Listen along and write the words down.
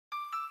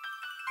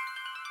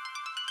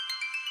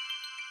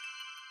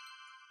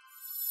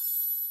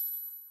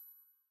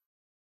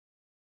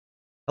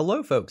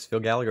Hello folks,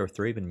 Phil Gallagher of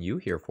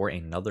ThrabenU here for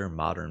another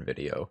modern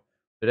video.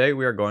 Today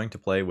we are going to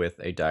play with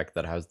a deck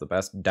that has the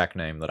best deck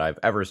name that I've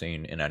ever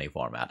seen in any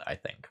format, I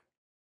think.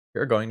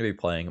 We're going to be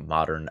playing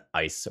modern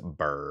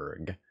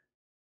IceBURG,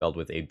 spelled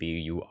with a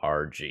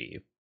B-U-R-G.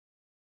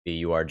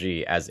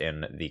 B-U-R-G as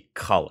in the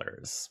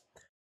colors.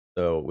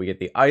 So we get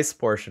the ice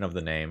portion of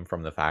the name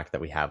from the fact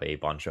that we have a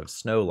bunch of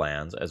snow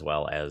lands as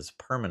well as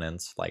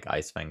permanents like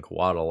Icefang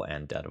Coatl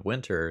and Dead of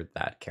Winter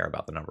that care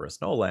about the number of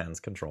snow lands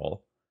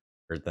control.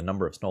 Or the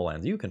number of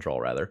snowlands you control,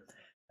 rather.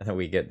 And then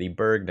we get the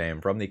Burg name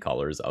from the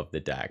colors of the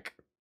deck.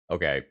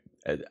 Okay,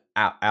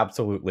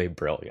 absolutely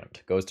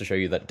brilliant. Goes to show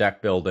you that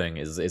deck building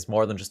is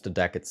more than just a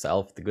deck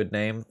itself. The good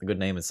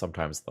name is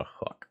sometimes the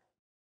hook.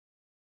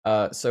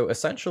 So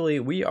essentially,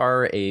 we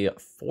are a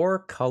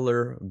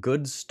 4-color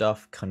good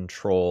stuff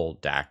control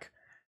deck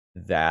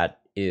that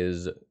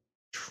is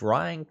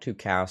trying to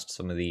cast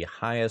some of the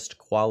highest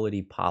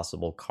quality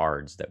possible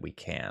cards that we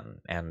can,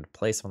 and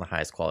play some of the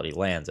highest quality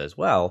lands as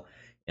well,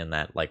 in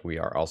that, like, we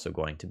are also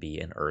going to be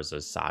in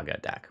Urza's Saga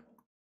deck.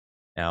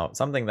 Now,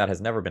 something that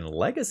has never been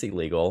legacy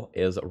legal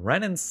is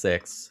Wrenn and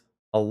Six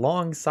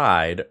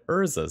alongside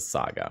Urza's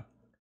Saga.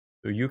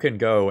 So you can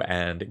go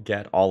and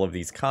get all of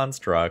these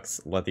constructs,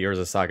 let the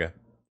Urza Saga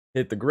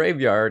hit the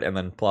graveyard, and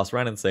then plus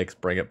Wrenn and Six,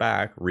 bring it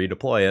back,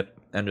 redeploy it,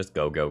 and just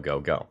go, go, go,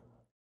 go.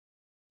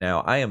 Now,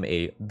 I am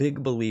a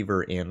big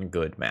believer in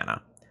good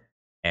mana.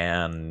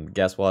 And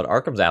guess what?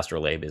 Arcum's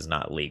Astrolabe is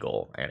not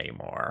legal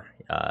anymore.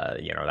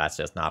 That's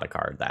just not a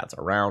card that's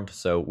around,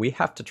 so we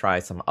have to try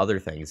some other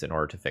things in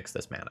order to fix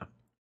this mana.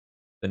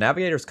 The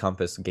Navigator's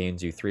Compass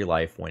gains you 3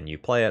 life when you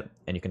play it,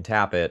 and you can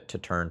tap it to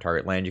turn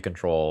target land you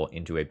control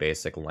into a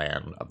basic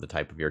land of the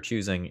type of your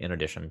choosing, in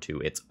addition to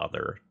its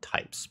other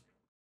types.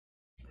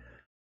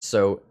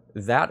 So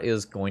that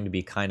is going to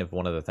be kind of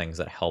one of the things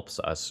that helps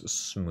us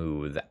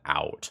smooth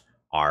out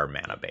our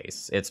mana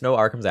base. It's no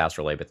Arcum's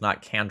Astrolabe, it's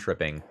not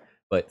cantripping,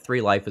 but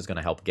 3 life is going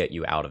to help get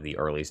you out of the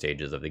early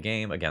stages of the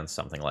game against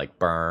something like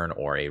Burn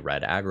or a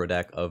red aggro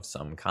deck of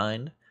some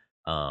kind.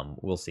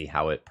 We'll see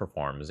how it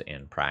performs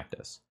in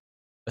practice.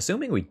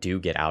 Assuming we do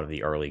get out of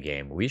the early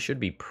game, we should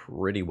be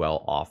pretty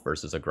well off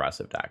versus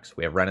aggressive decks.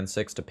 We have Wrenn and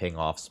Six to ping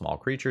off small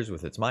creatures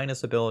with its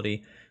minus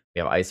ability. We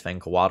have Icefang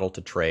Coatl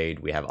to trade.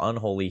 We have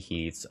Unholy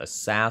Heats,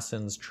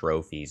 Assassins,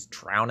 Trophies,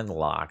 Drown in the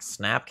Lock,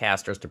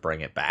 Snapcasters to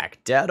bring it back,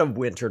 Dead of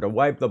Winter to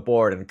wipe the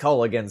board, and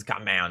Culligan's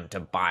Command to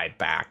buy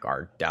back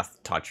our Death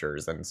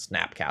Touchers and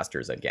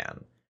Snapcasters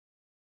again.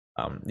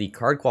 The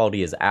card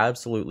quality is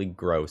absolutely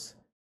gross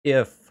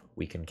if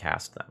we can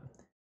cast them.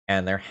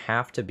 And there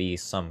have to be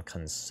some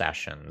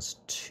concessions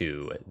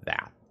to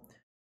that.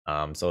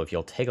 So if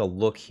you'll take a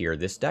look here,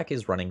 this deck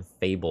is running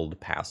Fabled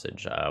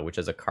Passage, which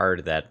is a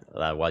card that,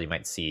 while you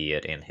might see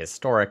it in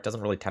Historic,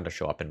 doesn't really tend to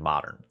show up in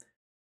Modern.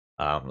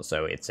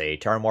 So it's a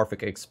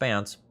Terramorphic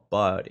Expanse,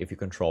 but if you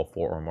control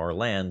 4 or more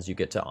lands, you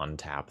get to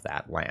untap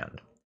that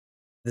land.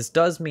 This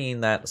does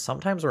mean that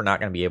sometimes we're not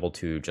going to be able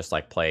to just,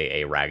 like,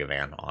 play a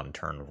Ragavan on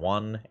turn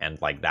 1,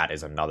 and, like, that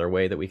is another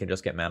way that we can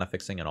just get mana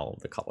fixing in all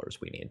of the colors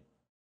we need.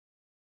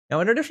 Now,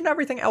 in addition to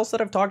everything else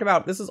that I've talked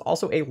about, this is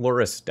also a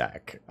Lurrus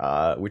deck,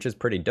 which is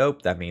pretty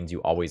dope. That means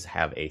you always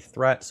have a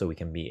threat, so we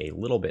can be a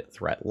little bit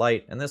threat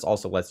light, and this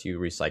also lets you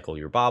recycle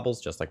your Baubles,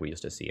 just like we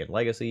used to see in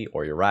Legacy,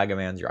 or your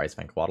Ragavans, your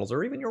Icefang Coatls,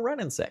 or even your Wrenn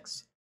and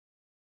Six.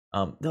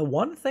 The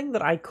one thing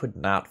that I could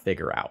not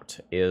figure out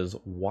is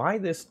why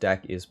this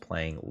deck is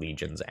playing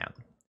Legion's End.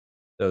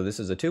 So this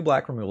is a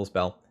 2-black removal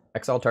spell.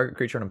 Exile target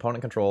creature an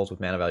opponent controls with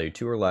mana value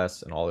 2 or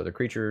less, and all other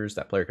creatures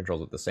that player controls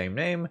with the same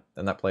name.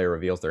 Then that player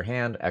reveals their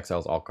hand,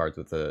 exiles all cards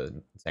with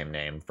the same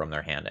name from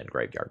their hand and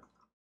graveyard.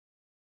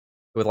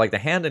 With, like, the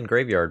hand and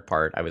graveyard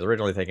part, I was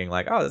originally thinking,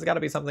 like, oh, there's got to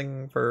be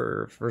something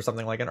for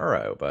something like an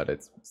Uro, but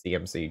it's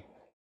CMC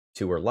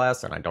 2 or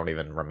less, and I don't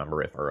even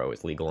remember if Uro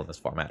is legal in this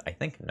format. I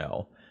think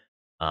no.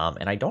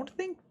 And I don't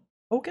think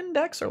token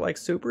decks are, like,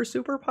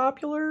 super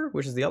popular,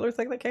 which is the other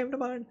thing that came to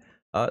mind.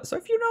 So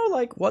if you know,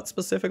 like, what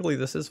specifically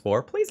this is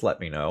for, please let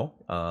me know,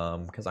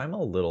 because I'm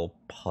a little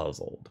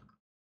puzzled.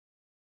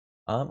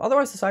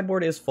 Otherwise, the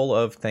sideboard is full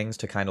of things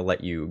to kind of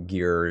let you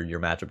gear your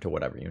matchup to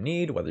whatever you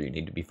need, whether you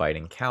need to be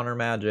fighting counter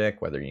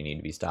magic, whether you need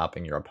to be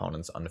stopping your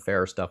opponent's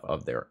unfair stuff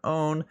of their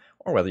own,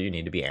 or whether you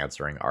need to be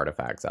answering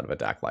artifacts out of a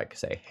deck like,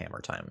 say,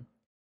 Hammer Time.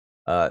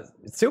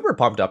 Super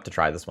pumped up to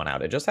try this one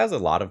out. It just has a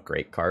lot of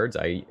great cards.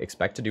 I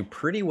expect to do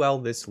pretty well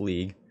this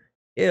league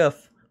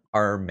if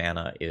our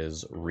mana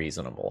is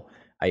reasonable.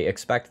 I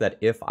expect that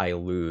if I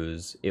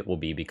lose, it will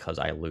be because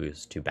I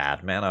lose to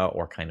bad mana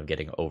or kind of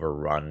getting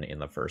overrun in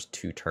the first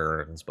 2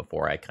 turns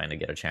before I kind of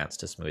get a chance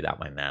to smooth out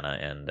my mana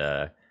and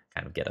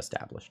kind of get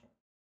established.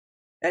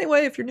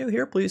 Anyway, if you're new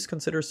here, please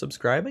consider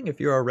subscribing.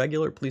 If you're a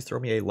regular, please throw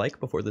me a like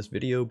before this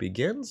video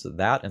begins.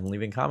 That and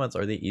leaving comments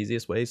are the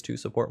easiest ways to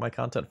support my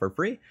content for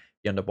free. If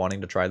you end up wanting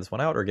to try this one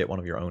out or get one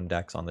of your own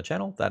decks on the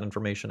channel, that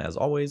information, as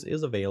always,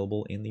 is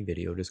available in the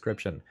video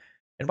description.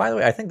 And by the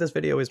way, I think this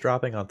video is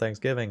dropping on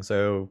Thanksgiving,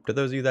 so to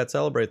those of you that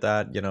celebrate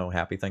that,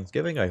 happy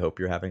Thanksgiving. I hope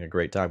you're having a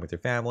great time with your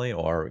family,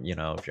 or,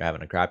 if you're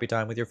having a crappy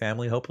time with your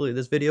family, hopefully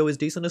this video is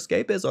decent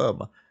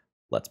escapism.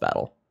 let's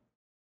battle.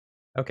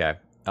 Okay,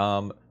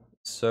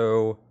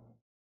 so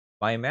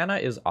my mana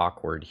is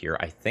awkward here.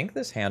 I think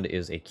this hand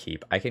is a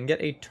keep. I can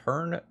get a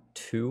turn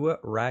 2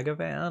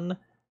 Ragavan,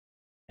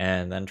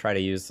 and then try to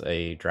use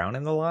a Drown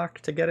in the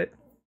Lock to get it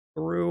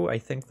through. I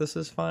think this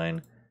is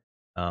fine.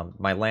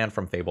 My land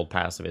from Fabled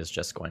passive is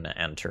just going to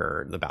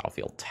enter the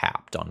battlefield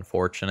tapped,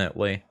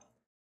 unfortunately.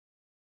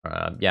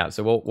 Yeah,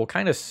 so we'll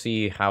kind of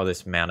see how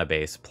this mana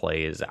base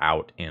plays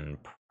out in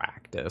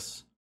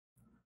practice.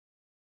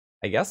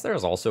 I guess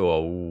there's also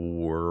a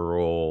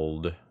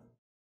world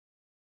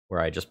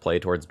where I just play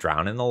towards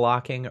Drown in the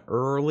Locking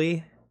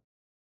early,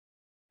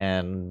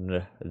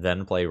 and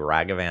then play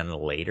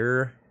Ragavan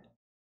later.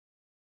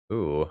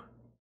 Ooh.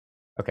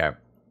 Okay.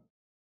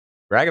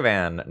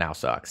 Ragavan now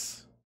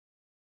sucks.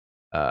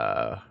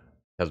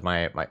 Because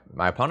my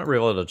opponent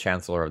revealed a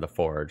Chancellor of the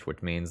Forge,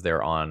 which means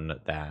they're on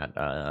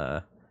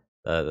that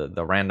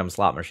the random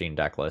slot machine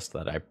deck list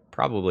that I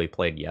probably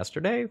played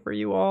yesterday for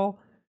you all.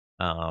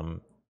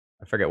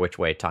 I forget which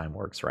way time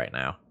works right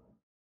now.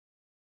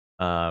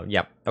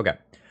 Yep, okay.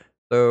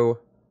 So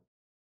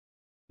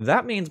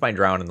that means my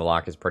Drown in the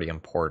Lock is pretty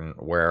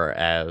important,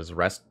 whereas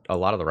a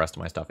lot of the rest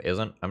of my stuff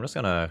isn't. I'm just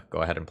gonna go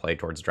ahead and play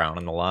towards Drown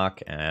in the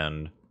Lock,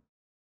 and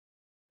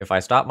if I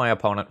stop my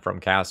opponent from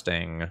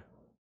casting,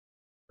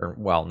 or,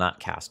 well, not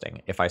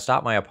casting, if I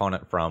stop my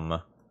opponent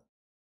from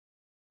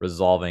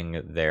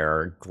resolving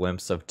their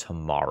Glimpse of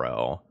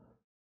Tomorrow,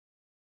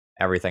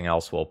 everything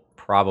else will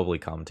probably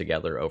come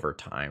together over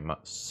time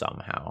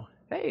somehow.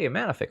 Hey,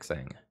 mana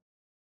fixing.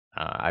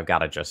 I've got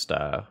to just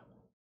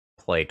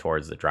play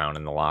towards the Drown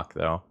in the Lock,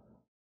 though.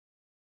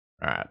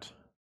 Alright.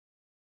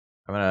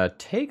 I'm going to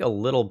take a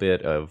little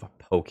bit of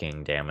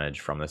poking damage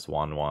from this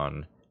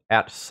 1/1.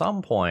 At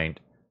some point,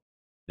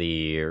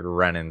 the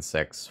Wrenn and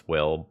Six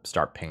will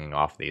start pinging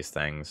off these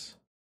things.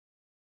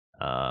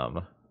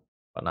 But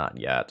not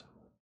yet.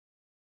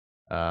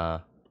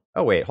 Oh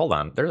wait, hold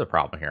on. There's a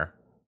problem here.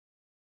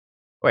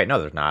 Wait, no,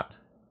 there's not.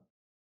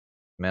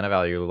 Mana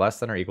value less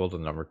than or equal to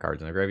the number of cards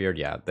in the graveyard.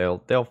 Yeah,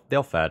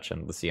 they'll fetch,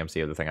 and the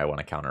CMC of the thing I want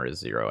to counter is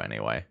 0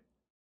 anyway.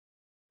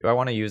 Do I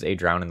want to use a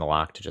Drown in the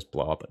Lock to just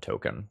blow up a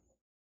token?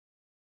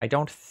 I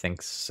don't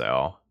think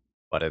so,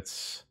 but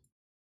it's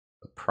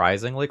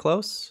surprisingly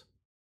close.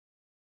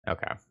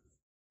 Okay,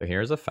 so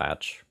here's a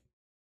fetch.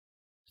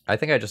 I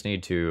think I just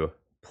need to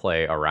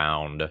play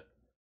around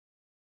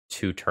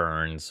 2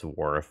 turns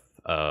worth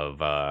of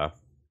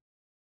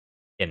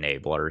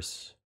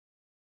enablers,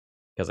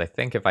 because I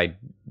think if I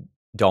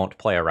don't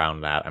play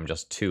around that, I'm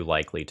just too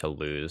likely to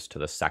lose to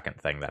the second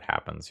thing that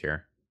happens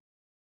here.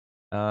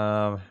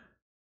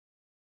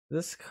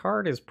 This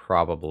card is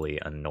probably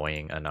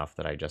annoying enough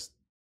that I just...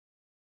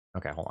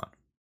 Okay, hold on.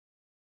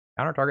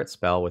 Counter target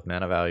spell with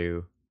mana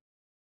value.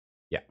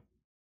 Yeah.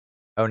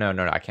 Oh, no,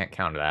 I can't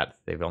counter that.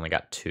 They've only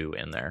got 2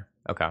 in there.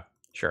 Okay,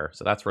 sure.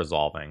 So that's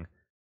resolving.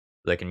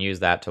 They can use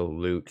that to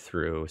loot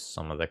through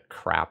some of the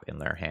crap in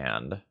their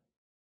hand.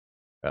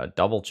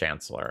 Double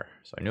Chancellor.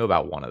 So I knew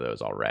about one of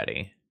those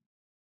already.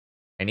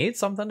 I need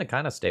something to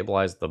kind of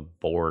stabilize the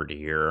board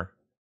here.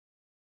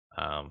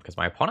 Because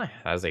my opponent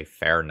has a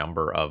fair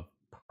number of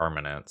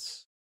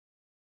permanents.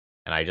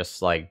 And I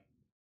just, like,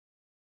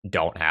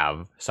 don't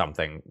have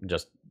something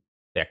just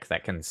thick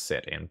that can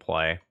sit in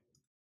play. I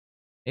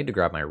need to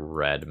grab my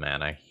red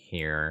mana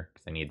here,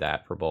 because I need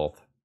that for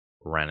both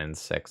Wrenn and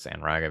Six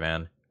and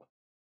Ragavan.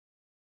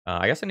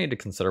 I guess I need to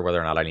consider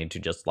whether or not I need to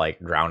just, like,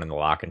 Drown in the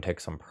Lock and take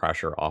some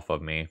pressure off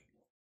of me.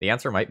 The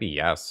answer might be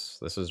yes.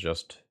 This is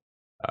just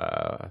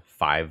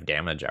 5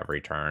 damage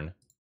every turn.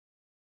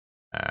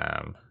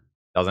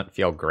 Doesn't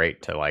feel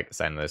great to, like,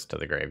 send this to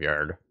the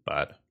graveyard,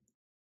 but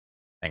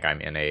I think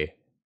I'm in a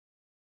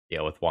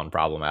deal with one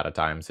problem at a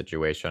time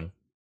situation.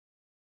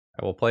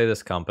 I will play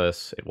this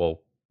Compass. It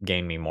will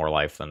gain me more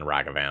life than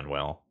Ragavan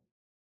will.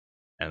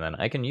 And then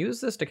I can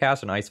use this to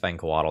cast an Icefang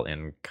Coatl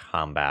in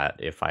combat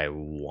if I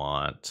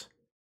want.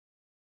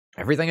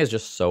 Everything is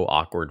just so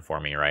awkward for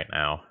me right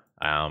now.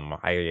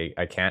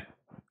 I can't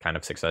kind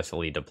of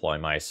successfully deploy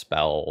my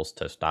spells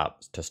to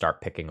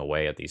start picking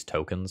away at these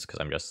tokens, because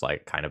I'm just,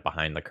 like, kind of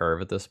behind the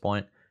curve at this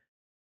point.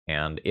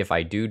 And if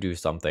I do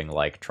something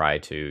like try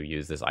to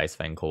use this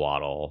Icefang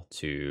Coatl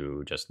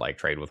to just, like,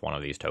 trade with one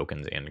of these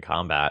tokens in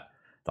combat,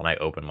 then I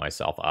open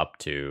myself up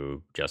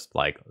to just,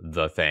 like,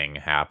 the thing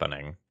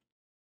happening.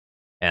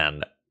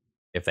 And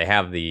if they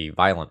have the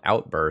Violent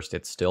Outburst,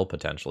 it still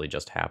potentially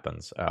just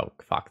happens. Oh,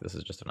 fuck, this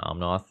is just an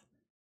Omnoth.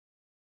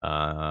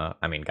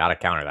 I mean, gotta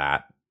counter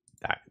that.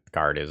 That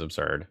card is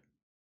absurd.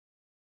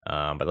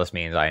 But this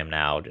means I am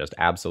now just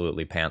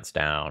absolutely pants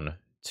down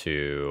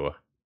to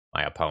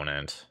my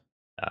opponent.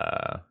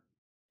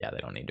 Yeah, they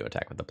don't need to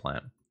attack with the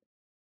plant.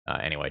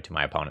 Anyway, to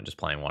my opponent just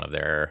playing one of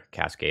their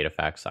Cascade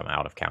effects, I'm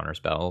out of counter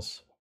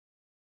spells.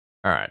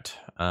 Alright,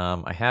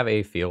 I have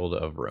a Field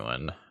of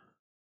Ruin.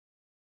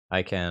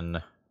 I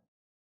can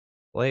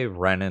play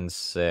Wrenn and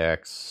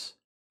Six,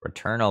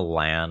 return a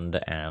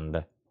land,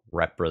 and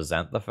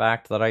represent the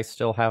fact that I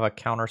still have a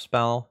counter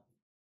spell.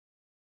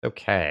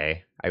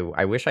 Okay.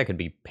 I wish I could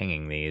be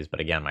pinging these, but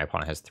again, my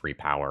opponent has 3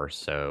 power,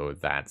 so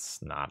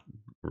that's not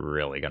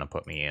really going to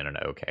put me in an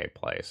okay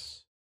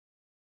place.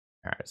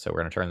 Alright, so we're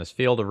going to turn this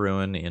Field of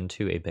Ruin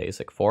into a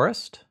basic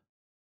forest.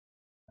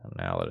 And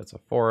now that it's a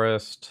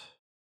forest,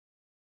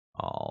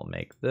 I'll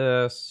make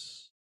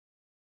this.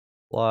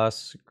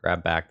 Plus,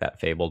 grab back that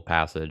Fabled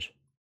Passage.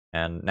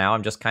 And now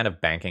I'm just kind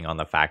of banking on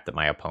the fact that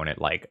my opponent,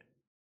 like,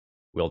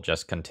 will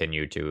just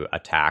continue to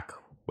attack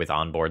with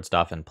onboard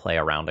stuff and play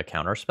around a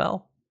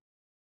counterspell.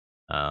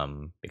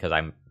 Because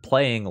I'm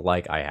playing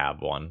like I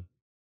have one.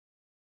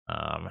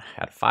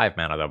 At 5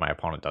 mana, though, my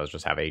opponent does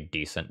just have a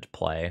decent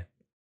play.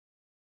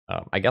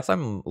 I guess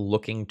I'm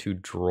looking to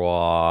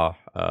draw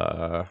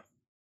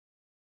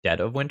Dead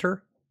of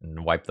Winter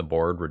and wipe the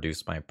board,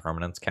 reduce my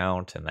permanence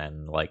count, and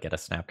then like get a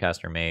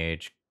Snapcaster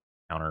Mage,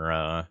 counter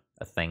a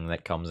thing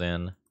that comes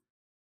in.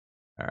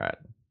 Alright.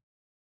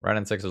 Wrenn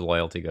and Six's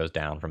loyalty goes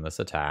down from this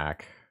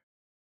attack.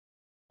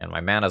 And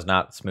my mana's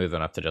not smooth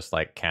enough to just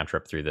like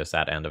cantrip through this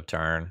at end of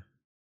turn.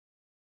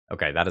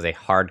 Okay, that is a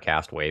hard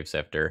cast Wave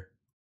Sifter.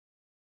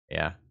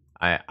 Yeah,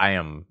 I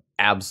am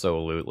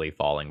absolutely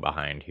falling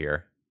behind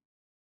here.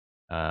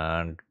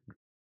 The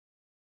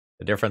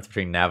difference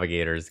between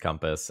Navigator's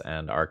Compass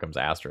and Arcum's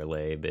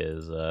Astrolabe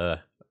is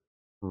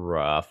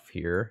rough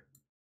here.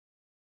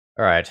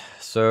 Alright,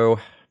 so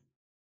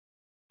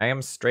I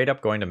am straight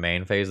up going to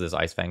main phase this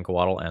Icefang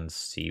Coatl and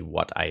see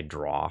what I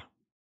draw.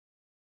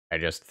 I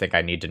just think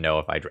I need to know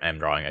if I am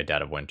drawing a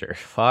Dead of Winter.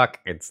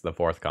 Fuck, it's the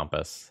 4th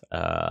Compass.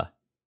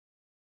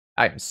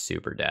 I'm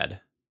super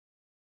dead.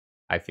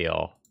 I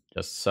feel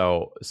just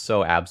so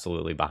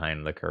absolutely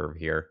behind the curve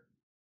here.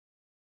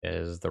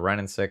 Is the Wrenn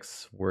and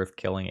Six worth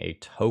killing a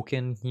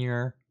token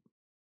here?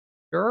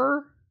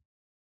 Sure.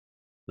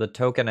 The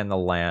token and the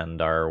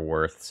land are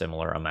worth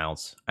similar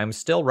amounts. I'm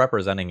still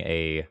representing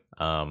a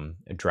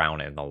Drown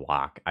in the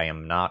Loch. I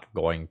am not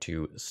going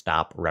to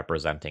stop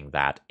representing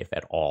that if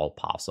at all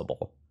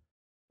possible.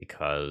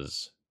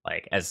 Because,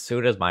 like, as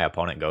soon as my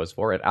opponent goes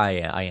for it, I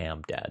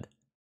am dead.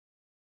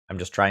 I'm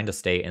just trying to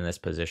stay in this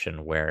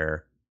position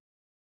where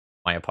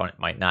my opponent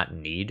might not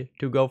need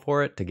to go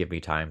for it to give me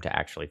time to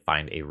actually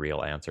find a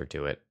real answer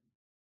to it.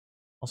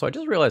 Also, I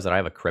just realized that I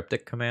have a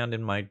Cryptic command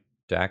in my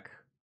deck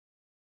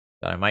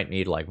that I might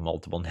need, like,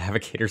 multiple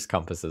Navigator's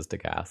Compasses to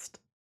cast.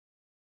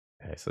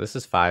 Okay, so this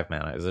is 5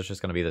 mana. Is this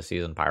just going to be the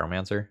Seasoned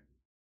Pyromancer?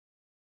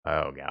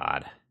 Oh,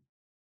 God.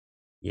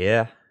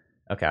 Yeah.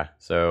 Okay,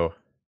 so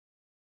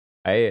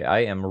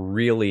I am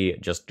really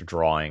just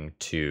drawing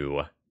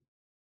to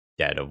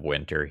Dead of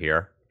Winter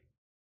here.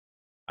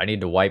 I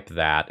need to wipe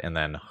that and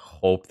then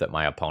hope that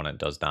my opponent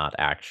does not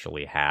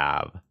actually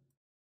have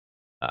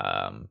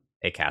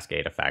a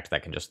cascade effect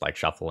that can just like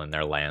shuffle in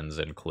their lands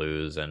and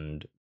clues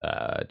and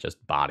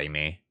just body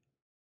me.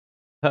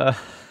 Alright.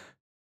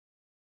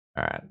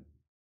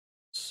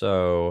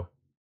 So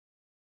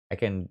I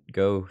can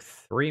go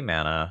 3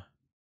 mana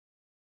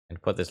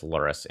and put this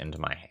Lurrus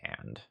into my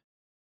hand.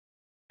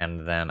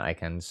 And then I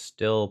can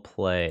still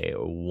play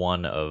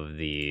one of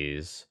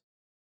these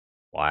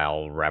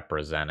while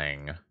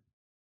representing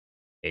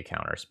a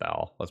counter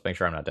spell. Let's make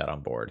sure I'm not dead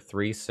on board.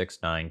 3, 6,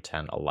 9,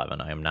 10,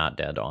 11. I am not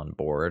dead on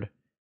board.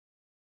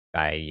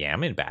 I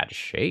am in bad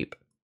shape.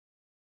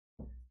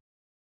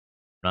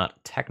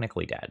 Not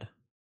technically dead.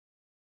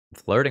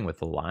 Flirting with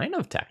the line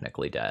of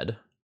technically dead.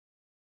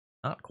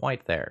 Not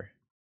quite there.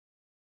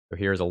 So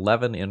here's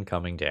 11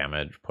 incoming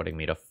damage, putting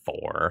me to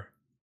 4.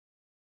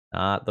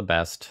 Not the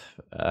best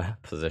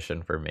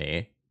position for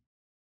me.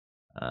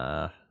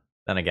 Then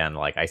again,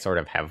 like, I sort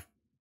of have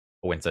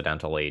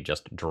coincidentally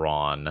just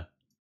drawn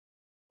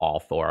all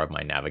 4 of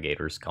my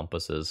Navigator's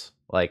Compasses.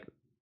 Like,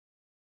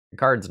 the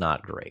card's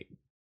not great.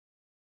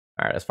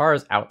 Alright, as far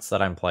as outs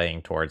that I'm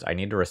playing towards, I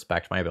need to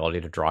respect my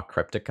ability to draw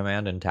Cryptic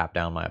Command and tap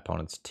down my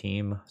opponent's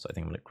team. So I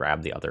think I'm going to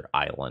grab the other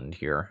island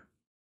here.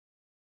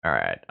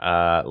 Alright,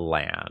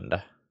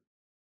 land.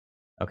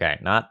 Okay,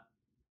 not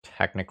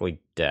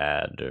technically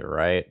dead,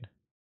 right?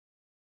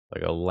 So I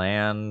go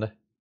land.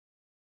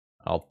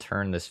 I'll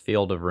turn this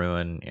Field of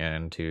Ruin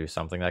into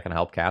something that can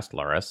help cast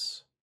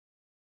Lurrus.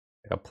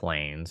 Like a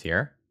Plains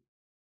here.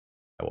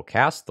 I will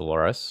cast the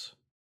Lurrus.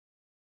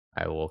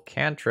 I will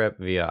cantrip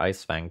via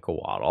Icefang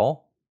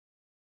Coatl.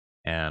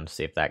 And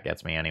see if that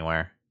gets me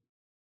anywhere.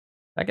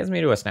 That gets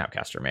me to a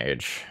Snapcaster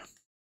Mage.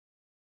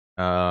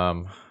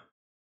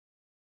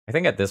 I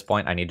think at this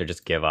point I need to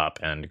just give up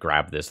and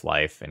grab this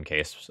life in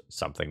case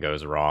something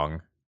goes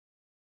wrong.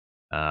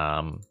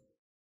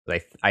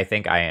 I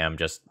think I am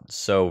just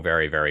so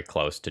very, very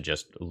close to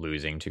just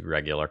losing to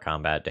regular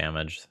combat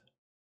damage.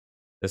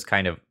 This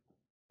kind of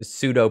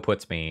pseudo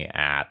puts me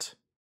at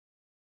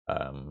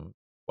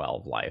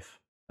 12 life.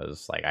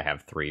 Because like I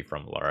have 3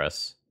 from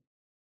Lurrus.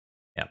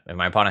 Yeah, and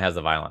my opponent has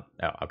the violent.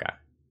 Oh, okay.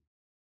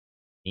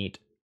 Neat.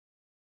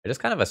 I just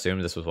kind of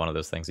assumed this was one of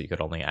those things that you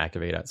could only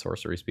activate at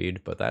sorcery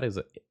speed, but that is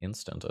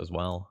instant as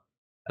well.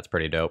 That's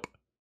pretty dope.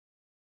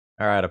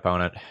 Alright,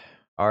 opponent.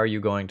 Are you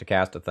going to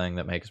cast a thing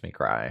that makes me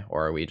cry,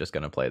 or are we just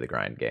going to play the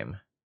grind game?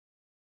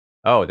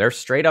 Oh, they're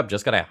straight up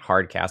just gonna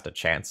hard cast a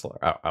Chancellor.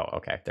 Oh,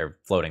 okay. They're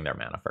floating their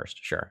mana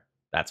first. Sure,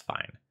 that's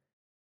fine.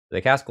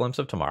 They cast Glimpse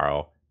of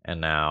Tomorrow,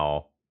 and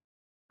now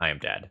I am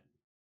dead.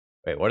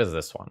 Wait, what is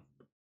this one?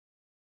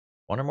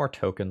 One or more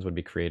tokens would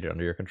be created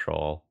under your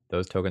control.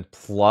 Those tokens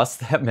plus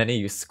that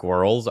many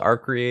squirrels are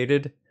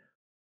created.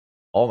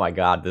 Oh my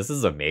god, this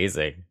is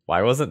amazing.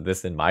 Why wasn't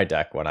this in my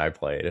deck when I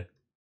played?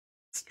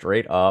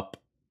 Straight up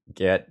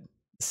get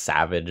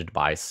savaged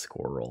by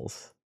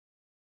squirrels.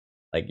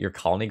 Like, your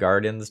Colony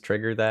Guardians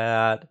trigger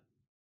that.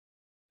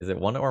 Is it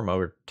one or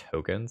more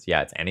tokens?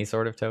 Yeah, it's any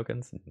sort of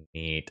tokens.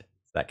 Neat.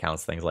 That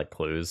counts things like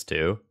clues,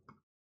 too.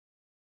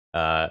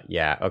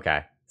 Yeah,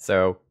 okay.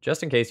 So,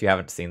 just in case you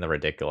haven't seen the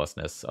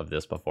ridiculousness of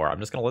this before, I'm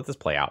just going to let this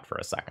play out for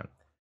a second.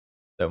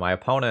 So, my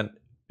opponent,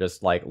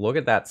 just, like, look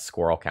at that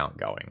squirrel count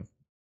going.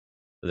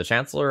 So the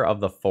Chancellor of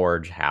the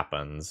Forge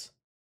happens.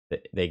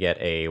 They get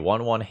a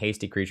 1/1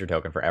 hasty creature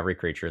token for every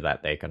creature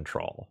that they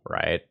control,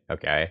 right?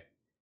 Okay.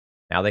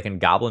 Now they can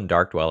Goblin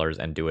Dark Dwellers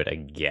and do it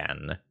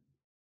again.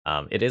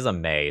 It is a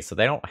May, so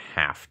they don't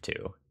have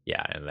to.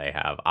 Yeah, and they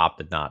have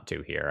opted not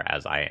to here,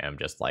 as I am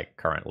just, like,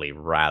 currently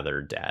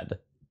rather dead.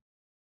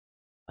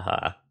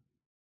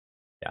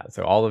 Yeah,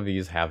 so all of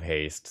these have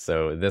haste,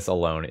 so this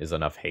alone is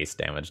enough haste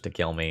damage to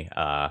kill me.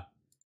 Well,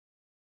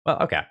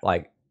 okay,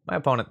 like, my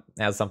opponent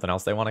has something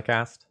else they want to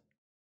cast.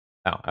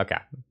 Oh, okay.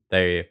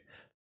 They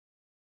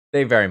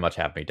very much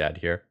have me dead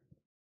here.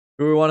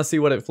 Do we want to see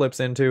what it flips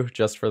into,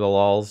 just for the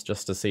lulz,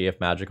 just to see if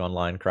Magic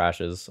Online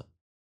crashes?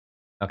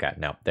 Okay,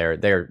 no,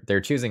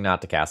 they're choosing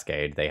not to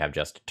cascade. They have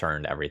just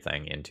turned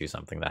everything into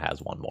something that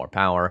has one more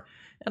power,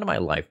 and my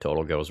life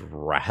total goes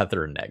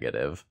rather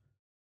negative.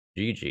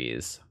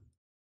 GG's.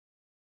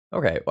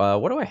 Okay,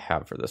 what do I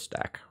have for this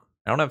deck?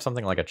 I don't have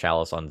something like a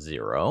Chalice on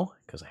 0,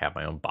 because I have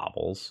my own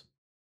baubles.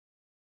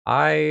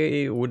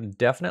 I would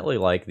definitely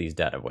like these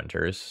Dead of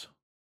Winters.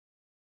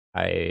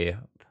 I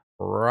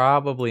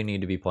probably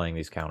need to be playing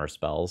these counter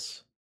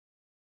spells.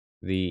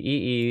 The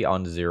EE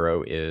on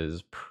 0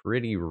 is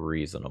pretty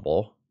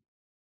reasonable.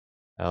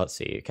 Let's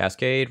see.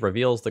 Cascade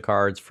reveals the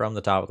cards from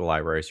the top of the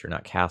library, so you're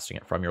not casting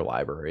it from your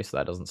library, so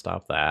that doesn't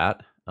stop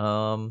that.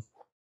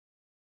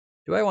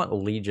 Do I want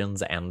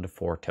legions and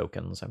 4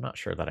 tokens? I'm not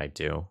sure that I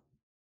do.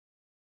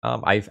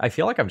 I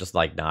feel like I'm just,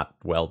 like, not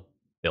well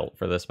built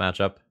for this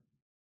matchup.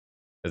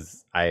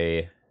 Because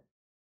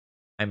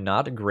I'm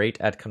not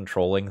great at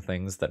controlling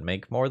things that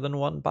make more than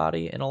one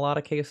body in a lot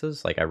of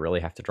cases. Like, I really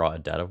have to draw a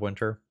Dead of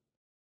Winter.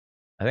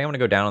 I think I'm going to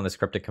go down on this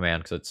Cryptic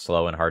Command because it's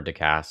slow and hard to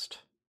cast.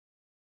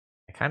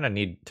 I kind of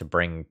need to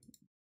bring...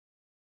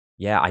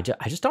 Yeah, I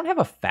just don't have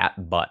a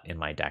fat butt in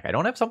my deck. I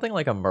don't have something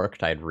like a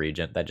Murktide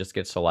Regent that just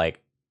gets to,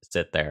 like,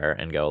 sit there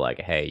and go like,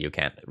 hey, you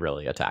can't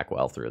really attack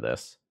well through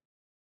this.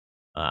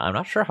 I'm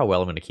not sure how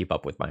well I'm going to keep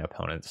up with my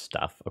opponent's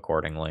stuff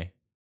accordingly.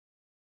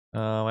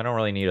 I don't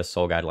really need a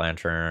Soul Guide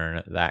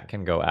Lantern. That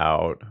can go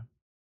out.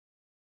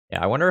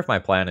 Yeah, I wonder if my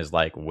plan is,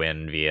 like,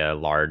 win via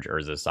large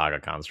Urza Saga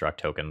Construct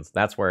tokens.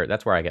 That's where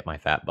I get my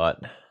fat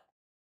butt.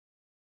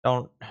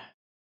 Don't...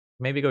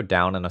 Maybe go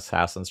down an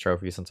Assassin's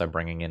Trophy since I'm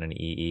bringing in an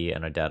EE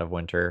and a Dead of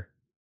Winter.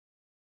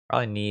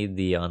 Probably need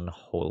the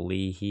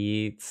Unholy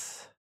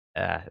Heats.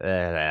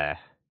 I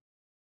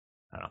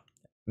don't know.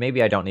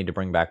 Maybe I don't need to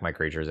bring back my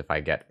creatures if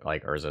I get,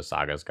 like, Urza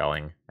Sagas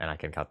going, and I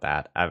can cut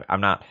that.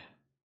 I'm not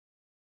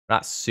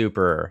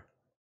super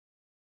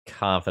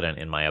confident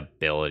in my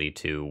ability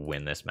to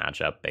win this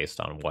matchup based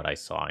on what I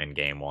saw in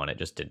game 1. It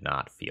just did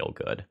not feel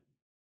good.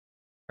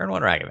 Turn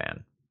 1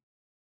 Ragavan.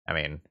 I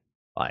mean,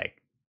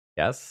 like,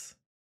 yes.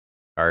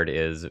 Card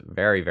is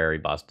very, very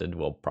busted.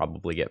 Will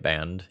probably get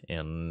banned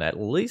in at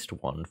least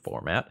one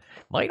format.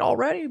 Might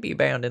already be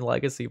banned in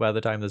Legacy by the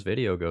time this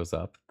video goes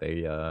up.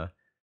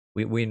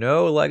 We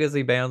know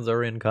Legacy bans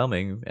are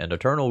incoming, and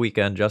Eternal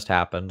Weekend just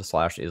happened,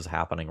 / is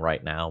happening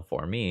right now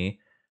for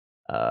me.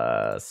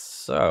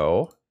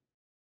 So,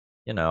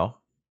 you know,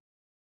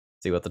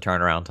 see what the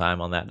turnaround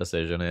time on that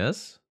decision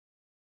is.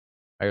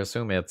 I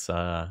assume it's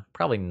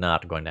probably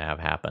not going to have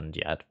happened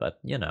yet, but,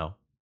 you know,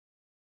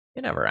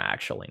 you never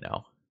actually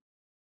know.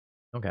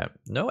 Okay,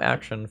 no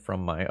action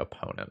from my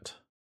opponent.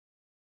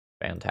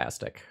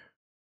 Fantastic.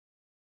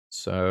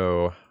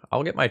 So,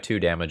 I'll get my 2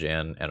 damage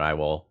in, and I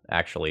will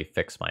actually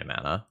fix my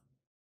mana.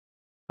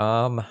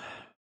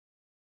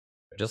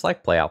 Just,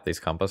 like, play out these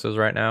compasses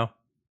right now.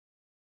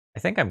 I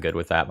think I'm good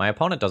with that. My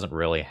opponent doesn't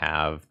really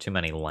have too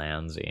many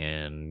lands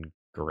in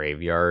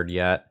Graveyard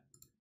yet.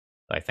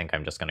 So I think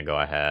I'm just going to go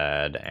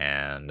ahead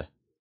and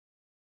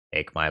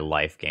take my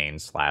life gain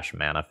 /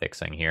 mana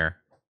fixing here.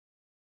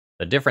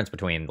 The difference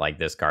between, like,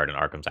 this card and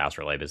Arcum's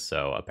Astrolabe is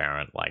so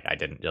apparent. Like, I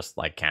didn't just,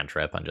 like,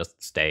 cantrip and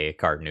just stay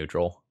card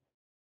neutral.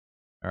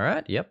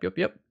 Alright, yep.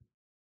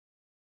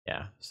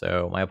 Yeah,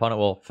 so my opponent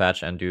will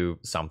fetch and do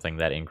something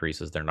that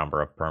increases their number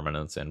of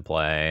permanents in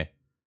play.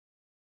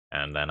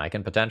 And then I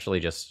can potentially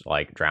just,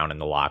 like, drown in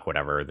the lock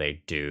whatever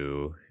they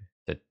do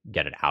to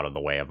get it out of the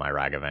way of my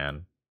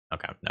Ragavan.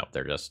 Okay, no,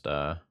 they're just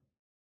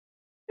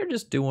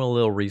doing a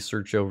little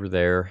research over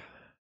there.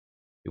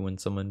 Doing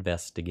some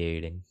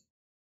investigating.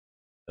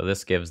 So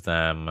this gives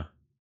them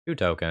 2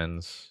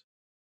 tokens.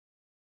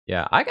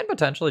 Yeah, I can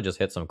potentially just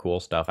hit some cool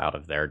stuff out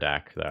of their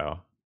deck, though.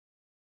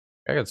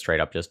 I could straight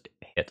up just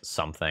hit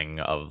something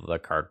of the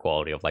card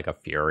quality of like a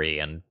Fury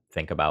and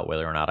think about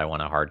whether or not I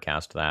want to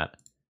hardcast that.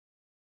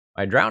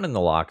 My Drown in the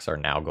Locks are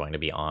now going to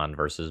be on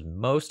versus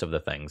most of the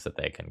things that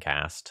they can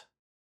cast.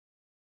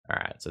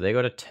 Alright, so they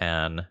go to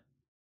 10.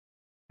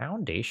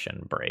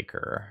 Foundation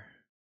Breaker.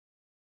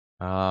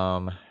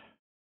 I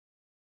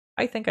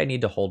think I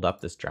need to hold up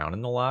this Drown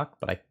in the Lock,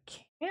 but I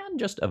can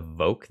just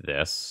evoke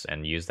this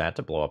and use that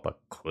to blow up a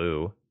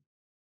clue.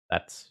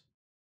 That's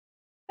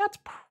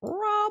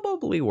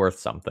probably worth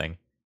something.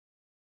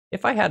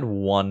 If I had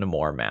 1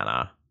 more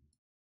mana,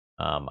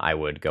 I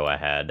would go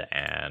ahead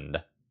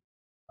and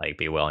like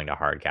be willing to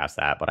hardcast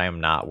that, but I am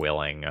not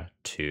willing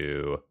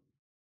to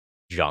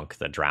junk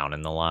the Drown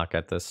in the Lock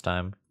at this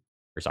time.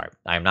 Or sorry,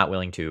 I am not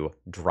willing to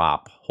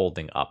drop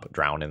holding up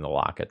Drown in the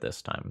Lock at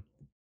this time.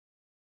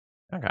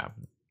 Okay.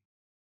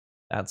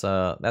 That's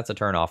a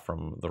turn off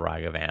from the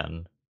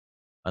Ragavan.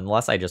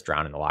 Unless I just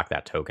Drown in the Lock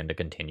that token to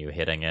continue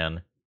hitting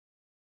in.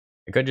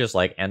 I could just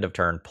like end of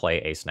turn play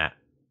a snap.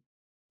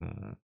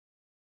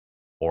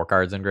 4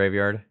 cards in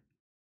graveyard.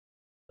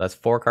 That's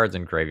 4 cards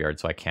in graveyard,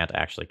 so I can't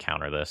actually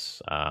counter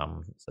this.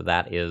 So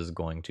that is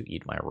going to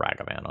eat my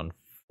Ragavan,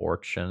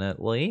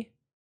 unfortunately.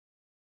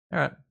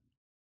 Alright.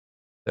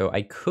 So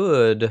I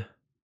could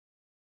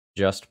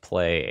just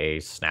play a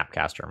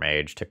Snapcaster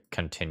Mage to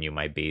continue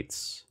my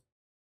beats.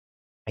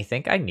 I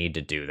think I need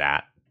to do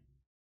that.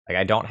 Like,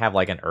 I don't have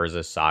like an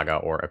Urza Saga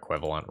or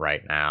equivalent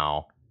right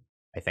now.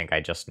 I think I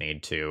just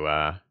need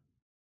to,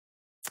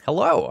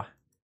 hello!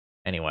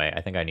 Anyway,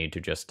 I think I need to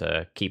just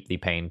keep the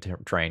pain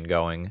train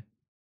going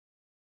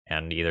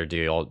and either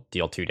deal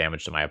 2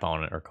 damage to my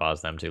opponent or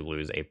cause them to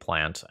lose a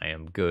plant. I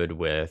am good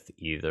with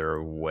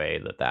either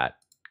way that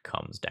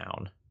comes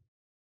down.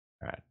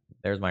 Alright,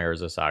 there's my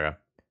Urza Saga.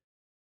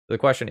 The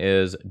question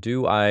is,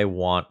 do I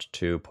want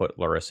to put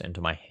Lurrus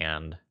into my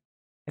hand?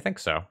 I think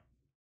so. I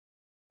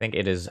think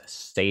it is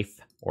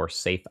safe or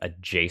safe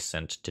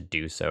adjacent to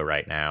do so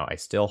right now. I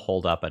still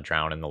hold up a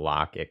Drown in the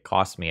Lock. It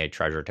costs me a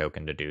treasure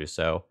token to do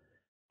so,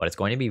 but it's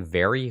going to be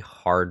very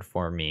hard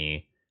for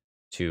me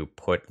to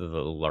put the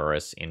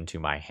Lurrus into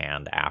my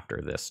hand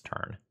after this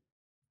turn.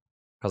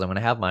 Because I'm going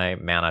to have my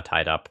mana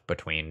tied up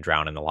between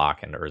Drown in the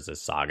Lock and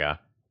Urza's Saga.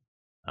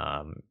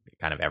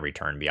 Kind of every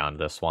turn beyond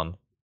this one.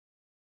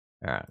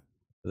 Alright,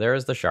 there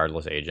is the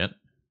Shardless Agent.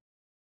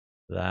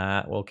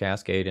 That will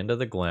cascade into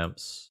the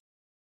Glimpse,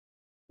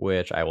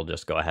 which I will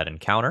just go ahead and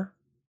counter.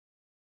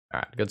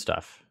 Alright, good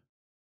stuff.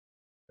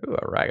 Ooh,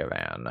 a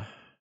Ragavan.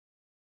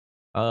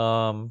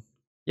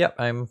 Yep,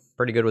 I'm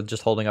pretty good with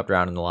just holding up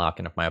Drown in the Lock,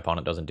 and if my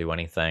opponent doesn't do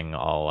anything,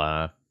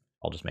 I'll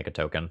just make a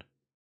token.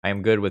 I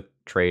am good with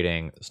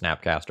trading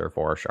Snapcaster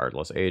for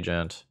Shardless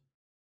Agent.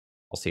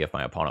 I'll see if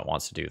my opponent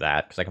wants to do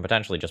that, because I can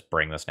potentially just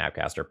bring the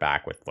Snapcaster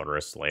back with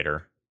Lurrus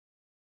later.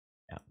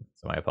 Yeah,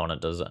 so my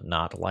opponent does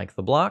not like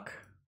the block.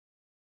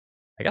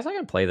 I guess I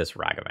can play this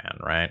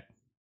Ragavan, right?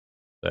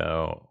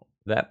 So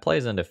that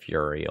plays into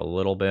Fury a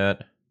little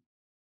bit.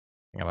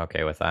 I'm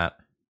okay with that.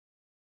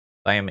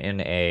 I am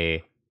in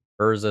a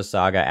Urza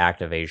Saga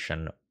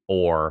activation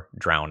or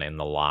Drown in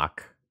the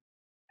Lock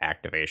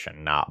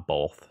activation, not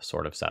both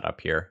sort of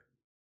setup here.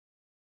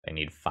 I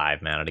need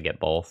 5 mana to get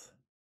both.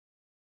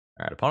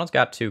 Alright, opponent's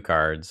got 2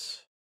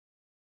 cards.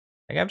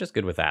 I think I'm just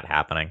good with that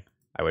happening.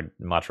 I would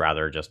much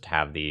rather just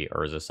have the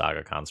Urza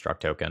Saga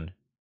construct token.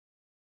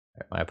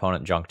 Right, my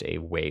opponent junked a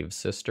Wave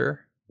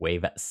Sifter,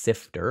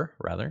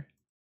 rather.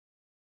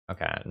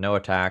 Okay, no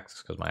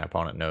attacks, because my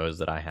opponent knows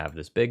that I have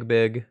this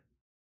big.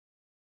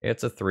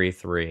 It's a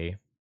 3/3.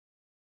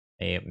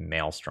 A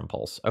Maelstrom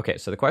Pulse. Okay,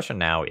 so the question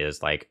now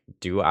is, like,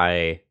 do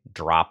I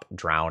drop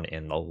Drown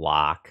in the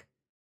Lock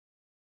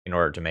in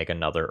order to make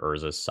another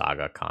Urza's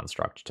Saga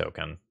construct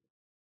token?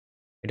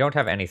 I don't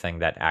have anything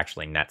that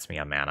actually nets me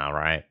a mana,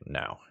 right?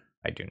 No,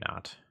 I do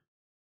not.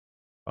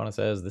 Opponent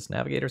says, this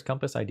Navigator's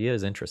Compass idea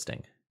is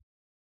interesting.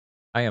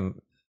 I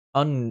am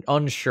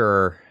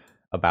unsure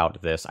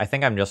about this. I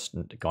think I'm just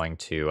going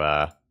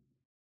to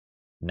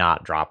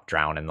not drop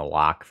Drown in the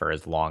Lock for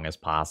as long as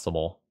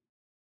possible.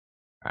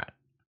 Alright.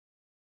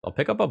 I'll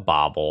pick up a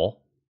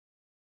Bobble.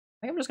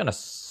 I think I'm just going to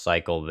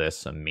cycle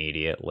this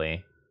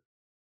immediately.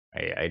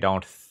 I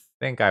don't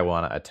think I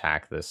want to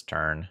attack this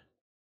turn.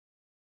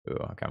 Ooh,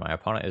 okay, my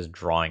opponent is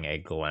drawing a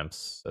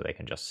Glimpse, so they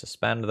can just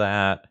suspend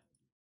that.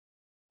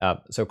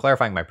 So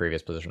clarifying my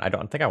previous position, I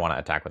don't think I want to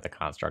attack with the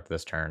Construct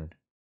this turn.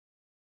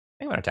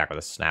 I think I'm going to attack with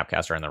a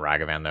Snapcaster and the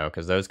Ragavan, though,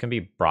 because those can be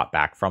brought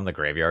back from the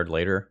graveyard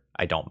later.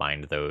 I don't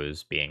mind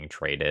those being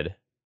traded.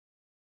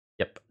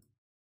 Yep.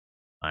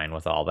 Fine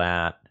with all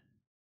that.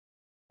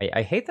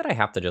 I hate that I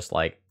have to just,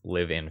 like,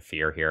 live in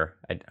fear here.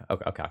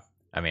 Okay.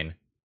 I mean,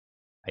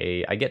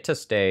 I get to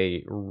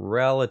stay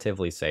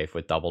relatively safe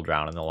with double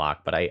Drown in the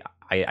Lock, but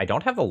I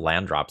don't have the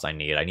land drops I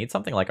need. I need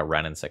something like a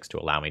Wrenn and Six to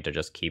allow me to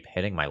just keep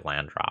hitting my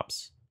land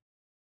drops.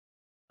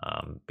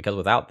 Because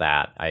without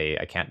that,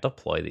 I can't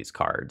deploy these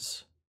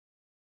cards.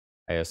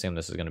 I assume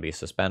this is going to be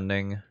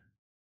suspending.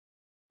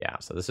 Yeah,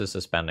 so this is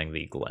suspending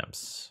the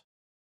glimpse.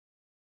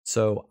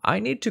 So I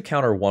need to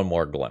counter one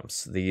more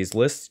glimpse. These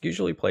lists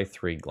usually play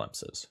 3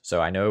 glimpses.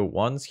 So I know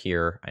one's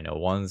here, I know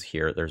one's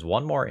here. There's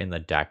one more in the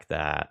deck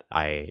that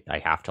I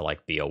have to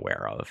like be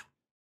aware of.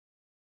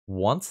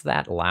 Once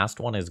that last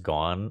one is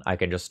gone, I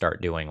can just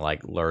start doing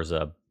like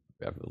Lurrus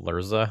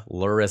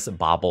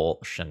bobble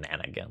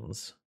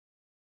shenanigans.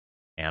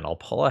 And I'll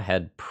pull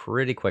ahead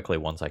pretty quickly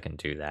once I can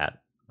do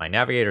that. My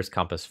Navigator's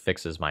Compass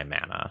fixes my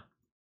mana.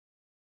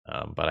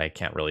 But I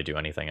can't really do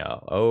anything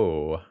else.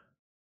 Oh.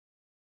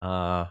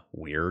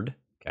 Weird.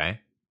 Okay.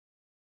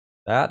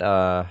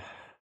 That's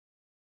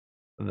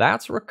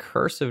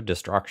recursive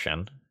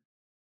destruction.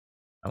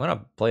 I'm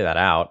gonna play that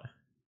out.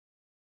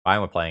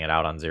 Fine with playing it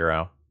out on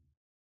 0.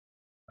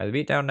 By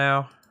the beatdown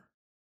now?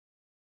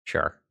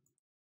 Sure.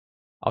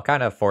 I'll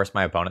kind of force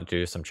my opponent to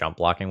do some chump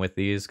blocking with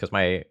these, because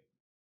my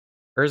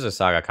Urza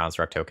Saga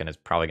Construct token is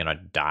probably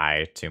gonna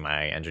die to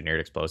my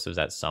Engineered Explosives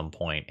at some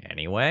point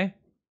anyway.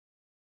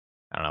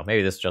 I don't know,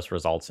 maybe this just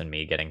results in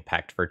me getting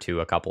pecked for 2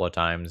 a couple of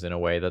times in a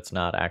way that's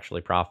not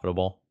actually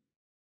profitable.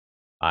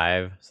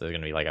 5, so there's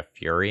gonna be like a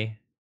Fury.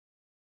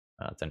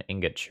 It's an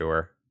Ingot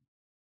Chewer.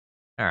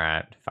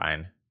 Alright,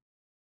 fine.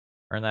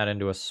 Turn that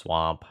into a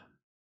Swamp.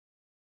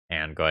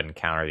 And go ahead and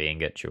counter the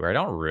Ingot Chewer. I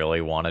don't really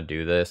want to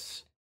do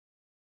this.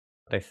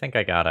 But I think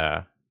I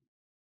gotta,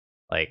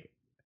 like...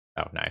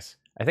 Oh, nice.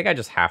 I think I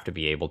just have to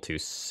be able to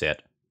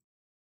sit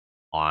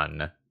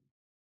on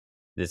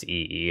this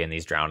EE and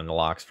these Drown in the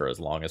Locks for as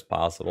long as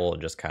possible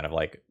and just kind of,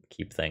 like,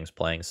 keep things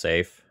playing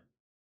safe.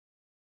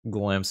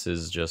 Glimpse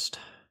is just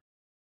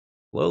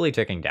slowly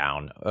ticking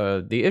down.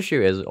 The issue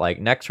is,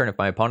 like, next turn, if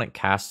my opponent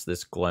casts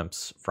this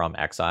Glimpse from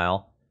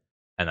exile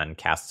and then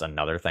casts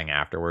another thing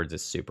afterwards,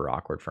 it's super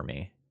awkward for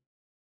me.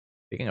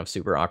 Speaking of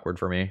super awkward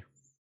for me,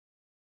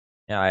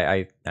 yeah,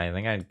 I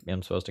think I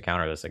am supposed to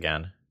counter this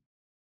again.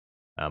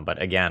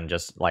 But again,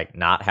 just like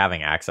not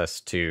having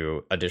access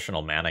to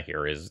additional mana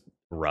here is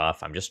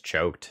rough. I'm just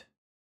choked.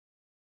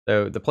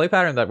 So the play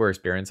pattern that we're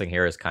experiencing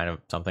here is kind of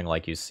something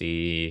like you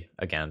see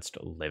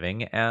against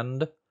Living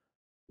End,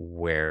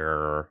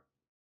 where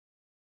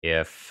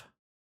if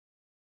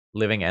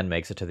Living End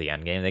makes it to the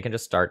end game, they can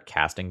just start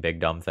casting big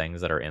dumb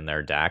things that are in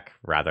their deck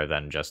rather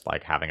than just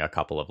like having a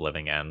couple of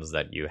Living Ends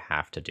that you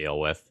have to deal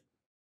with.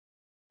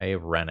 A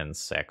Wrenn and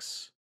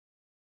Six.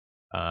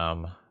 I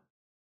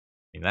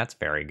mean, that's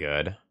very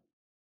good.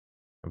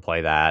 And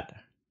play that.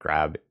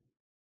 Grab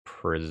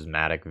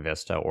Prismatic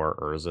Vista or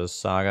Urza's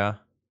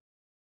Saga.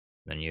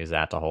 Then use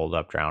that to hold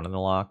up Drown in the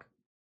Lock.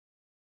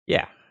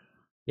 Yeah.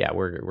 Yeah,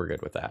 we're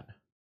good with that.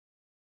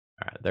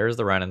 Alright, there's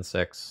the Wrenn and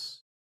Six.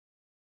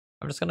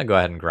 I'm just gonna go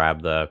ahead and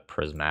grab the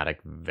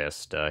Prismatic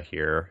Vista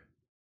here.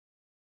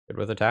 Good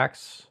with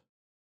attacks.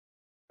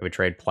 We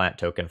trade plant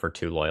token for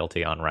 2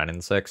 loyalty on Wrenn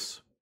and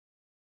Six.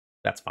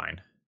 That's fine.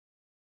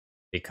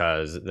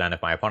 Because then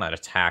if my opponent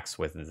attacks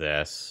with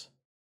this,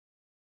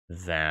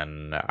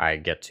 then I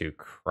get to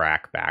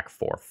crack back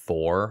for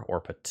 4 or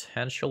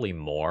potentially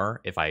more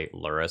if I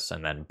Lurrus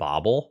and then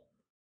bobble.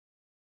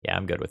 Yeah,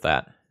 I'm good with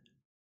that.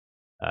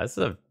 This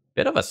is a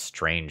bit of a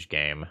strange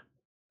game.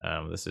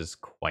 This is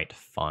quite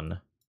fun.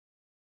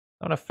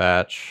 I'm gonna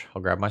fetch.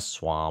 I'll grab my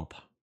swamp.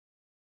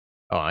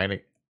 Oh,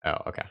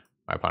 okay.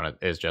 My opponent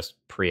is just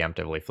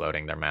preemptively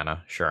floating their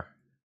mana. Sure.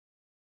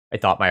 I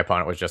thought my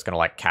opponent was just gonna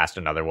like cast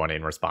another one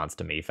in response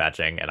to me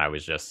fetching, and I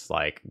was just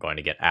like going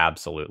to get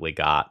absolutely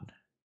got.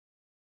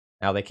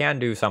 Now they can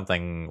do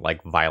something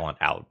like Violent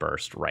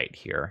Outburst right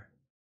here.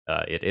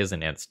 It is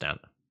an instant.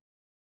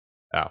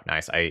 Oh,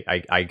 nice.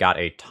 I got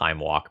a Time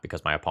Walk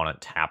because my opponent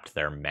tapped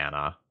their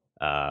mana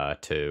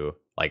to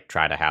like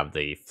try to have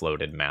the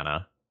floated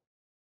mana.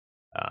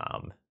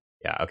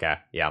 Yeah, okay.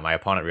 Yeah, my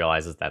opponent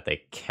realizes that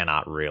they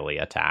cannot really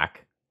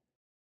attack.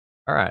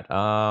 Alright,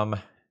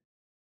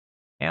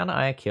 can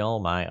I kill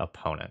my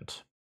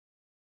opponent?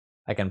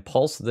 I can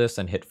pulse this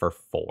and hit for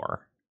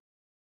 4.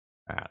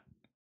 Alright.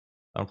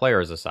 I'm gonna play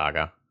Urza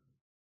Saga.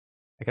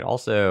 I could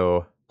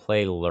also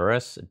play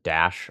Lurrus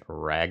dash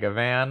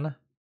Ragavan.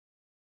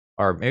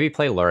 Or maybe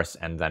play Lurrus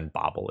and then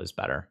Bobble is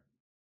better.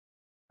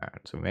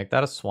 Alright, so we make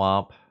that a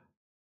swamp.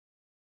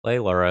 Play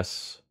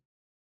Lurrus.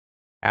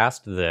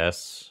 Cast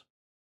this.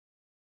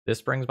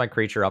 This brings my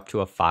creature up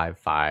to a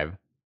 5/5.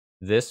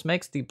 This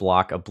makes the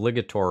block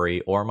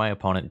obligatory or my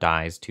opponent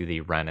dies to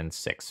the Wrenn and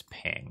Six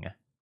ping.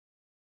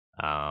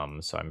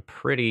 So I'm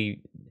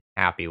pretty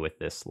happy with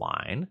this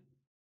line.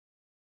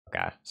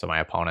 Okay, so my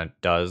opponent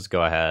does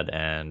go ahead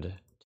and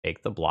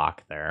take the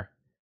block there.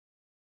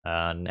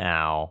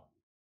 Now,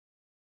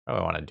 how do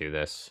I want to do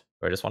this?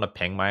 Do I just want to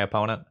ping my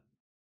opponent?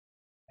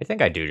 I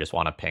think I do just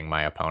want to ping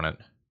my opponent.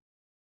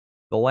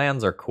 The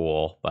lands are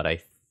cool, but I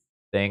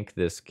think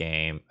this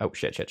game... Oh,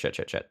 shit.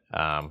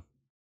 I'm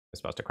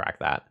supposed to crack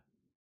that.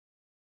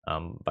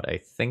 But I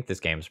think this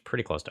game's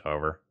pretty close to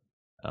over.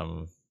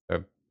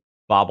 The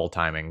bobble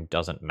timing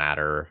doesn't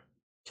matter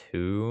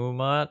too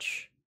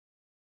much.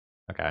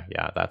 Okay,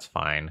 yeah, that's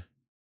fine.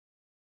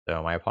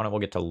 So my opponent will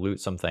get to loot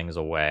some things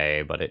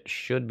away, but it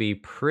should be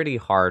pretty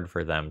hard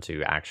for them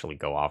to actually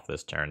go off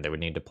this turn. They would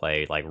need to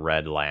play like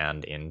red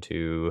land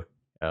into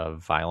a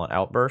violent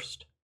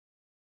outburst.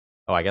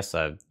 Oh, I guess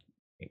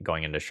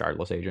going into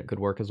Shardless Agent could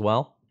work as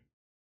well.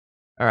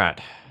 All right.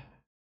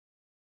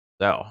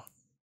 So.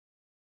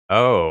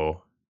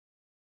 Oh.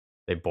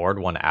 They board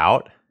one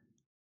out?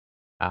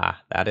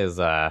 Ah, that is,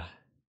 oh,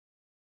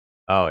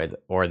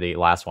 or the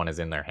last one is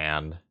in their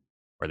hand.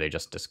 Or they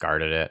just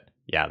discarded it.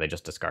 Yeah, they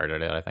just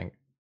discarded it, I think.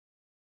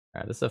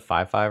 Alright, this is a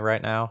 5/5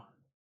 right now.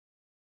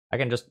 I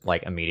can just,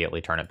 like,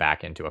 immediately turn it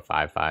back into a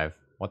 5/5.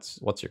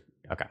 What's your...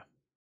 Okay.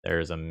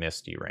 There's a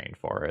Misty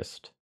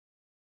Rainforest.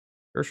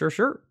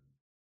 Sure.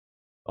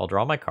 I'll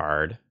draw my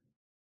card.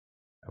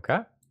 Okay.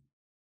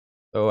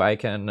 So I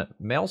can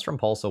Maelstrom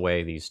Pulse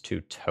away these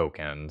 2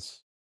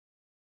 tokens.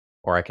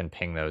 Or I can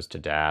ping those to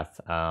death.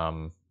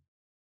 Go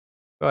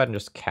ahead and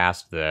just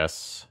cast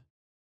this.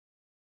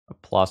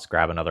 Plus,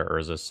 grab another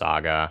Urza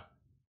Saga.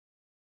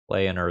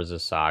 Play an Urza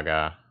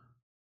Saga.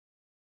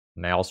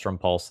 Maelstrom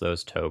Pulse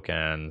those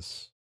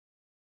tokens.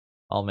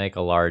 I'll make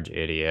a large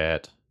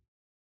idiot.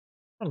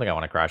 I don't think I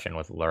want to crash in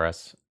with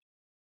Lurrus.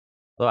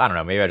 Well, I don't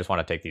know, maybe I just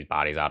want to take these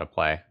bodies out of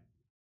play.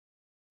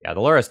 Yeah,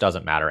 the Lurrus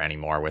doesn't matter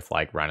anymore with,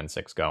 like, Wrenn and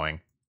Six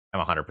going.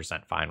 I'm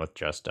 100% fine with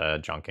just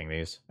junking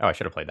these. Oh, I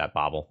should have played that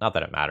Bobble. Not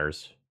that it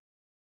matters,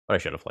 but I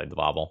should have played the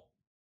Bobble.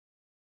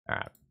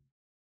 Alright.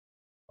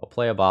 I'll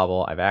play a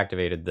Bobble. I've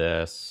activated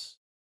this.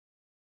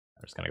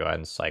 I'm just going to go ahead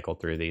and cycle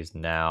through these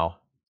now.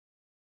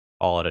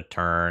 Call it a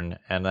turn,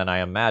 and then I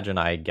imagine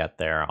I get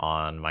there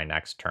on my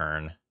next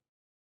turn.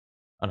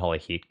 Unholy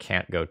Heat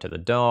can't go to the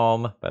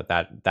dome, but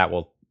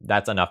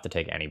that's enough to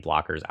take any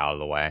blockers out of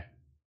the way. I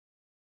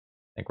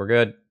think we're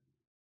good.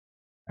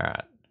 All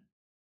right.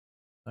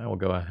 I will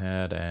go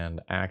ahead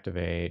and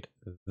activate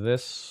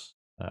this.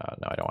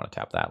 No, I don't want to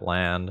tap that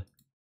land.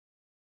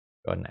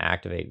 Go ahead and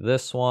activate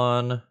this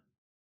one.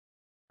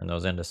 Turn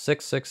those into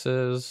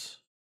 6/6s.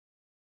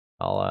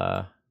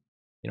 I'll,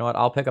 you know what?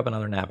 I'll pick up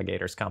another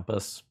Navigator's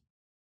Compass.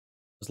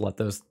 Just let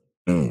those,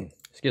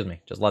 excuse me,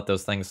 just let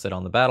those things sit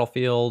on the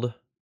battlefield.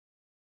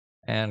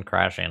 And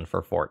crash in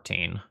for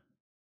 14.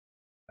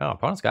 Oh,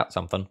 opponent's got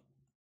something.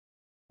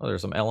 Oh,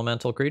 there's some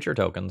elemental creature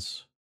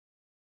tokens.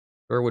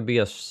 Sure would be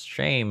a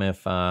shame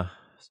if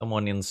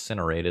someone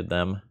incinerated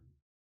them.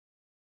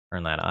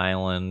 Turn that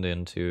island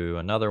into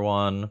another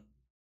one.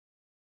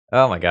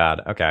 Oh my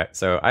god. Okay,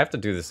 so I have to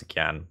do this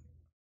again.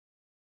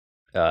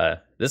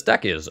 This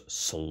deck is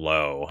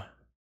slow.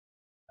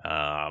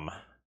 Part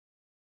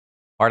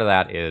of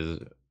that is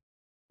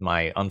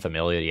my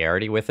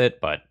unfamiliarity with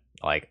it, but,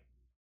 like,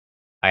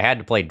 I had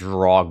to play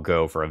Draw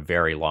Go for a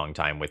very long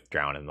time with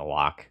Drown in the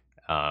Loch.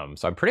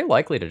 So I'm pretty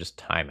likely to just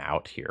time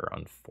out here,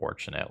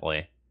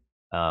 unfortunately.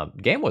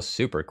 Game was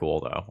super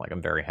cool, though. Like,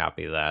 I'm very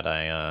happy that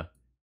I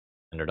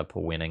ended up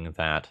winning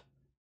that.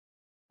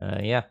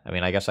 Yeah, I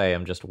mean, I guess I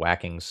am just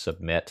whacking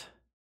submit.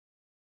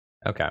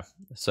 Okay,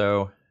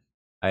 so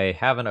I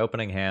have an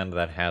opening hand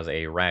that has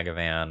a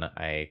Ragavan.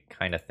 I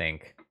kind of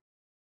think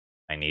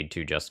I need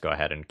to just go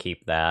ahead and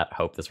keep that.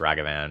 Hope this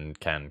Ragavan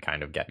can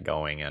kind of get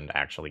going and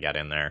actually get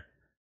in there.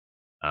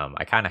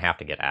 I kind of have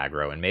to get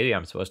aggro, and maybe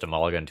I'm supposed to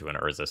mulligan to an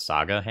Urza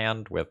Saga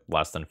hand with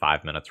less than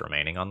 5 minutes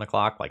remaining on the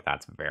clock. Like,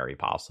 that's very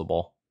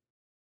possible.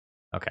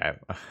 Okay.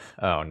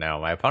 Oh no,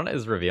 my opponent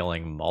is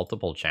revealing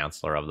multiple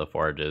Chancellor of the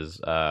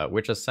Forges,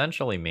 which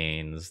essentially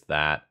means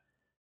that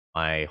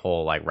my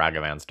whole, like,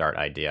 Ragavan start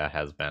idea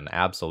has been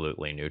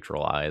absolutely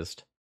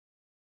neutralized.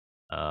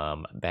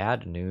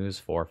 Bad news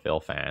for Phil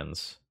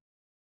fans.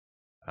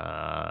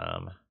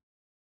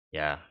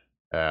 Yeah.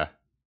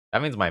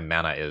 That means my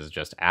mana is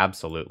just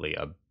absolutely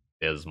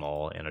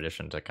abysmal in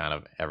addition to kind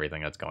of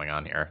everything that's going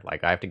on here.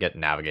 Like, I have to get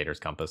Navigator's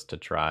Compass to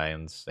try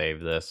and save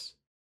this.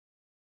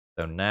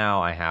 So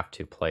now I have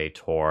to play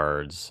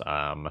towards,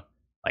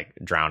 like,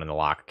 Drown in the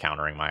Loch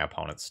countering my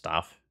opponent's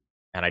stuff.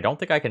 And I don't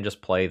think I can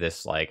just play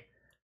this, like,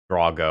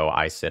 Draw Go,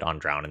 I sit on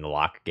Drown in the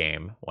Loch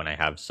game when I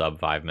have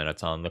sub 5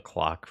 minutes on the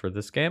clock for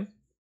this game.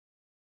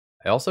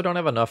 I also don't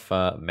have enough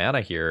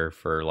mana here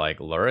for, like,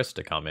 Lurrus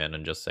to come in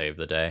and just save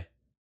the day.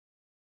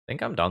 I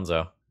think I'm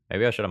donezo.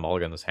 Maybe I should have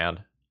mulliganed this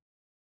hand.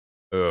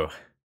 Ooh.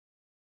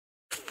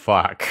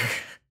 Fuck.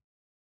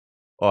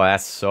 Oh,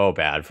 that's so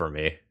bad for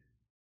me.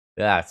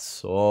 That's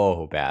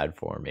so bad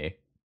for me.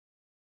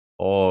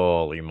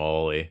 Holy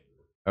moly.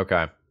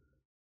 Okay.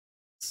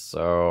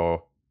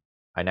 So,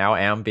 I now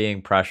am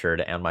being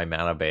pressured, and my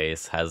mana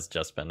base has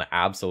just been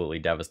absolutely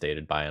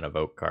devastated by an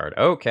evoke card.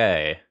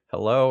 Okay.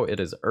 Hello, it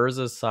is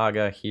Urza's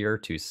Saga here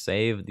to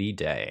save the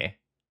day.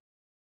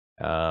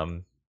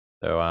 I'm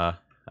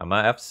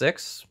a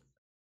F6.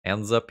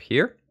 Hands up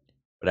here.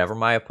 Whatever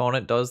my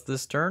opponent does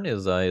this turn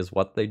is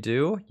what they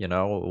do. You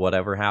know,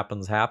 whatever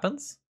happens,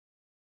 happens.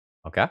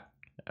 Okay.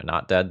 I'm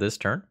not dead this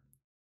turn.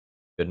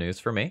 Good news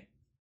for me.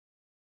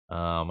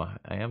 I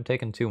am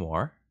taking 2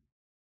 more.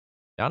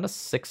 Down to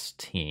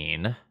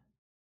 16.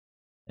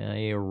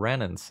 A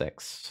Wrenn and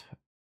Six.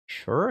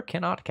 Sure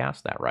cannot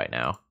cast that right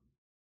now.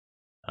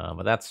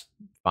 But that's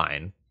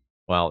fine.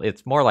 Well,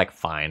 it's more like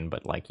fine,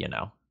 but like, you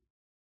know.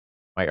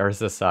 My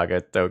Urza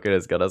Saga token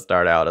is gonna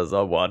start out as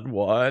a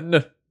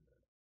 1/1.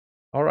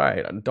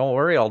 Alright, don't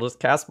worry, I'll just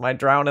cast my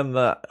Drown in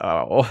the...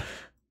 Oh.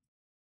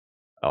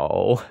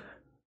 Oh.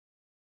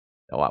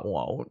 No, I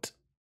won't.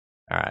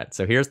 Alright,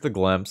 so here's the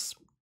glimpse.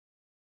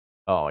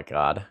 Oh my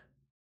god.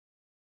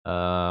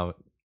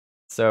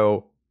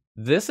 So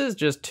this is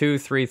just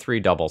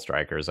 2/3/3 double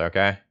strikers,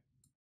 okay?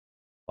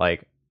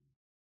 Like,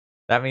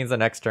 that means the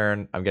next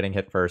turn I'm getting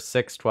hit for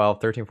 6,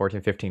 12, 13, 14,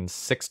 15,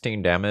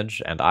 16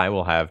 damage, and I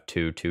will have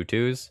 2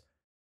 2/2s.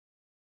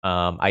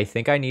 I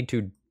think I need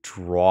to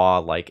draw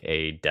like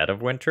a Dead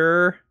of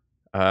Winter.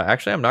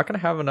 Actually, I'm not going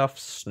to have enough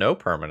snow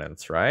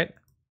permanents, right?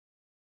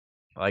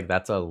 Like,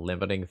 that's a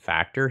limiting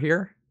factor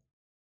here.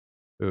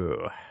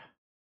 Ooh.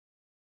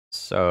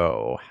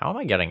 So, how am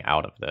I getting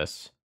out of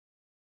this?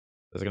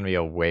 There's going to be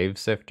a Wave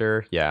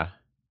Sifter. Yeah.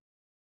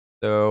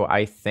 So,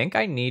 I think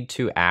I need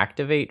to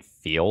activate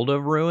Field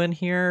of Ruin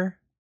here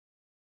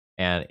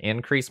and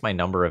increase my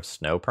number of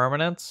snow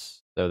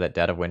permanents so that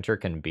Dead of Winter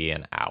can be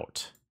an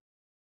out.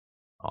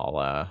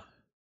 I'll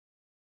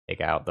take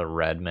out the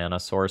red mana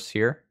source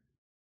here.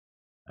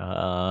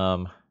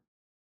 I'll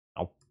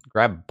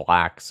grab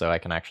black so I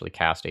can actually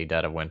cast a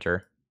Dead of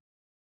Winter.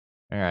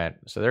 Alright,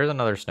 so there's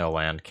another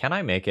snowland. Can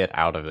I make it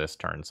out of this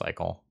turn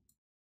cycle?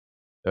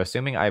 So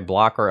assuming I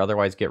block or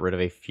otherwise get rid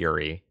of a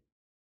Fury,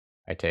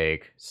 I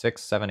take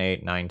 6, 7,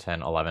 8, 9,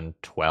 10, 11,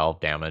 12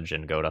 damage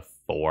and go to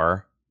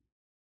 4.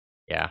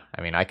 Yeah,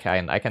 I mean, I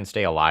can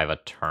stay alive a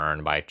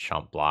turn by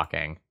chump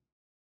blocking.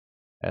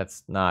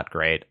 That's not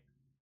great.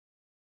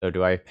 So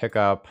do I pick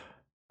up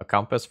a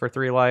Compass for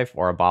 3 life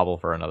or a Bauble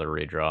for another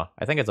redraw?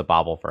 I think it's a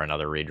Bauble for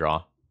another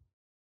redraw.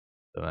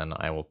 So then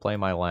I will play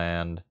my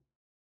land.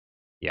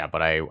 Yeah,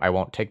 but I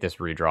won't take this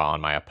redraw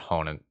on my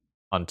opponent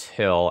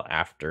until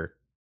after.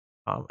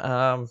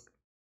 Yeah,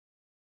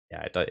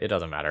 it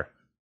doesn't matter.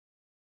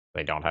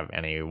 They don't have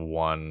any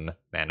 1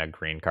 mana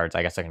green cards.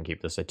 I guess I can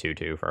keep this a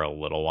 2/2 for a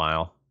little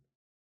while.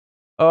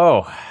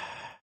 Oh,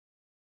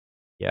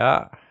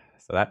 yeah.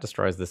 So that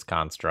destroys this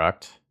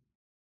construct.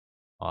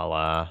 I'll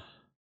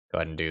go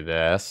ahead and do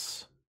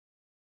this.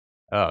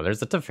 Oh,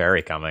 there's a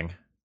Teferi coming.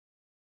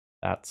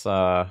 That's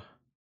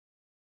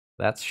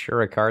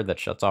sure a card that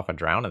shuts off a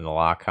Drown in the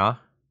lock, huh?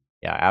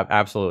 Yeah,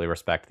 absolutely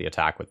respect the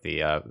attack with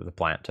the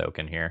plant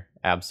token here.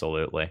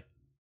 Absolutely.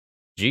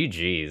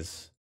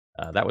 GG's.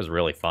 That was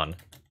really fun.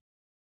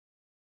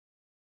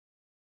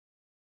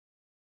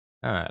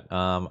 Alright,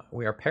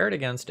 we are paired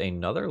against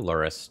another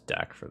Lurrus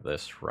deck for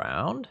this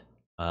round.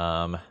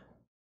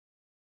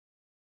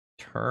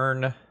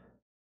 Turn...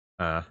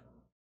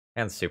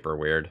 and super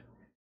weird.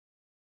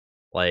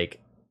 Like,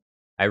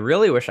 I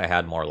really wish I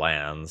had more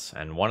lands,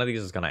 and one of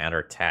these is going to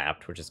enter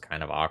tapped, which is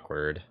kind of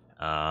awkward.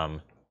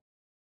 I'm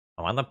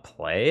on the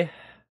play.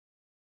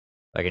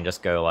 I can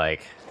just go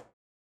like,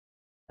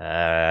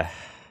 like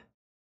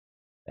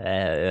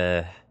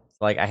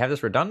I have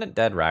this redundant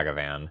dead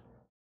Ragavan.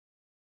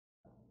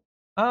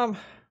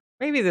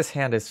 Maybe this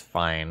hand is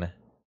fine.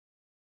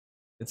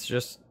 It's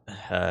just,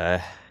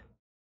 there's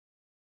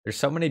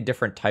so many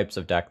different types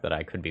of deck that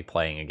I could be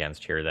playing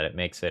against here that it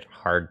makes it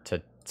hard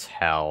to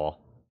tell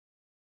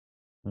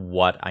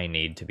what I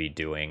need to be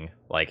doing,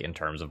 like, in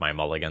terms of my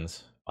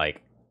mulligans.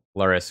 Like,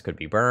 Lurrus could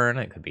be burn,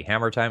 it could be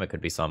hammer time, it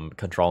could be some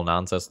control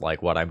nonsense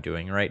like what I'm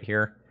doing right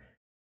here.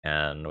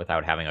 And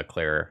without having a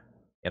clear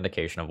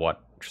indication of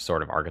what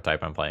sort of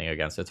archetype I'm playing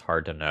against, it's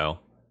hard to know.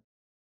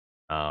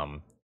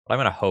 But I'm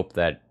going to hope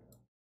that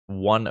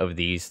one of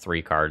these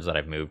 3 cards that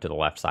I've moved to the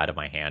left side of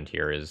my hand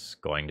here is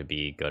going to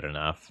be good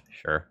enough.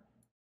 Sure.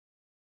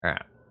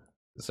 Alright.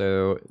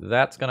 So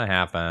that's going to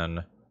happen.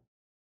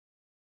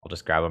 I'll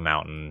just grab a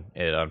mountain.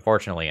 It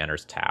unfortunately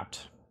enters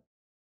tapped.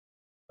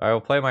 I will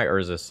play my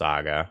Urza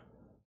Saga.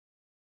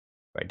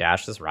 Do I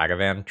dash this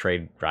Ragavan,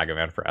 trade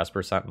Ragavan for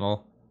Esper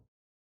Sentinel?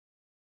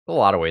 There's a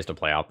lot of ways to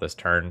play out this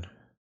turn.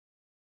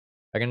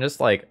 I can just,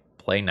 like,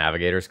 play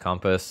Navigator's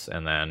Compass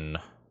and then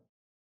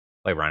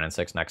play Wrenn and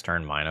Six next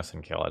turn, minus,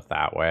 and kill it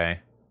that way.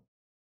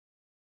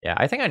 Yeah,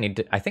 I think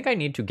I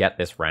need to get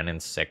this Wrenn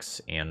and Six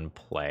in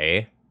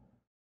play.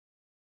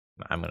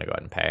 I'm gonna go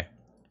ahead and pay.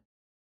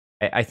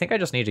 I think I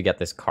just need to get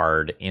this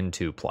card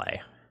into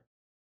play,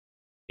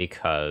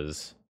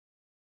 because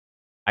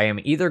I am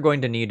either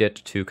going to need it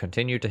to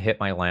continue to hit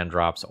my land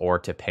drops or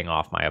to ping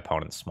off my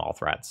opponent's small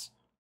threats.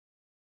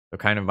 So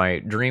kind of my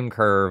dream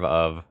curve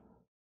of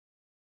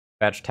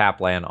fetch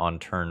tap land on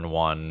turn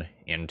 1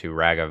 into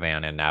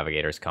Ragavan and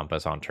Navigator's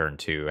Compass on turn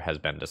 2 has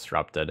been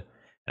disrupted,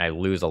 and I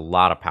lose a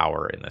lot of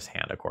power in this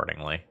hand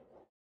accordingly.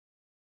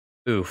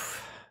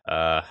 Oof.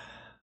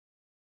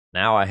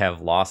 Now I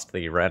have lost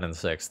the Wrenn and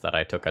Six that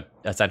I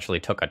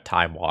essentially took a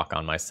time walk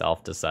on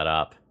myself to set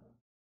up.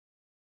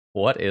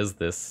 What is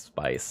this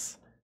spice?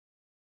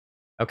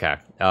 Okay,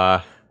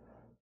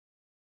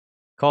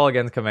 call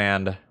against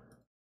command.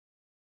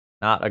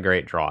 Not a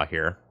great draw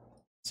here.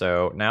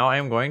 So now I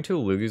am going to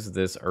lose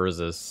this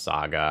Urza's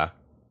Saga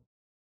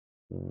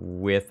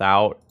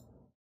without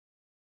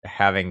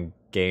having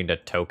gained a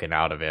token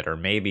out of it, or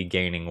maybe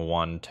gaining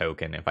 1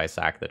 token if I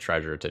sack the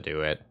treasure to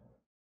do it.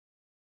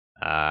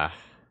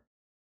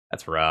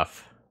 That's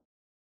rough.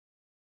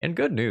 And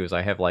good news,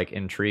 I have, like,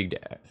 intrigued...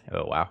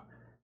 Oh, wow.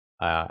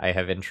 I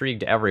have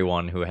intrigued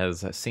everyone who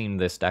has seen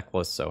this deck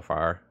list so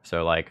far.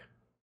 So, like,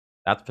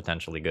 that's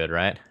potentially good,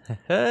 right?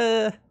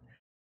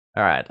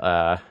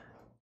 Alright,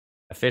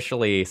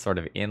 officially sort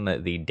of in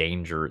the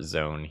danger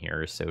zone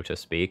here, so to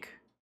speak.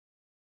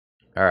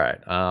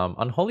 Alright,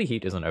 Unholy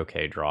Heat is an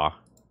okay draw.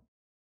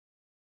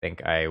 I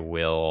think I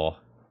will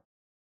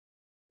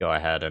go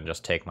ahead and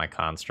just take my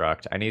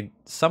construct. I need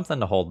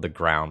something to hold the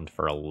ground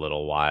for a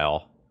little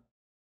while.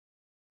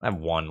 I have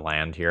 1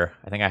 land here.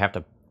 I think I have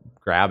to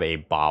grab a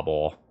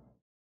bauble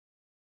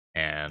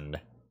and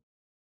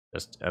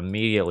just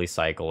immediately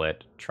cycle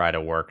it, try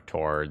to work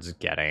towards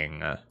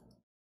getting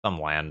some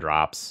land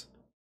drops.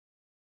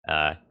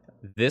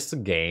 This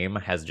game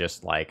has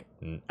just, like,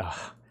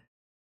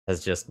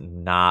 has just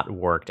not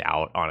worked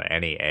out on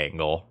any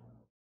angle.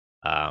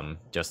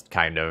 Just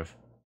kind of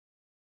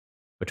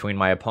between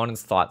my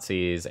opponent's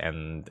Thoughtseize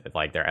and,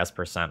 like, their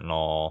Esper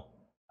Sentinel,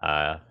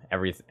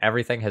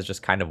 everything has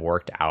just kind of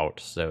worked out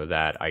so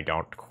that I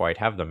don't quite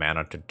have the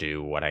mana to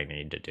do what I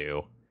need to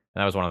do.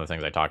 And that was one of the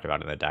things I talked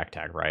about in the deck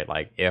tag, right?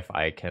 Like, if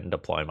I can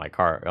deploy my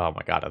card... Oh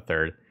my god, a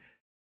third.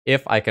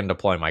 If I can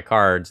deploy my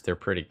cards, they're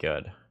pretty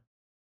good.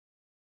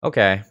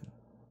 Okay.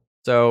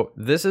 So,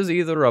 this is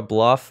either a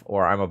bluff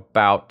or I'm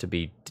about to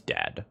be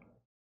dead.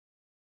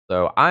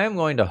 So, I am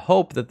going to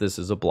hope that this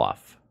is a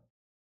bluff.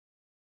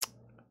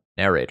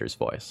 Narrator's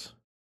voice.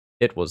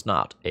 It was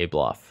not a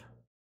bluff.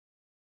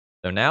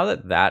 So now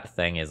that that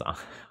thing is on...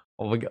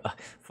 Oh my god.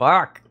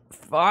 Fuck!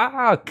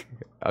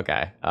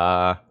 Okay,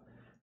 we're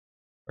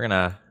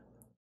gonna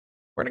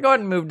go ahead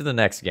and move to the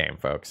next game,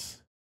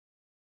 folks.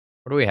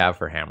 What do we have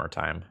for hammer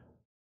time?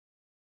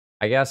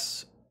 I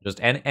guess just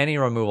any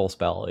removal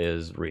spell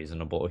is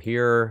reasonable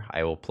here.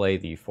 I will play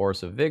the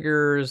Force of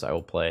Vigors. I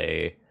will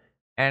play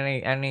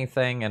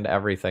anything and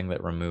everything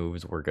that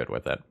removes. We're good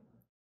with it.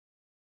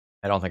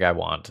 I don't think I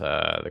want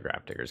the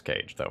Grafdigger's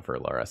Cage, though, for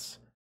Lurrus.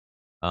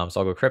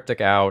 So I'll go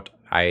Cryptic out.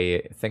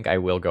 I think I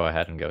will go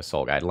ahead and go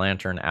Soul Guide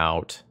Lantern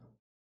out.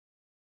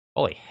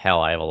 Holy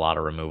hell, I have a lot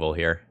of removal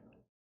here.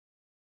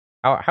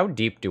 How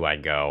deep do I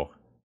go?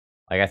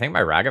 Like, I think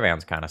my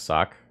Ragavans kind of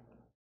suck.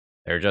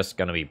 They're just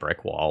going to be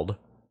brick-walled.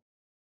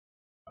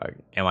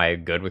 Am I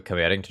good with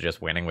committing to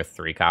just winning with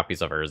 3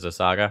 copies of Urza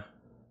Saga?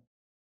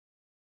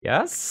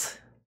 Yes?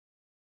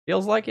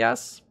 Feels like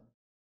yes.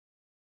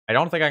 I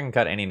don't think I can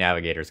cut any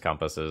Navigator's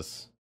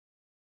Compasses.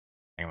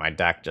 I think my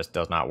deck just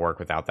does not work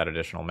without that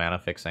additional mana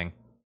fixing.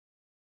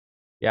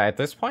 Yeah, at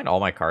this point, all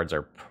my cards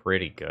are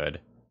pretty good.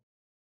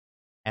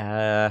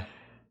 Maybe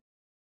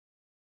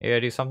I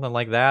do something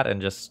like that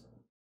and just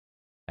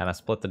kind of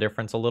split the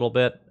difference a little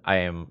bit. I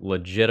am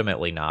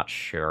legitimately not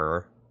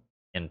sure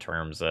in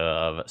terms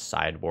of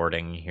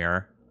sideboarding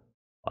here.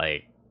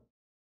 Like,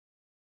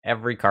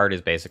 every card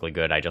is basically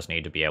good. I just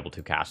need to be able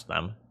to cast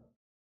them.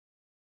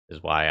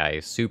 Is why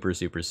I super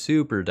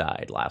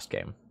died last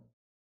game.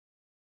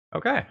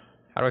 Okay,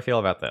 how do I feel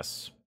about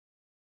this?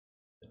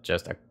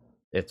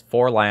 It's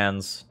 4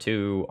 lands,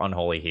 2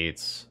 Unholy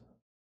Heats.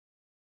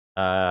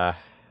 I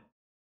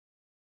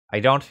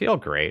don't feel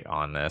great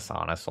on this,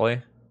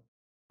 honestly.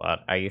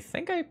 But I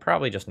think I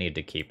probably just need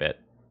to keep it.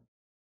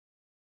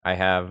 I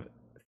have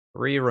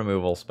 3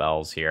 removal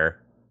spells here.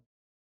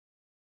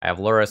 I have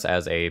Lurrus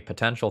as a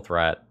potential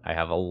threat. I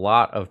have a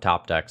lot of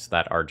top decks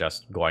that are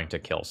just going to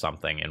kill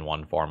something in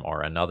one form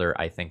or another.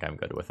 I think I'm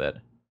good with it.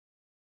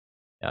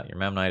 Yeah, your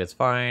Memnite is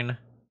fine.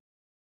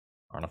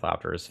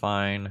 Ornithopter is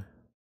fine.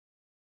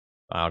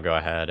 I'll go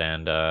ahead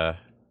and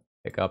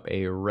pick up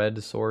a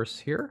red source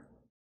here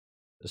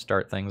to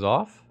start things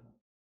off.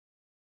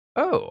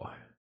 Oh,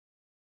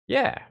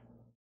 yeah.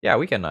 Yeah,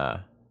 we can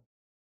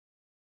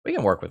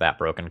work with that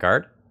broken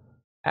card.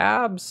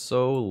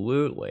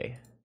 Absolutely.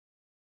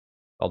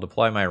 I'll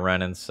deploy my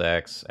Wrenn and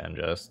Six and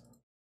just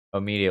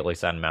immediately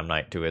send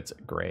Memnite to its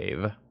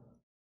grave.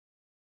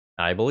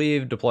 I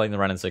believe deploying the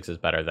Wrenn and Six is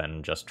better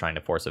than just trying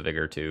to force a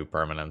Vigor to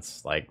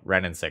permanence. Like,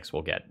 Wrenn and Six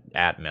will get,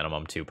 at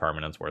minimum, 2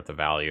 permanents worth of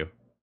value.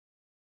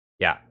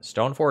 Yeah,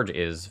 Stoneforge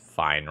is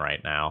fine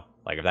right now.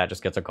 Like, if that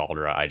just gets a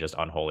Cauldra, I just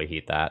Unholy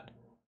Heat that.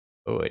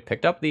 Oh, it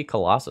picked up the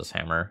Colossus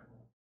Hammer.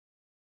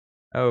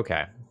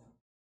 Okay.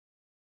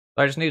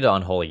 So I just need to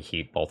Unholy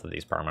Heat both of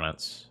these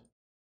permanents.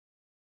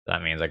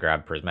 That means I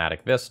grab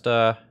Prismatic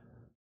Vista.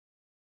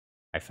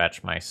 I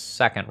fetch my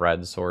second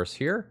red source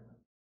here.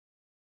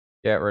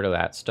 Get rid of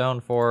that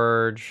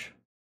Stoneforge.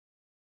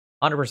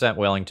 100%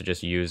 willing to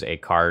just use a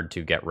card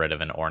to get rid of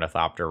an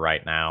Ornithopter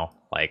right now.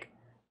 Like,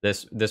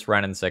 this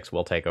Wrenn and Six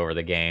will take over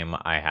the game.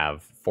 I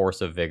have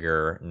Force of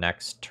Vigor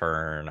next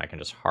turn. I can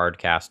just hard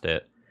cast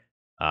it.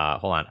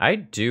 Hold on. I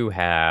do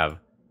have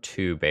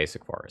 2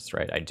 basic forests,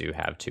 right? I do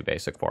have 2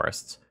 basic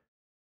forests.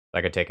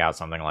 I could take out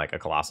something like a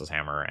Colossus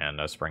Hammer and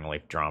a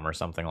Springleaf Drum or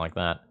something like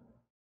that.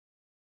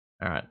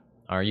 Alright.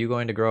 Are you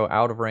going to grow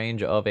out of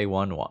range of a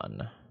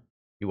 1/1?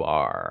 You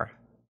are.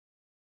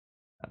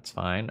 That's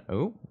fine.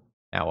 Oh,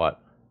 Now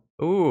what?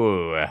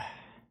 Ooh.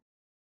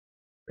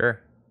 Sure.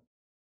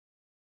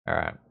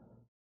 Alright.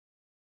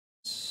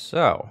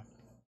 So.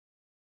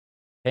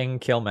 King,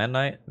 kill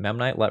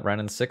Memnite, let Wrenn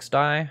and Six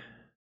die.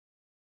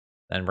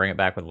 Then bring it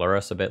back with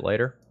Lurrus a bit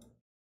later.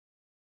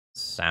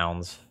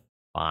 Sounds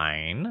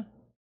fine.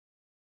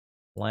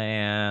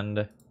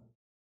 Land.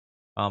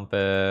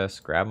 Compass.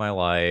 Grab my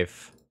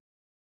life.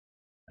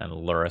 And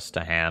Lurrus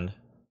to hand.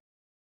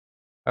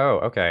 Oh,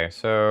 okay.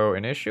 So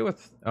an issue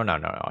with... Oh, no.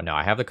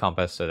 I have the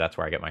compass, so that's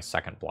where I get my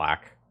second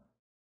black.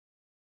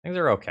 Things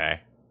are okay.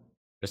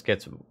 Just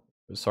gets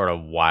sort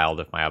of wild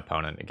if my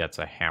opponent gets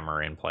a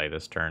hammer in play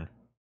this turn.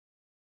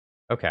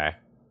 Okay.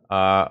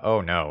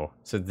 Oh no.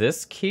 So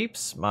this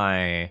keeps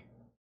my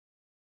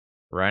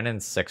Wrenn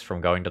and Six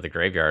from going to the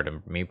graveyard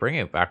and me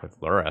bringing it back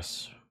with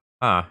Lurrus.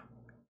 Huh.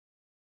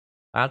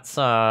 That's,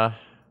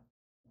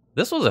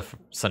 this was a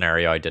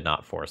scenario I did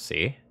not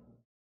foresee.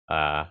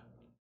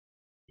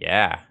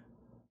 Yeah.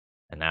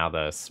 And now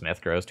the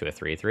Smith grows to a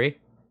 3/3.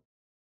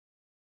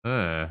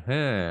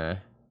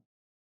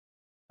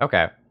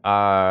 Okay.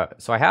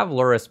 So I have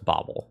Lurrus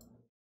Bobble.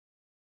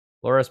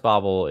 Lurrus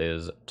Bobble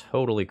is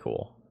totally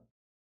cool.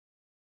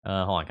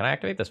 Hold on, can I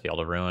activate this Field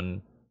of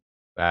Ruin?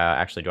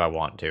 Actually, do I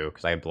want to?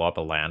 Because I blow up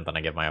a land, then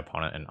I give my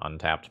opponent an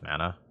untapped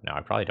mana. No,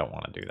 I probably don't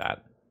want to do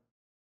that.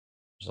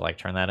 Just like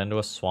turn that into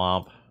a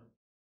swamp.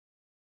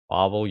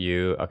 Bobble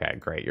you. Okay,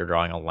 great. You're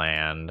drawing a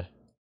land.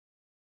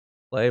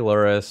 Play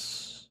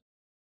Lurrus.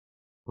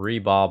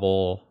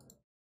 Rebobble.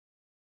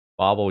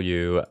 Bobble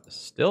you.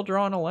 Still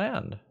drawing a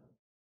land.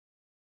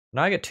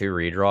 Now I get 2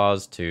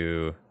 redraws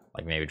to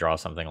like maybe draw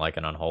something like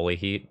an Unholy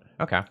Heat.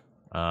 Okay.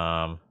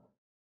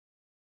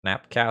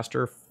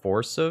 Snapcaster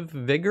Force of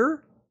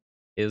Vigor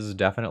is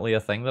definitely a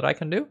thing that I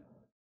can do.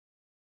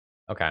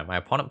 Okay, my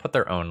opponent put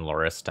their own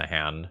Lurrus to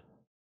hand.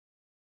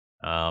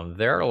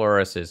 Their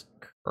Lurrus is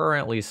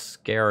currently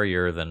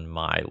scarier than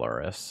my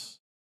Lurrus.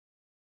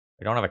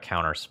 I don't have a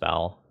counter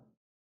spell.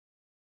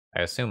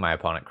 I assume my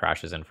opponent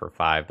crashes in for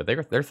 5, but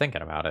they're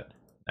thinking about it.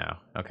 No,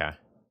 okay.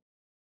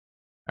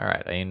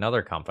 Alright,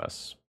 another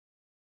compass.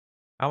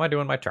 How am I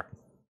doing my turn?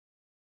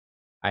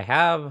 I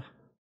have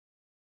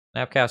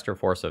Snapcaster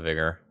Force of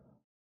Vigor.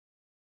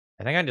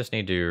 I think I just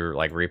need to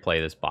like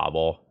replay this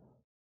Bobble.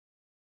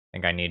 I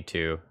think I need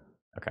to...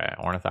 Okay,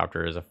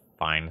 Ornithopter is a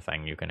fine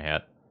thing you can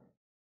hit.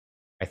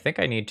 I think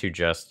I need to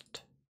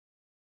just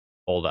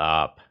hold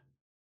up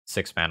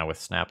 6 mana with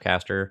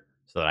Snapcaster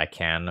so that I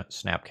can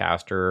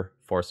Snapcaster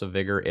Force of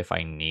Vigor if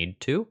I need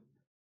to.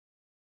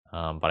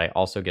 But I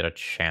also get a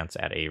chance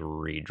at a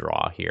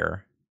redraw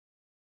here.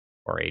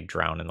 Or a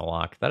Drown in the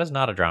Lock. That is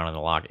not a Drown in the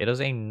Lock. It is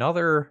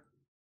another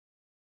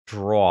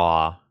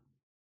draw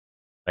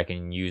I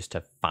can use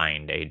to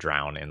find a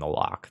Drown in the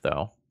Lock,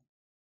 though.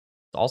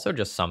 It's also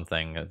just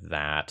something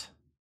that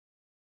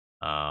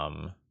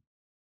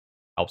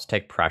helps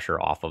take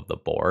pressure off of the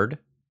board.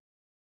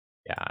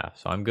 Yeah,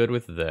 so I'm good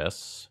with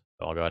this.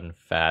 So I'll go ahead and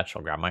fetch.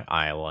 I'll grab my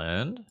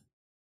island.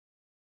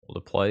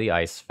 We'll deploy the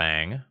Ice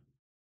Fang.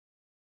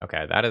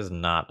 Okay, that is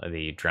not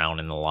the Drown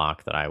in the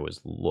Lock that I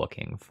was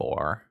looking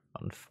for,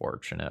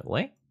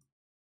 unfortunately.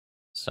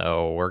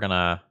 So we're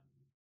gonna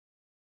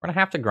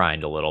have to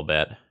grind a little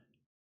bit.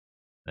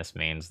 This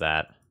means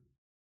that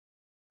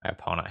my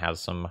opponent has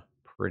some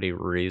pretty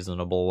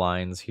reasonable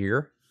lines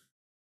here.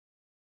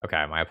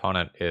 Okay, my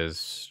opponent is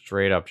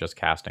straight up just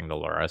casting the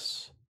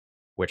Lurrus,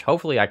 which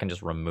hopefully I can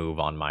just remove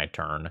on my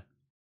turn.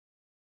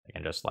 I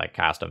can just like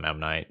cast a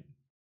Memnite.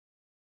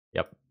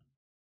 Yep.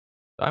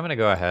 So I'm going to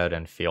go ahead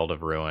and Field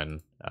of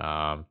Ruin.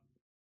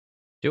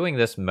 Doing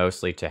this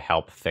mostly to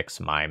help fix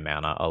my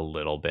mana a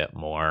little bit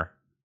more.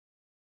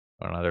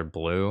 Want another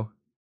blue?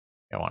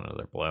 I want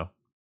another blue.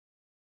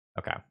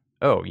 Okay.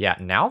 Oh, yeah,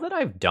 now that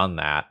I've done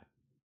that,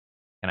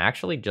 I can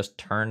actually just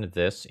turn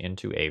this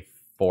into a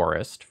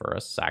forest for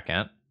a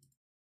second.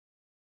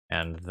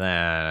 And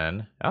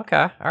then,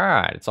 okay, all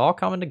right, it's all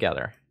coming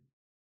together.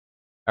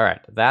 All right,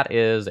 that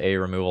is a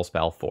removal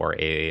spell for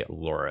a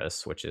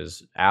Lurrus, which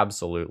is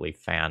absolutely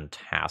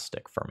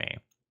fantastic for me.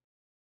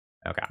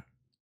 Okay,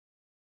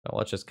 so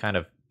let's just kind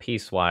of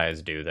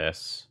piecewise do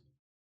this.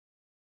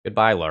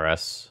 Goodbye,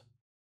 Lurrus.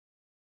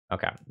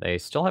 Okay, they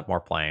still have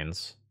more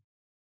planes.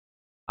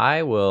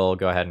 I will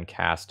go ahead and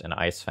cast an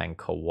Ice Fang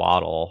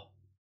Coatl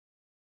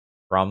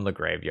from the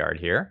graveyard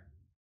here.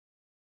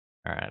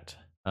 All right.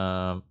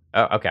 Oh,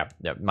 okay.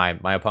 Yeah,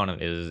 my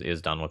opponent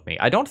is done with me.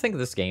 I don't think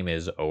this game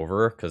is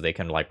over because they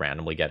can like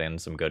randomly get in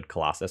some good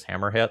Colossus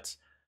Hammer hits.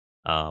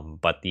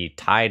 But the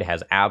tide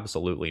has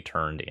absolutely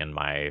turned in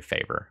my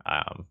favor.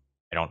 I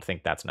don't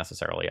think that's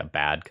necessarily a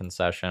bad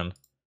concession.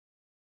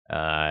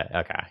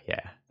 Okay,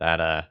 yeah.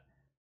 That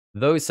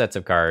those sets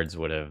of cards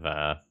would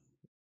have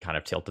kind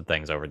of tilted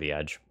things over the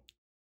edge.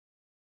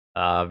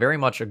 Very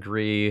much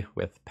agree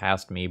with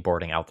past me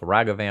boarding out the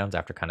Ragavans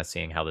after kind of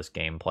seeing how this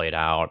game played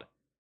out.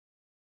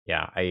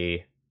 Yeah,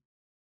 I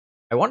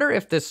wonder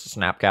if this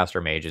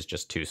Snapcaster Mage is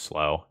just too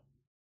slow.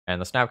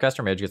 And the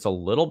Snapcaster Mage gets a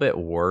little bit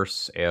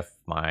worse if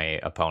my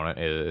opponent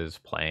is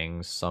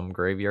playing some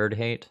Graveyard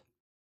Hate.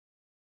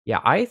 Yeah,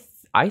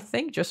 I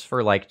think just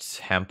for, like,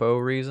 tempo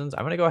reasons,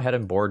 I'm gonna go ahead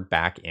and board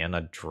back in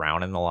a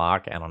Drown in the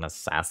Lock and an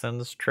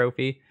Assassin's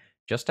Trophy,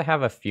 just to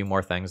have a few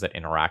more things that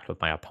interact with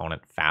my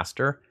opponent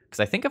faster. Because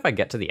I think if I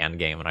get to the end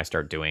game and I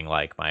start doing,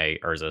 like, my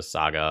Urza,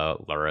 Saga,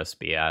 Lurrus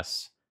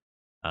BS,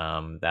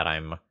 that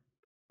I'm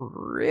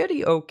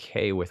pretty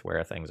okay with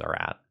where things are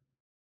at.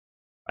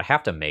 I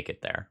have to make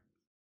it there.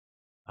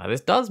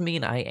 This does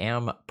mean I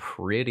am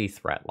pretty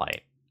threat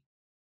light.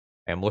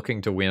 I am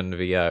looking to win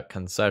via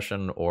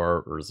Concession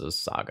or Urza's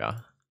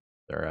Saga.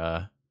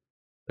 They're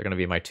going to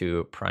be my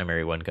two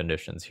primary win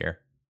conditions here.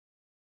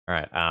 All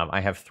right,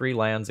 I have 3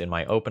 lands in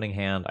my opening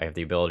hand. I have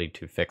the ability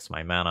to fix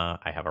my mana.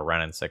 I have a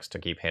Wrenn and Six to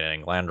keep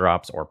hitting land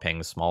drops or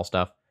pings small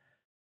stuff.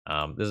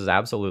 This is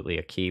absolutely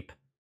a keep.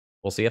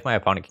 We'll see if my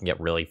opponent can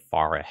get really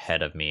far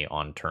ahead of me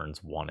on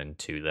turns 1 and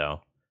 2,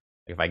 though.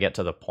 If I get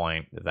to the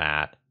point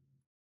that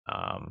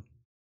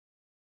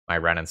my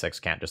Wrenn and Six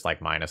can't just,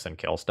 like, minus and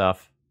kill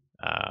stuff,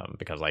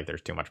 because, like,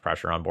 there's too much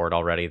pressure on board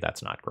already,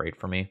 that's not great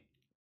for me.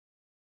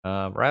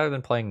 Rather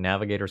than playing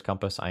Navigator's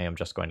Compass, I am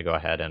just going to go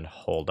ahead and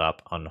hold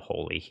up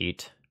Unholy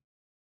Heat.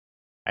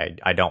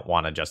 I don't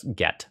want to just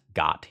get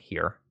got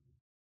here.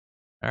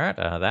 Alright,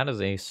 that is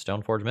a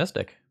Stoneforge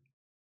Mystic.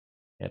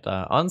 It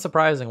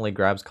unsurprisingly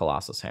grabs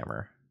Colossus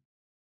Hammer.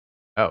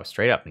 Oh,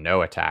 straight up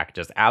no attack,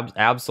 just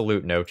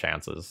absolute no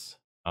chances.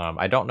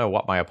 I don't know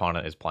what my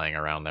opponent is playing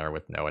around there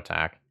with no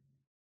attack.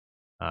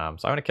 So I'm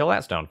going to kill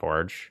that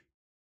Stoneforge.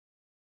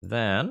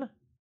 Then,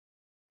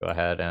 go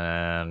ahead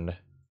and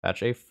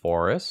fetch a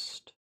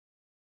Forest.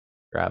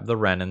 Grab the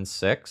Wrenn and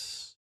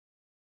Six.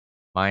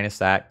 Minus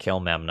that,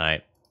 kill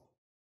Memnite.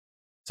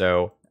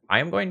 So, I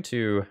am going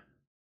to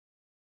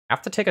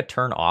have to take a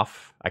turn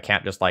off. I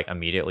can't just, like,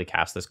 immediately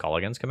cast this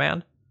Culligan's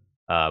command.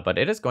 But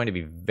it is going to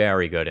be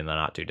very good in the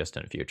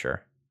not-too-distant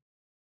future.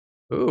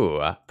 Ooh,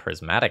 a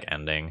Prismatic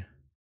Ending.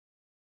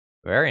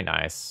 Very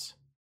nice.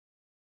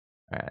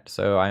 Alright,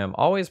 so I am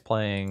always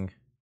playing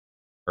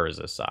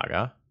Urza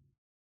Saga.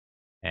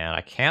 And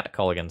I can't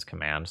Culligan's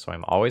Command, so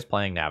I'm always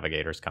playing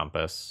Navigator's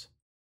Compass.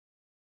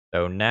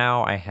 So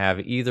now I have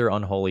either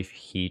Unholy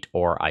Heat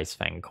or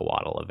Icefang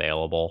Coatl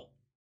available.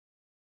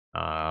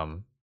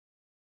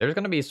 There's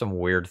going to be some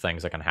weird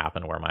things that can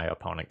happen where my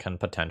opponent can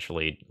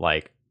potentially,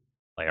 like,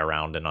 play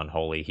around in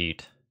Unholy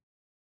Heat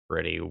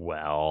pretty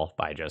well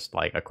by just,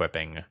 like,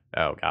 equipping...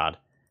 Oh, God.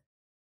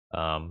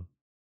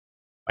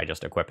 By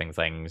just equipping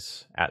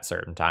things at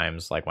certain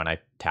times, like when I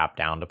tap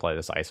down to play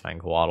this Icefang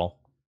Coatl.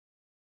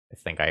 I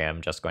think I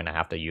am just going to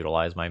have to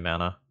utilize my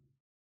mana.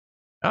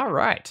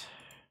 Alright.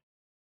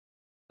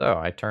 So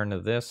I turn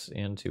this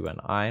into an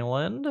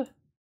island.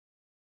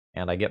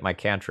 And I get my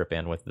cantrip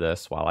in with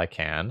this while I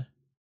can.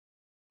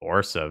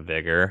 Force of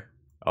Vigor.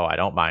 Oh, I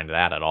don't mind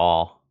that at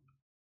all.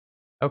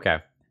 Okay.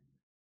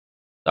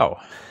 So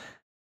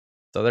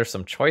there's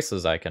some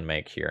choices I can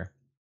make here.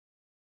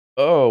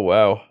 Oh,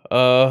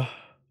 wow.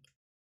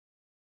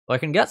 I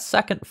can get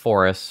second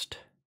Forest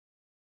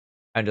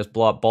and just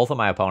blow up both of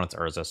my opponent's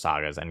Urza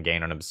Sagas and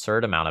gain an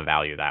absurd amount of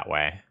value that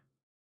way.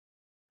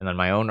 And then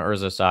my own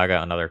Urza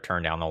Saga, another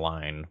turn down the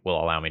line, will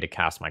allow me to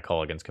cast my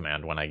Culligan's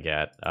Command when I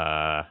get,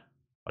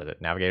 what is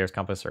it, Navigator's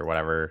Compass or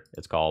whatever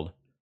it's called.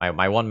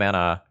 My 1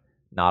 mana,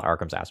 not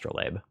Arcum's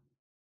Astrolabe.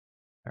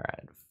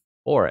 Alright,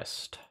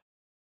 Forest.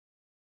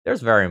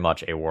 There's very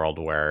much a world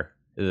where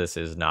this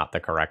is not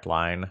the correct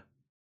line,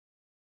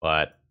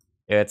 but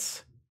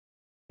it's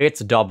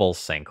double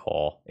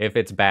Sinkhole. If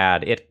it's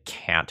bad, it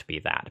can't be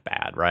that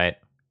bad, right?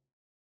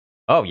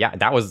 Oh yeah,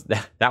 that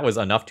was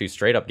enough to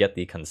straight up get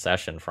the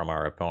concession from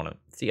our opponent.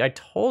 See, I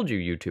told you,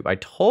 YouTube. I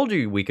told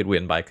you we could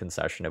win by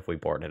concession if we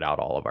boarded out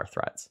all of our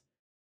threats.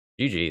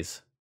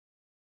 GG's.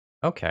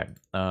 Okay,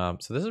 so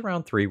this is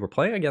round 3. We're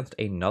playing against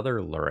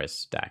another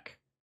Lurrus deck.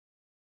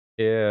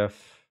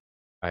 If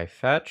I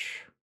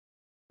fetch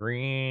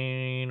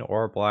green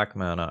or black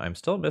mana, I'm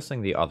still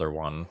missing the other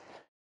one.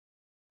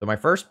 So my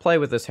first play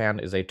with this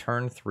hand is a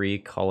turn 3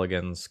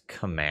 Culligan's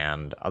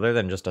Command, other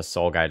than just a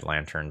Soul Guide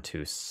Lantern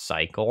to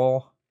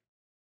cycle.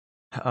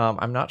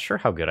 I'm not sure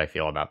how good I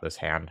feel about this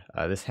hand.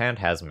 This hand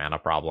has mana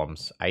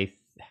problems. I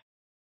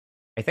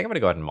think I'm going to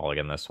go ahead and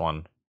mulligan this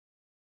one.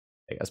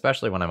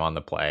 Especially when I'm on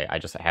the play. I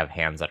just have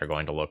hands that are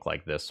going to look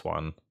like this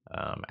one.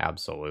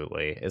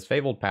 Absolutely. Is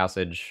Fabled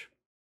Passage...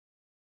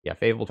 Yeah,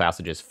 Fabled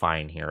Passage is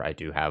fine here. I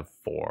do have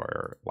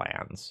 4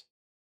 lands.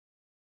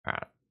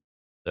 Alright.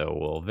 So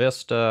we'll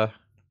Vista...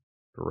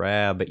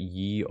 Grab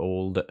ye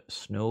old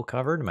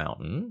snow-covered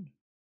mountain.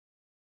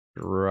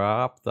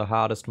 Drop the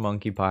hottest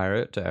monkey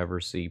pirate to ever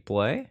see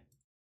play.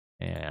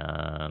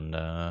 And,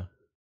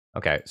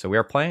 okay, so we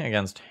are playing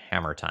against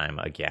Hammer Time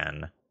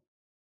again.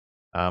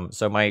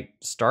 So my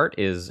start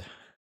is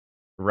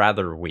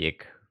rather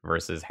weak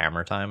versus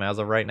Hammer Time as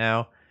of right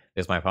now.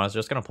 Because my opponent's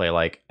just going to play,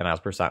 like, an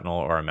Esper Sentinel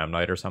or a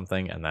Memnite or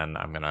something, and then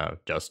I'm going to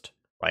just,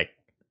 like,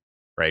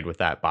 raid with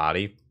that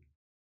body.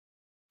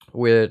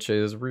 Which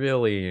is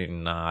really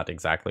not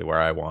exactly where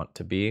I want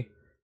to be.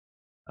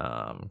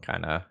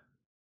 Kind of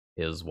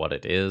is what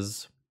it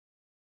is.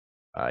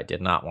 I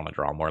did not want to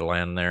draw more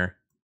land there.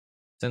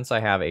 Since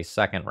I have a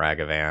second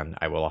Ragavan,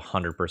 I will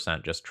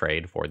 100% just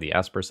trade for the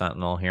Esper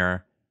Sentinel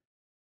here.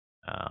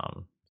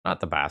 Not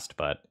the best,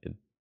 but it's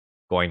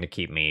going to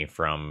keep me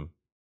from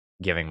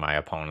giving my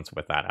opponents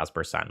with that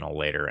Esper Sentinel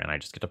later, and I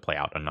just get to play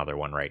out another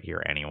one right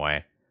here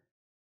anyway.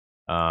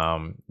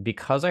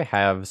 Because I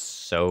have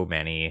so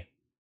many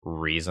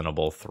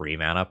reasonable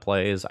 3-mana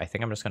plays, I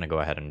think I'm just going to go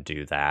ahead and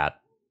do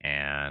that,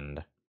 and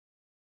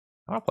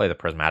I'm going to play the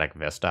Prismatic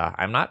Vista.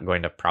 I'm not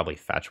going to probably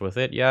fetch with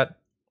it yet,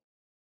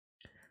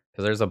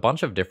 because there's a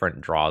bunch of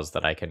different draws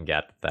that I can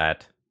get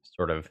that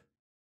sort of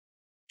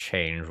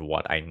change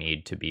what I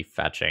need to be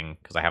fetching,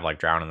 because I have like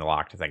Drown in the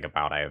Lock to think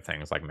about. I have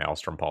things like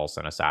Maelstrom Pulse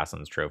and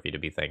Assassin's Trophy to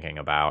be thinking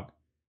about.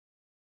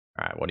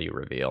 Alright, what do you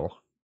reveal?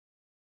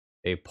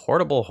 A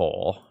Portable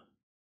Hole.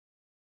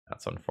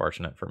 That's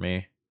unfortunate for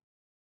me.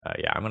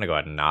 Yeah, I'm going to go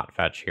ahead and not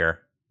fetch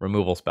here.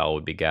 Removal spell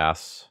would be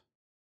gas.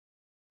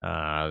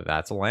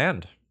 That's a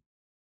land.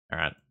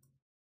 Alright.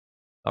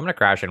 I'm going to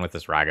crash in with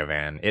this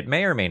Ragavan. It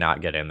may or may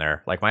not get in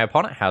there. Like, my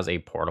opponent has a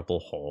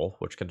Portable Hole,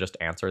 which can just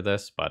answer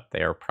this, but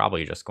they are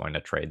probably just going to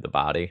trade the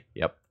body.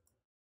 Yep.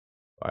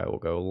 I will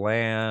go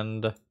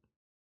land.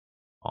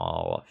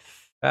 I'll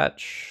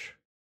fetch.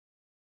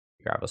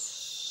 Grab a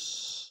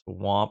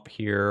swamp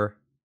here.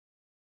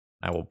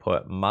 I will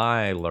put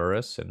my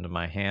Lurrus into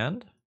my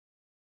hand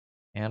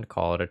and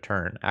call it a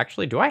turn.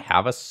 Actually, do I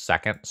have a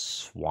second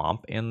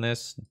swamp in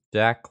this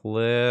deck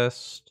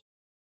list?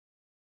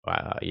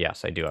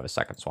 Yes, I do have a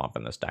second swamp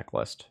in this deck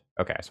list.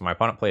 Okay, so my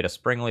opponent played a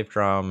Springleaf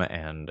Drum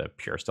and a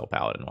Pure Steel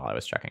Paladin while I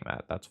was checking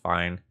that. That's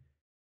fine.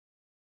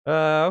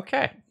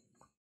 Okay.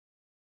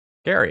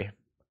 Scary.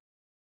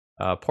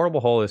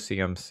 Portable Hole is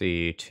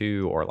CMC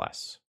 2 or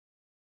less.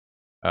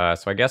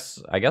 So I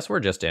guess we're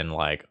just in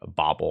like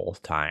bobble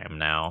time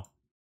now.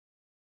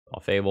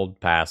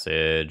 Fabled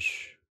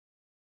Passage.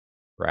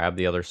 Grab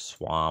the other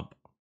swamp.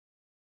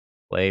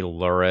 Play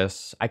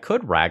Lurrus. I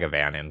could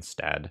Ragavan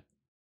instead.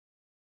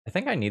 I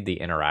think I need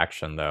the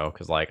interaction though,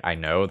 because like I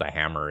know the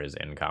hammer is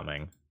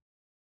incoming.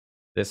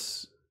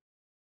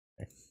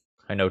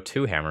 I know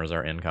 2 hammers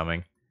are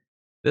incoming.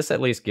 This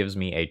at least gives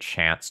me a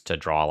chance to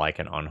draw like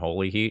an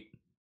Unholy Heat.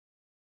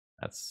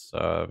 That's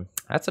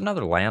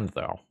another land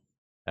though.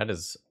 That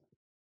is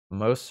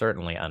most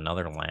certainly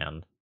another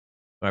land.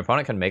 My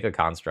opponent can make a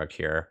construct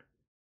here.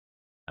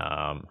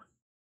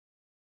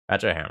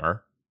 Fetch a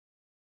hammer.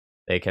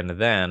 They can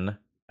then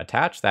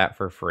attach that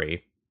for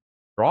free,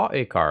 draw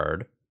a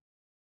card,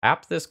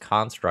 tap this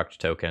construct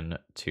token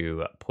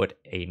to put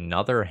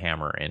another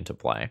hammer into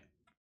play.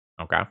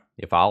 Okay,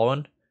 you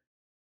following?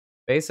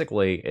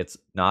 Basically, it's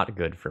not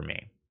good for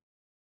me.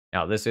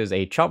 Now, this is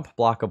a chump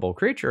blockable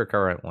creature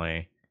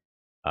currently,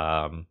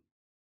 but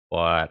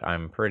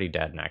I'm pretty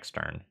dead next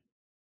turn.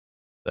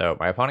 So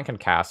my opponent can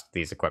cast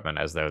these equipment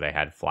as though they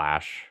had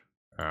flash.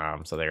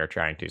 So they are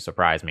trying to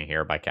surprise me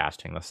here by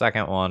casting the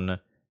second one.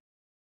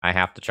 I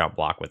have to chump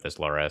block with this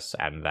Lurrus,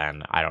 and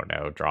then, I don't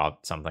know, draw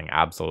something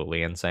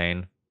absolutely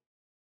insane.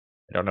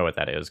 I don't know what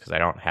that is, because I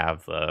don't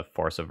have the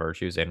Force of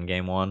Virtues in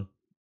game 1.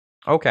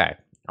 Okay,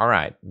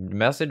 alright.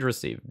 Message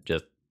received.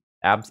 Just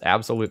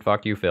absolute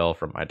fuck you, Phil,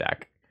 from my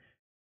deck.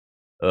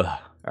 Ugh,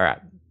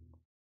 alright.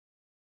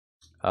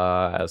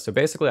 So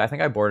basically, I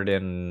think I boarded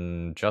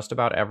in just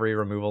about every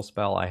removal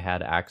spell I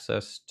had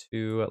access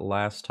to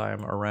last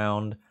time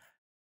around.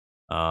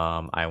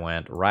 I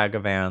went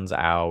Ragavans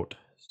out,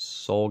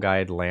 Soul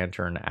Guide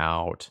Lantern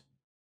out,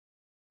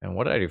 and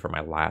what did I do for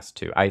my last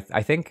 2? I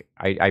think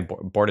I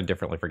boarded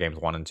differently for games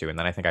 1 and 2, and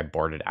then I think I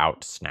boarded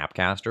out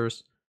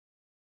Snapcasters.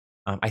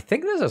 I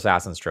think this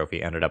Assassin's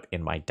Trophy ended up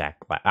in my deck.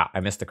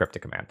 I missed the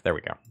Cryptic Command. There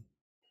we go.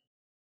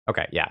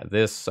 Okay, yeah,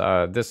 this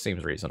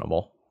seems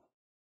reasonable.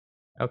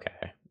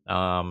 Okay,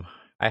 I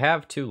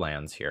have 2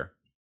 lands here.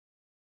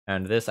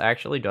 And this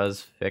actually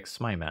does fix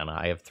my mana.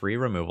 I have 3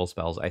 removal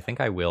spells. I think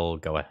I will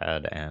go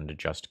ahead and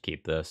just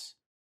keep this.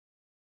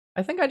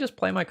 I think I just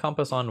play my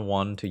Compass on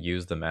 1 to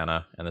use the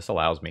mana, and this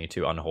allows me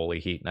to Unholy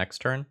Heat next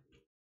turn.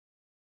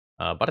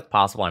 But it's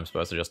possible I'm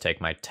supposed to just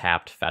take my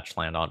tapped fetch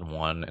land on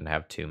 1 and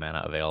have 2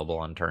 mana available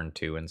on turn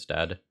 2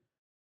 instead.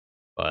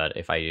 But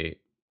if I,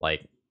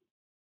 like,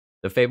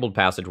 the Fabled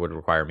Passage would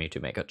require me to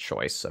make a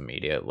choice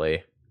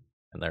immediately.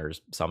 And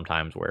there's some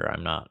times where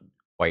I'm not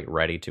quite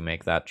ready to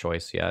make that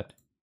choice yet.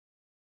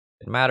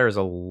 It matters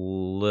a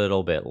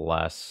little bit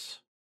less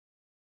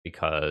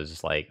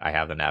because, like, I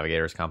have the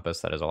Navigator's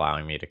Compass that is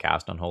allowing me to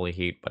cast Unholy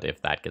Heat, but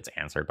if that gets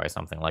answered by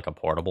something like a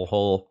Portable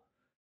Hole,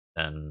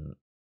 then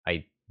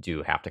I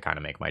do have to kind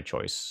of make my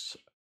choice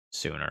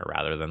sooner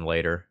rather than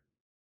later.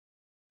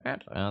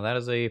 And that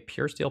is a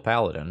Pure Steel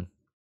Paladin.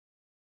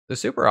 So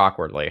super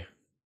awkwardly,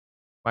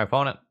 my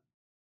opponent...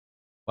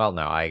 Well,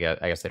 no, I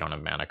guess they don't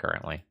have mana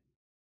currently.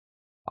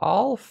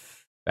 I'll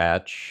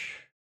fetch...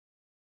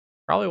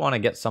 Probably want to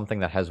get something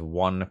that has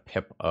 1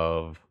 pip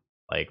of,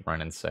 like,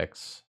 Wrenn and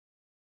Six.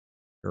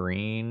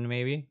 Green,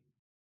 maybe?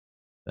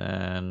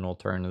 Then we'll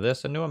turn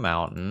this into a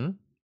mountain.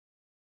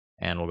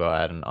 And we'll go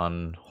ahead and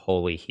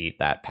Unholy Heat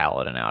that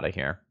Paladin out of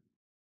here.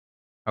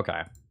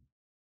 Okay.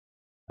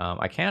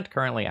 I can't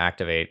currently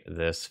activate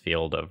this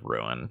Field of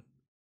Ruin.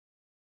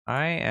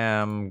 I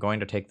am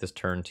going to take this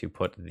turn to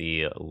put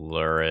the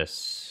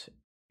Lurrus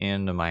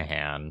into my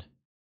hand.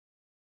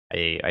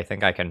 I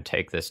think I can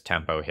take this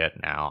tempo hit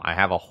now. I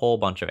have a whole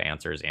bunch of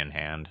answers in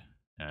hand.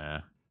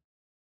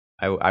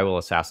 I will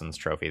Assassin's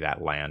Trophy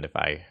that land if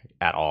I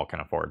at all can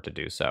afford to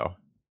do so.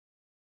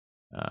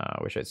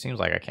 Which it seems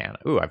like I can.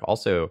 Ooh, I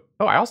also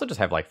just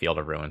have like Field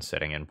of Ruin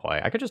sitting in play.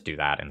 I could just do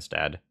that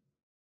instead.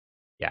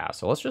 Yeah,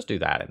 so let's just do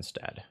that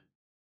instead.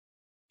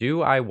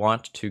 Do I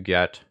want to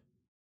get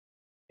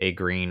a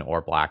green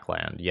or black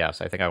land? Yes,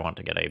 I think I want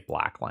to get a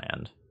black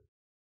land.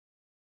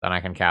 Then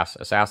I can cast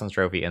Assassin's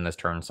Trophy in this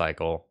turn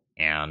cycle,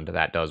 and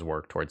that does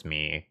work towards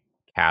me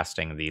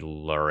casting the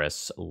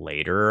Lurrus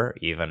later,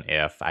 even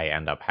if I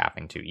end up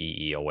having to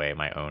EE away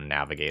my own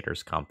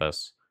Navigator's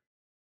Compass.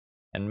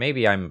 And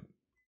maybe I'm,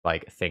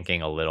 like,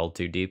 thinking a little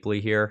too deeply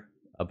here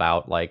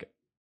about, like,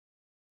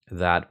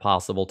 that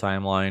possible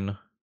timeline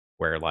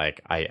where,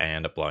 like, I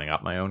end up blowing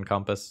up my own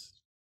compass.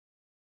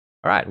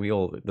 Alright,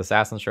 we'll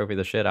Assassin's Trophy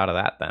the shit out of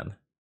that, then.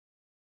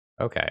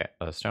 Okay,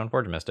 a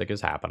Stoneforge Mystic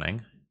is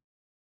happening.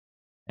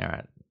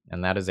 Alright,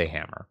 and that is a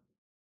hammer.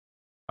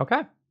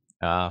 Okay.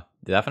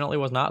 Definitely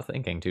was not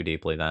thinking too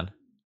deeply then.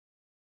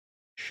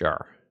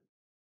 Sure.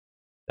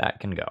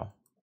 That can go.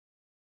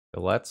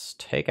 So let's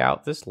take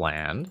out this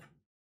land.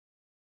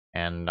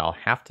 And I'll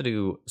have to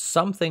do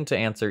something to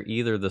answer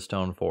either the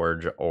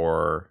Stoneforge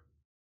or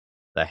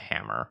the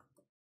hammer.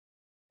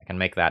 I can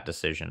make that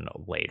decision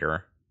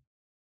later.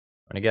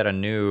 I'm going to get a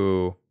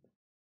new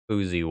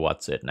Uzi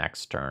What's-It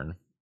next turn.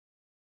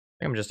 I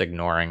think I'm just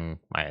ignoring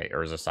my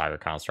Urza Saga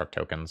Construct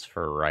tokens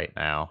for right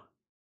now.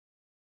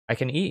 I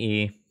can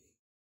EE.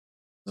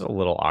 This is a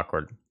little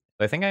awkward.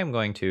 So I think I'm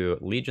going to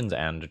Legion's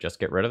End, just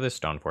get rid of this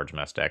Stoneforge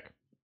Mystic.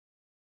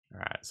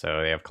 Alright,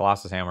 so they have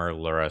Colossus Hammer,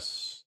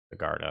 Lurrus,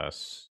 Sigarda,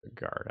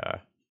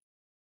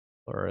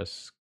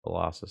 Lurrus,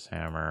 Colossus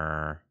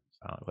Hammer,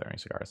 Silent Clearing,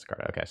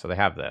 Sigarda. Okay, so they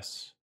have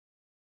this.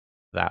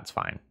 That's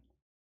fine.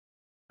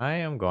 I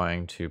am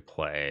going to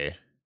play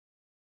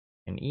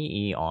an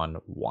EE on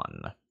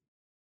 1.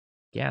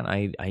 Again,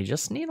 I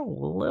just need a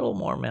little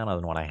more mana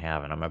than what I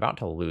have, and I'm about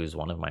to lose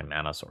one of my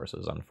mana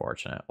sources,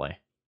 unfortunately.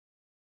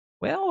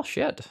 Well,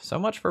 shit. So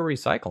much for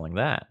recycling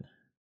that.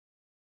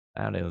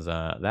 That is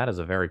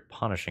a very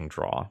punishing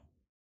draw.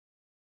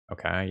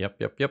 Okay,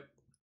 yep.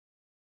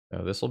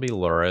 So this will be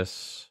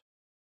Lurrus.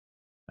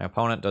 My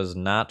opponent does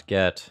not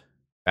get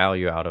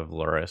value out of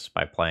Lurrus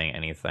by playing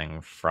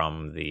anything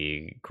from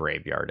the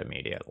graveyard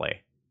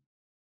immediately.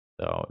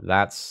 So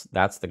that's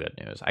the good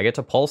news. I get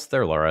to pulse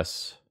their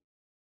Lurrus.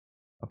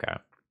 Okay.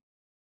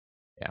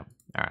 Yeah.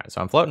 Alright,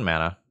 so I'm floating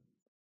mana.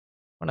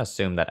 I'm gonna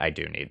assume that I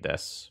do need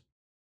this.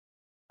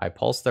 I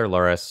pulse their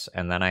Lurrus,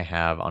 and then I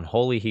have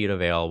Unholy Heat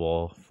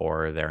available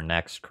for their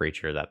next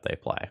creature that they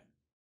play.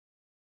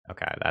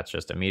 Okay, that's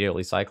just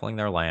immediately cycling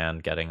their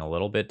land, getting a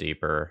little bit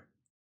deeper.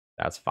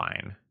 That's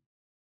fine.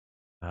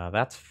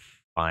 That's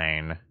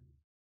fine.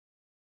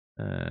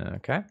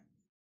 Okay.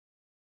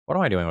 What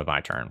am I doing with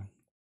my turn?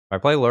 If I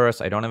play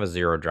Lurrus, I don't have a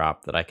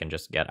 0-drop that I can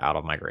just get out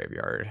of my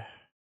graveyard.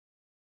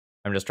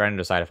 I'm just trying to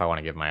decide if I want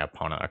to give my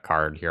opponent a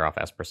card here off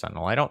Esper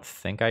Sentinel. I don't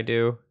think I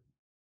do.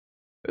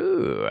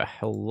 Ooh,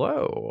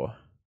 hello. I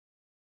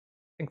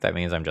think that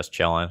means I'm just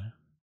chilling.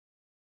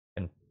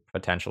 And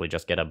potentially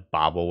just get a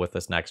bobble with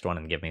this next one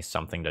and give me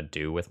something to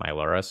do with my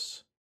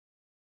Lurrus.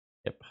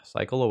 Yep,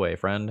 cycle away,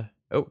 friend.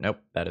 Oh, nope,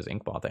 that is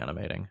Inkmoth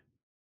animating.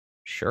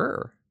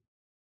 Sure.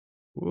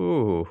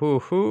 Ooh,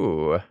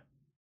 hoo.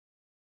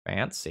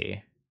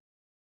 Fancy.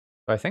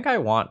 So I think I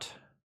want...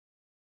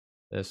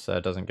 This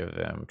doesn't give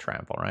them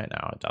trample right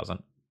now. It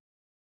doesn't.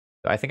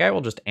 So I think I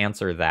will just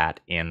answer that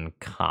in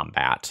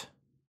combat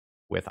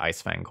with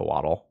Icefang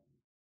Coatl,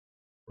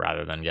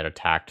 rather than get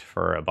attacked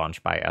for a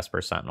bunch by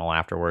Esper Sentinel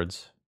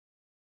afterwards.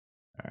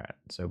 Alright,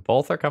 so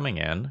both are coming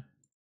in.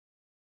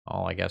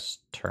 I'll, I guess,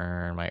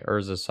 turn my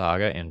Urza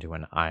Saga into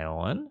an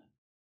island.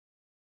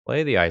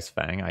 Play the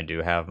Icefang. I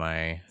do have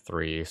my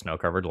 3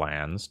 snow-covered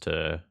lands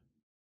to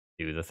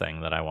do the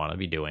thing that I want to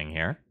be doing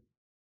here.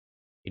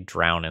 A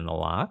Drown in the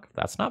Lock.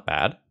 That's not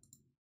bad.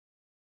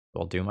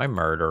 I'll do my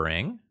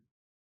Murdering.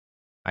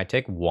 I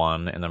take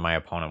 1, and then my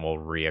opponent will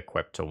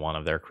re-equip to one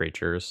of their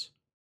creatures.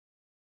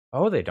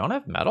 Oh, they don't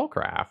have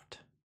Metalcraft.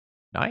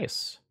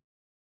 Nice.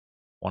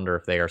 Wonder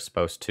if they are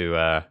supposed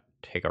to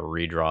take a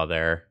redraw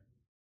there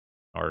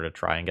in order to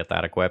try and get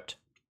that equipped.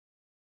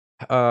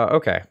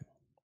 Okay.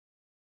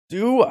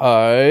 Do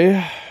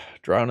I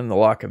Drown in the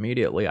Lock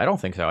immediately? I don't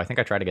think so. I think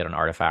I try to get an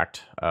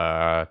artifact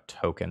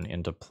token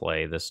into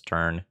play this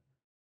turn.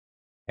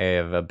 I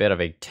have a bit of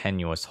a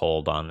tenuous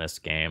hold on this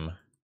game.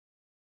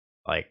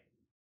 Like,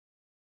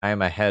 I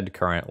am ahead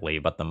currently,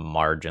 but the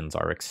margins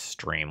are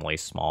extremely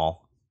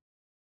small.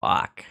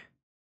 Fuck.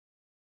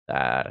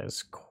 That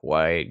is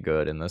quite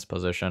good in this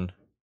position.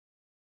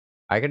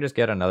 I could just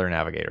get another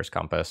Navigator's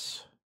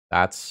Compass.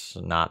 That's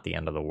not the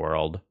end of the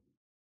world.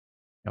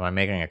 Am I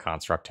making a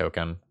construct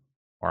token?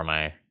 Or am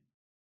I...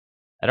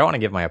 I don't want to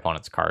give my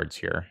opponents cards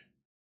here.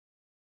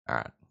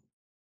 Alright.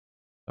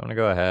 I'm going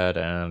to go ahead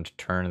and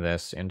turn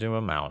this into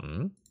a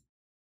mountain.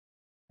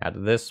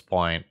 At this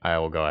point, I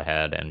will go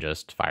ahead and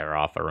just fire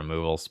off a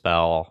removal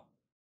spell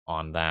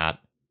on that.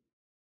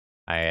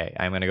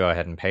 I'm going to go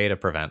ahead and pay to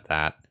prevent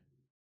that.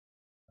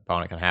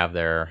 Opponent can have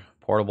their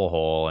portable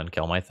hole and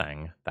kill my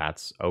thing.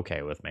 That's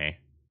okay with me.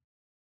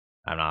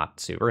 I'm not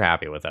super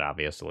happy with it,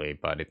 obviously,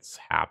 but it's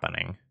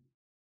happening.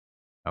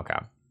 Okay.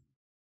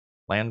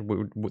 Land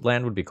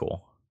would be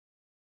cool.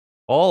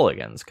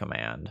 Mulligan's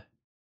Command.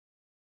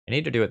 I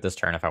need to do it this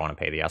turn if I want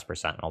to pay the Esper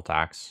Sentinel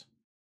tax.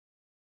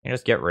 You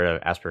just get rid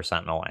of Esper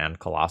Sentinel and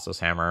Colossus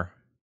Hammer.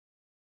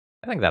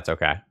 I think that's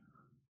okay.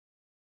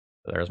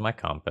 So there's my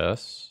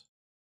compass.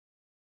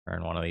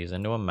 Turn one of these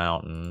into a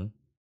mountain.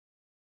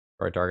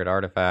 For a target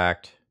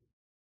artifact.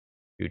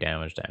 2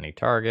 damage to any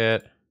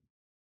target.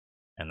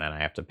 And then I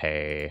have to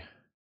pay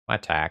my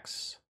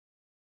tax.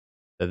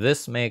 So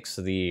this makes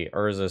the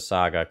Urza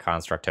Saga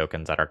construct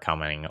tokens that are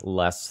coming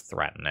less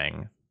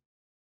threatening.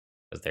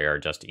 Because they are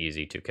just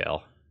easy to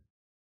kill.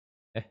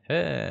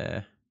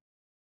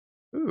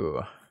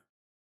 Ooh.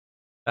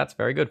 That's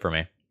very good for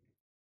me.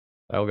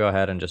 I will go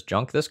ahead and just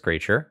junk this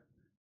creature.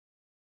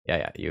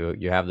 Yeah,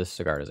 you have this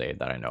Cigar's Aid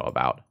that I know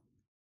about.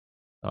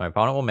 So my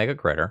opponent will make a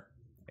critter.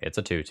 It's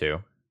a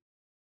 2/2.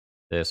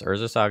 This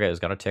Urza Saga is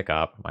going to tick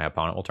up. My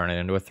opponent will turn it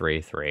into a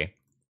 3/3.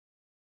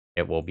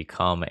 It will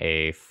become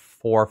a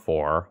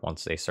 4/4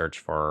 once they search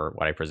for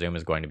what I presume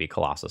is going to be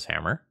Colossus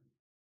Hammer.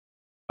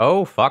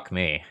 Oh, fuck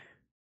me.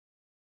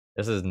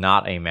 This is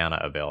not a mana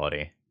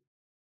ability.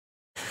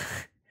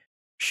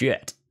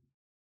 Shit.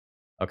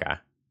 Okay.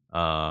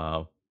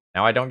 Now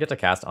I don't get to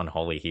cast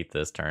Unholy Heat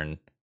this turn.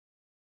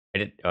 I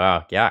did.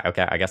 Yeah.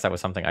 Okay. I guess that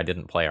was something I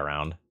didn't play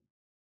around.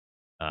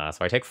 So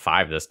I take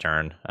 5 this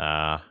turn.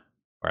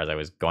 Whereas I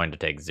was going to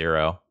take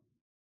 0.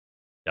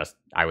 Just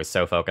I was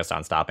so focused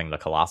on stopping the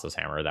Colossus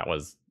Hammer that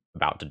was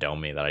about to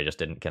dome me that I just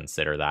didn't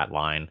consider that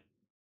line.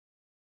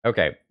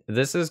 Okay,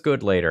 this is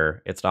good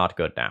later. It's not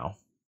good now.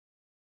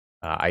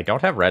 I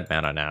don't have red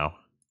mana now.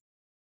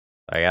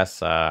 I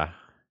guess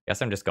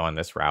I'm just going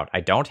this route. I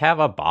don't have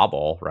a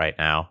bauble right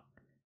now.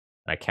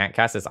 I can't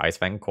cast this Ice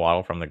Fang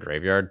Coatl from the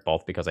graveyard,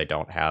 both because I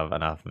don't have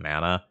enough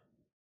mana,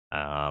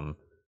 and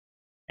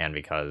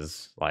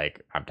because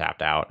like I'm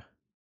tapped out.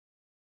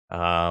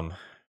 I'm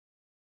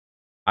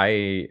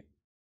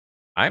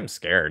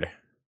scared.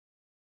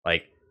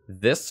 Like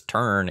this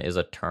turn is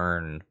a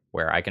turn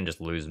where I can just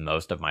lose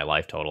most of my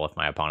life total if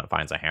my opponent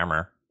finds a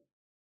hammer.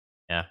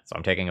 Yeah, so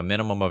I'm taking a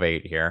minimum of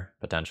 8 here,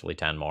 potentially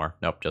 10 more.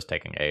 Nope, just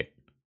taking 8.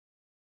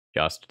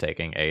 Just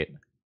taking 8.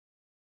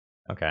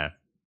 Okay.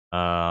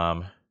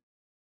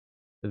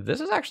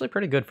 This is actually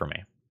pretty good for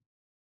me.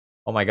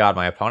 Oh my god,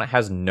 my opponent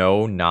has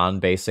no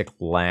non-basic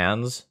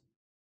lands.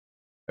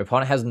 My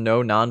opponent has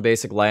no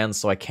non-basic lands,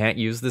 so I can't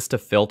use this to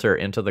filter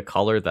into the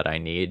color that I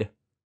need.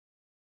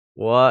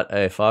 What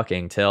a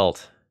fucking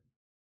tilt.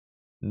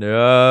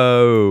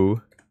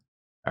 No.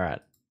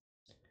 Alright.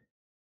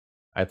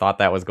 I thought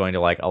that was going to,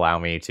 like, allow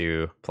me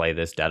to play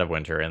this Dead of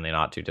Winter in the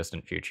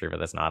not-too-distant future, but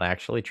that's not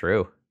actually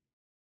true.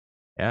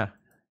 Yeah.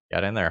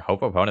 Get in there.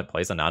 Hope opponent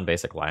plays a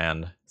non-basic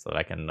land so that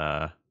I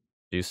can,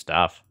 do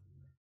stuff.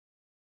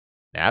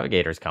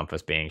 Navigator's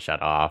Compass being shut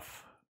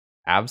off.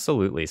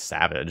 Absolutely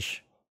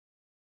savage.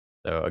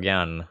 So,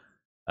 again,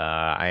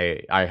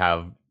 I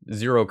have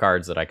 0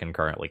 cards that I can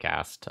currently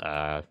cast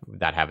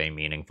that have a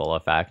meaningful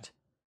effect.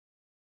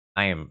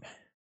 I am...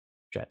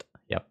 Shit.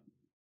 Yep.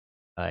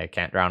 I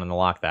can't drown in the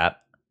lock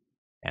that.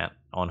 Can't.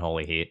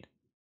 Unholy Heat.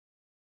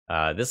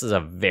 This is a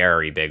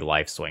very big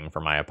life swing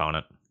for my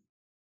opponent.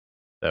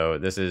 So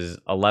this is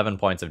 11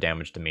 points of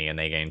damage to me, and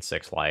they gain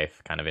 6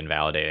 life, kind of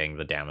invalidating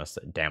the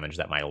damage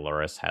that my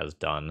Lurrus has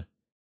done.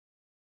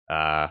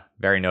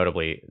 Very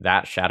notably,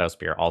 that Shadow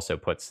Spear also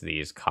puts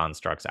these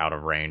constructs out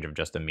of range of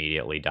just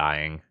immediately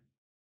dying.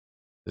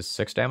 This is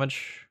 6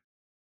 damage?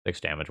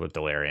 6 damage with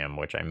Delirium,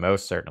 which I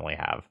most certainly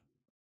have.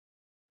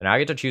 So now I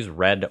get to choose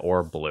red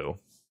or blue.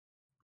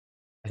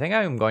 I think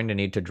I'm going to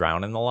need to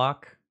Drown in the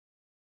Lock.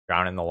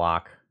 Drown in the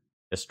Lock,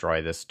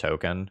 destroy this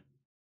token.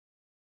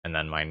 And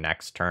then my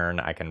next turn,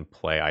 I can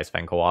play Ice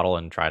Fang Coatl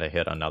and try to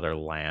hit another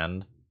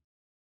land.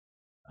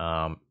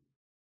 So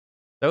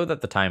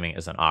that the timing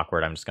isn't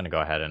awkward, I'm just going to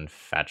go ahead and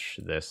fetch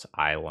this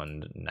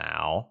island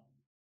now.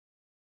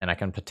 And I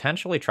can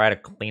potentially try to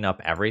clean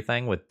up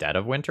everything with Dead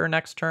of Winter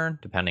next turn,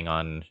 depending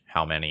on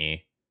how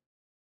many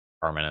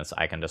permanents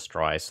I can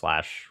destroy /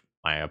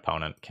 my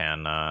opponent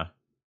can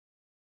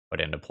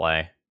put into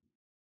play.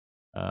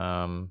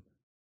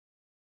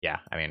 Yeah,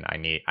 I mean,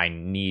 I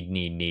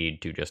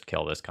need to just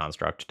kill this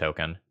construct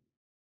token.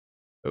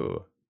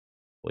 Ooh, I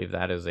believe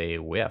that is a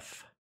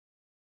whiff.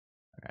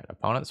 Alright,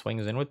 opponent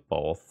swings in with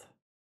both.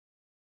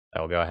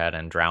 I will go ahead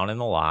and Drown in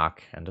the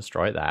Lock and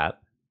destroy that.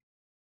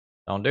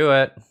 Don't do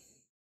it.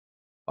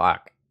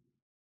 Fuck.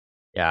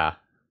 Yeah.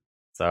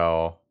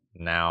 So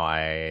now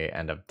I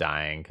end up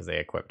dying because they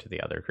equipped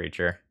the other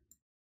creature.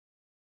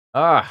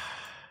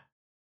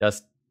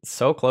 Just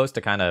so close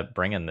to kind of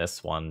bringing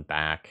this one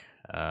back.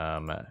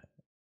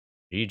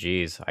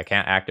 GG's. I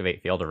can't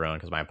activate Field of Ruin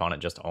because my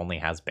opponent just only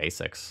has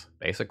basics.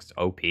 Basics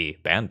OP.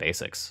 Ban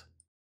basics.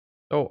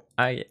 So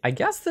I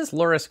guess this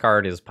Lurrus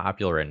card is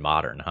popular in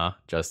Modern, huh?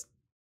 Just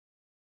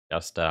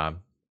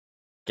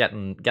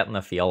getting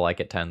the feel like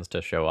it tends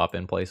to show up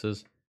in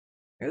places.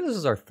 Maybe this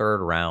is our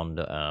third round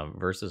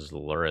versus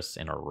Lurrus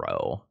in a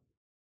row.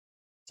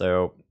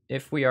 So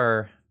if we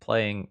are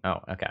playing, oh,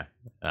 okay,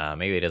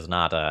 maybe it is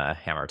not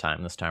hammer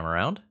time this time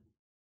around.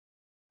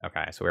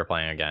 Okay, so we're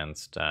playing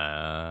against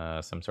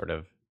some sort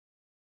of,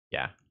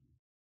 yeah.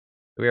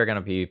 We are going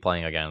to be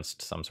playing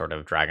against some sort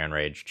of Dragon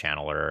Rage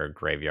Channeler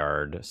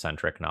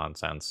graveyard-centric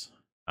nonsense.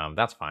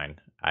 That's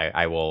fine.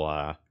 I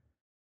will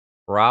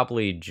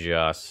probably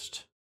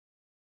just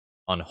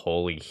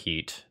Unholy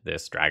Heat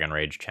this Dragon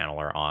Rage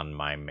Channeler on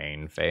my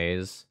main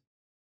phase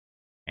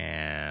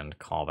and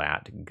call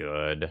that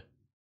good.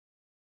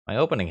 My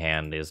opening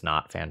hand is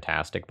not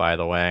fantastic, by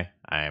the way.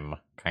 I'm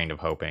kind of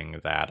hoping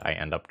that I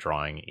end up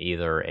drawing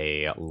either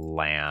a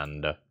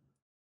land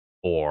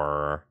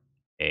or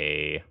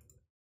a...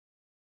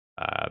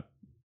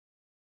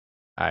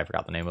 I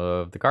forgot the name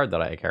of the card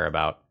that I care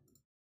about.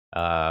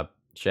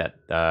 Shit.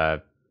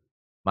 My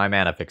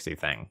Mana Fixie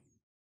thing.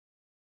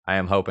 I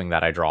am hoping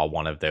that I draw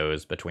one of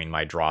those between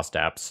my draw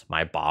steps,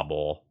 my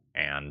bauble,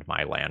 and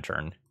my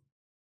lantern.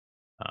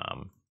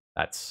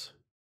 That's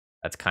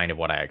kind of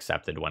what I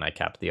accepted when I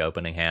kept the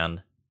opening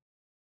hand.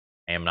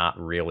 I am not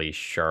really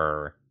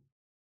sure,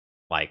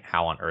 like,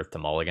 how on earth to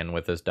mulligan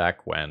with this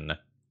deck when,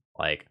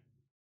 like,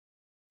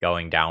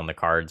 going down the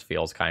cards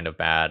feels kind of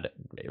bad,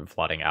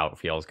 flooding out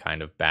feels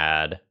kind of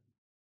bad.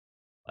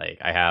 Like,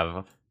 I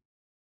have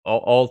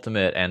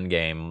ultimate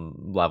endgame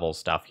level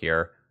stuff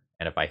here,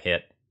 and if I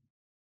hit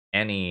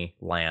any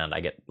land,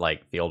 I get,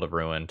 like, Field of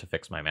Ruin to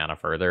fix my mana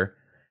further.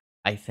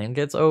 I think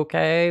it's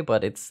okay,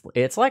 but it's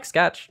like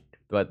Sketch,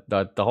 but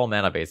the whole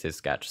mana base is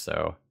Sketch,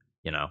 so,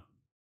 you know,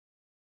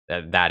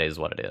 that is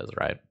what it is,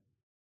 right?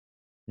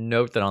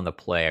 Note that on the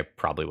play, I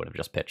probably would have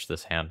just pitched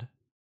this hand.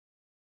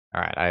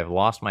 Alright, I've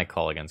lost my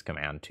Culligan's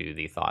command to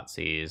the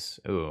Thoughtseize.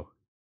 Ooh.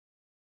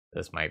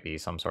 This might be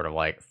some sort of,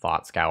 like,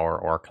 Thought Scour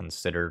or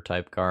Consider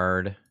type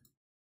card.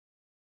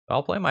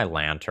 I'll play my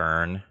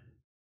Lantern.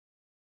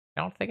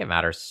 I don't think it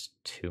matters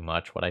too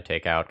much what I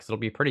take out, because it'll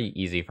be pretty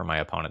easy for my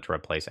opponent to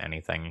replace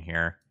anything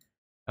here.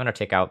 I'm going to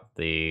take out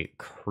the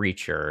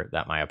creature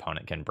that my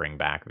opponent can bring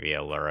back via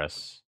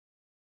Lurrus.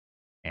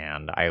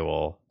 And I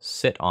will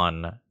sit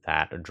on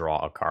that, draw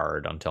a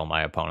card until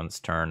my opponent's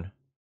turn.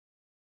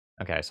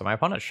 Okay, so my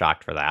opponent's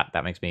shocked for that.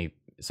 That makes me...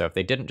 So if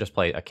they didn't just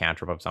play a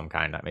cantrip of some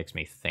kind, that makes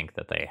me think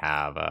that they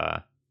have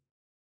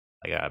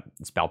like a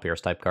Spell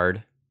Pierce type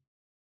card.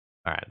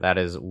 Alright, that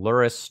is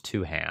Lurrus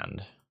to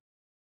hand.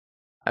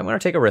 I'm going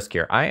to take a risk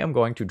here. I am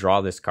going to draw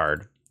this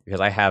card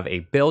because I have a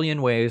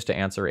billion ways to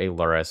answer a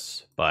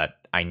Lurrus, but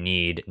I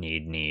need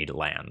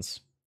lands.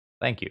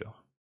 Thank you.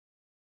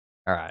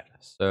 Alright,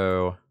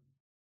 so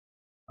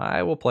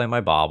I will play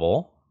my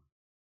Bauble.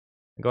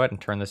 Go ahead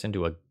and turn this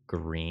into a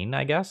green,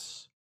 I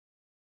guess.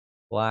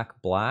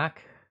 Black,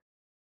 black.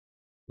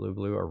 Blue,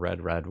 blue, or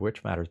red, red.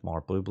 Which matters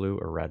more, blue, blue,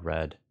 or red,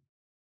 red?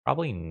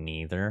 Probably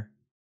neither.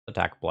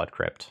 Attack Blood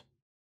Crypt.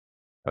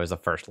 That was the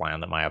first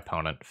land that my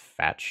opponent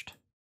fetched.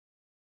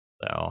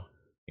 So,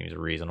 seems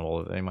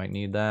reasonable that they might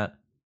need that.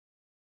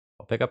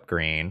 I'll pick up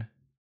green.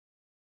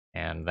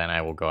 And then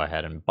I will go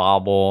ahead and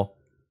Bauble.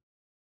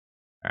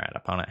 Alright,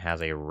 opponent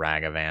has a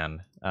Ragavan.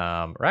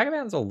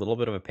 Ragavan's a little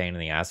bit of a pain in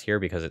the ass here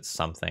because it's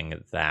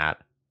something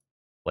that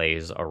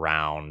plays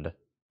around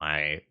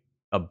my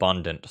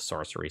abundant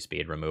sorcery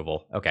speed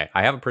removal. Okay,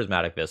 I have a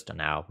Prismatic Vista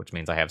now, which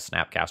means I have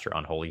Snapcaster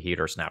Unholy Heat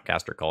or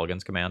Snapcaster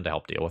Culligan's Command to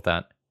help deal with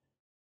that.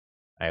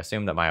 I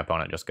assume that my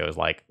opponent just goes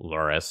like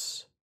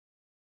Lurrus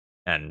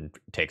and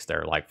takes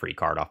their like free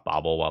card off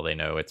Bauble while they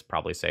know it's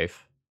probably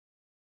safe.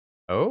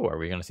 Oh, are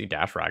we going to see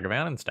Dash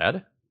Ragavan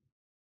instead?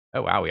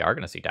 Oh wow, we are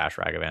going to see Dash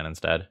Ragavan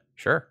instead.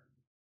 Sure.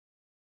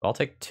 I'll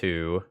take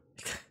 2.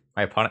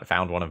 My opponent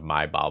found one of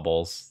my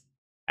Baubles.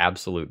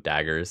 Absolute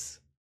daggers.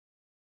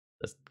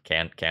 Just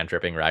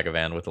cantripping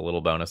Ragavan with a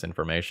little bonus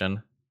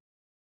information.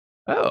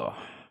 Oh.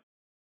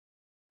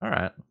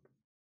 Alright.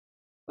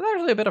 That's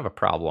actually a bit of a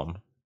problem.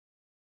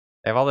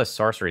 They have all this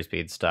sorcery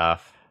speed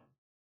stuff.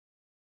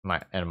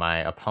 My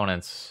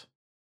opponent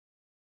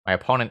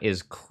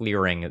is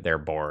clearing their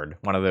board.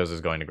 One of those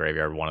is going to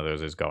graveyard, one of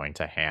those is going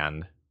to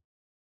hand.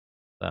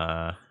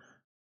 Not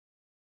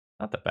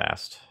the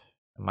best.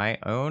 My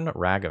own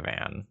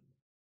Ragavan.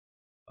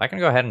 I can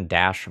go ahead and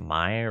dash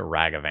my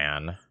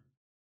Ragavan,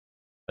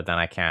 but then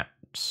I can't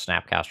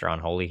Snapcaster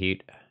Unholy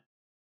Heat.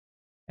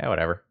 Yeah,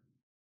 whatever.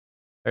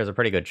 There's a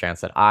pretty good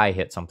chance that I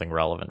hit something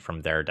relevant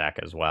from their deck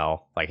as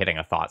well. Like hitting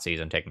a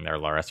Thoughtseize and taking their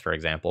Lurrus, for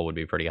example, would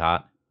be pretty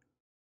hot.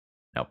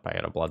 Nope, I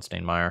hit a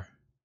Bloodstained Mire.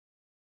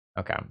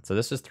 Okay, so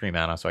this is 3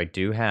 mana, so I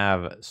do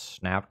have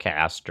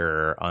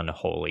Snapcaster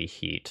Unholy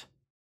Heat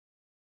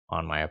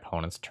on my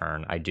opponent's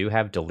turn. I do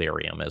have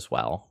Delirium as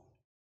well.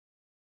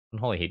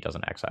 Unholy Heat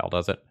doesn't exile,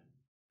 does it?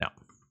 No.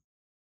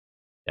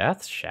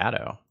 Death's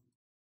Shadow.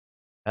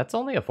 That's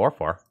only a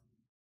 4/4.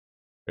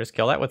 Just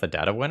kill that with a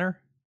Dead of Winter?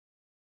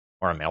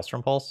 Or a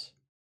Maelstrom Pulse?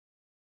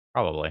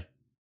 Probably.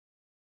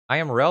 I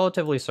am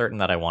relatively certain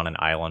that I want an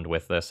island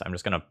with this. I'm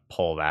just going to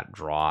pull that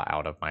draw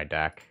out of my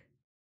deck.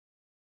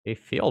 A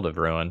Field of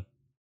Ruin.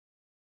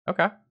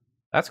 Okay,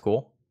 that's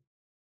cool.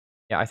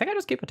 Yeah, I think I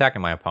just keep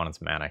attacking my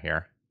opponent's mana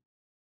here.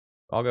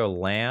 I'll go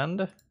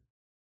land.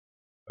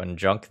 Go and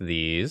junk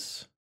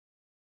these.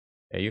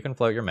 Yeah, you can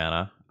float your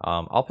mana.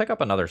 I'll pick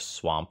up another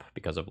swamp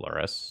because of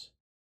Lurrus.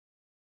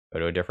 Go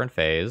to a different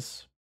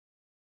phase.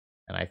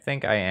 And I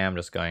think I am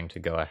just going to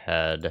go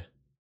ahead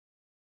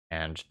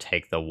and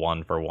take the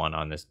 1-for-1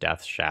 on this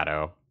Death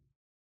Shadow.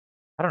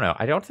 I don't know.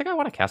 I don't think I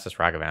want to cast this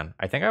Ragavan.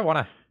 I think I want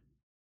to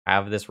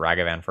have this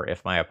Ragavan for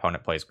if my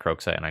opponent plays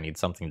Kroxa and I need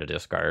something to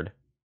discard.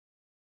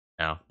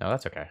 No,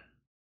 that's okay.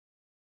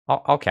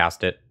 I'll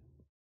cast it.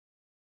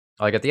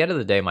 Like, at the end of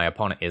the day, my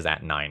opponent is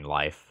at 9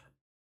 life.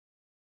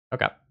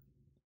 Okay.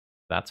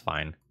 That's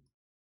fine.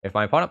 If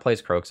my opponent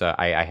plays Kroxa,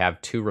 I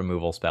have 2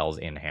 removal spells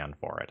in hand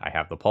for it. I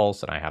have the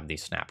Pulse, and I have the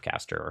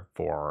Snapcaster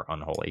for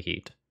Unholy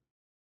Heat.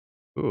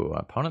 Ooh,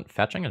 opponent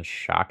fetching and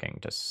shocking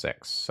to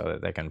 6, so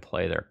that they can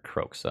play their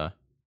Kroxa.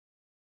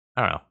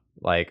 I don't know.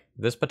 Like,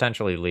 this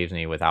potentially leaves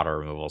me without a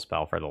removal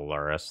spell for the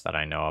Lurrus that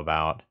I know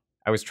about.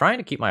 I was trying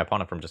to keep my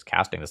opponent from just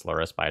casting this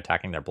Lurrus by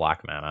attacking their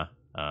black mana.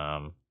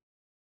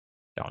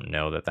 Don't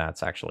know that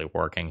that's actually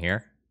working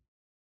here.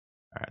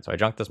 Alright, so I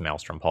junked this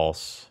Maelstrom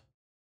Pulse.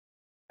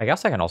 I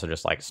guess I can also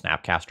just, like,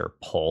 Snapcaster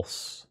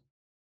Pulse.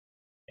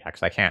 Yeah,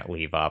 because I can't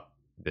leave up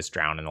this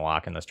Drown in the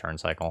Lock in this turn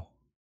cycle.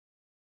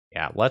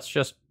 Yeah, let's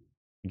just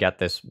get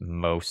this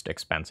most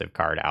expensive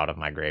card out of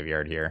my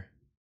graveyard here.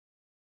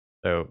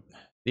 So,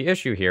 the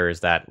issue here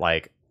is that,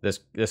 like, this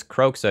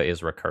Kroxa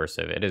is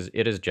recursive.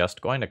 It is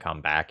just going to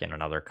come back in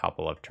another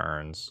couple of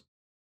turns.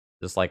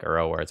 Just like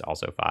Uro, where it's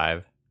also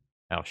 5.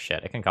 Oh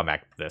shit, it can come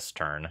back this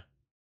turn.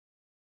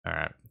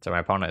 Alright, so my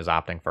opponent is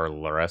opting for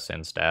Lurrus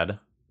instead.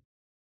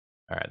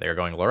 Alright, they're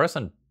going Lurrus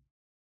and...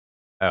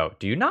 Oh,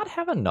 do you not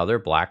have another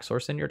black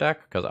source in your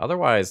deck? Because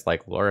otherwise,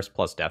 like, Lurrus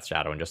plus Death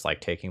Shadow and just,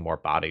 like, taking more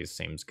bodies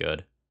seems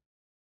good.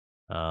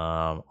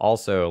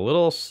 Also, a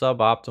little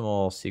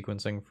suboptimal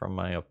sequencing from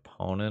my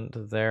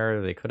opponent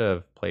there. They could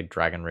have played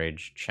Dragon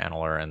Rage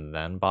Channeler and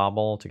then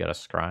Bobble to get a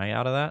scry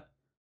out of that.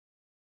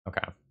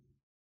 Okay.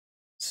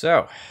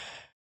 So,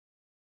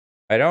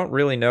 I don't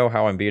really know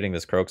how I'm beating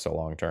this Kroxa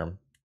long term.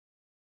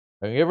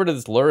 I can get rid of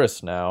this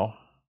Lurrus now.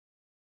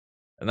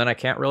 And then I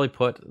can't really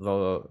put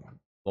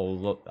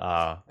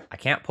I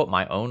can't put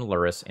my own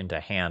Lurrus into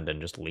hand and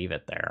just leave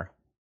it there.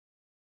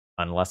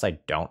 Unless I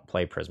don't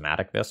play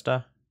Prismatic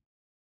Vista.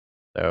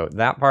 So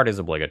that part is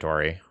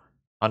obligatory.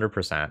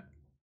 100%.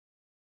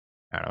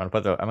 Alright, I'm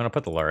gonna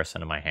put the Lurrus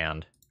into my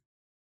hand.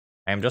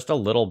 I am just a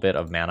little bit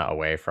of mana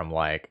away from,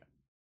 like,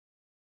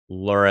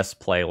 Lurrus,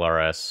 play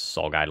Lurrus,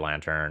 Soul Guide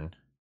Lantern.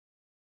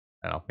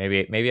 I don't know,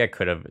 maybe I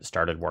could have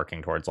started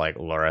working towards, like,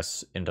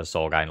 Lurrus into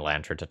Soul Guide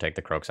Lantern to take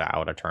the Kroxa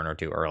out a turn or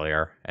 2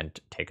 earlier and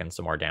taken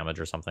some more damage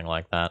or something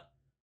like that.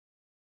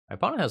 My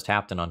opponent has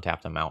tapped and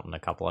untapped a mountain a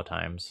couple of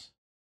times.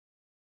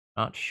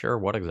 Not sure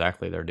what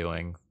exactly they're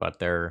doing, but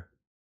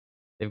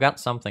they've got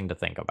something to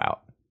think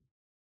about.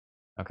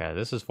 Okay,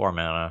 this is 4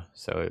 mana,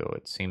 so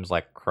it seems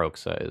like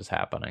Kroxa is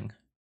happening.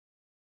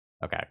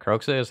 Okay,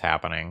 Kroxa is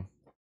happening.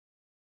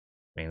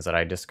 Means that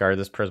I discard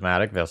this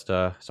Prismatic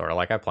Vista, sort of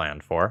like I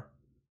planned for.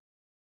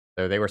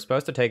 So they were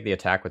supposed to take the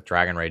attack with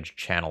Dragon Rage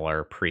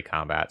Channeler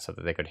pre-combat so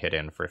that they could hit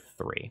in for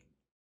 3.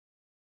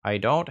 I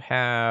don't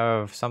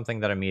have something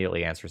that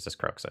immediately answers this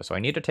Kroxa, so I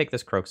need to take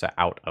this Kroxa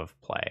out of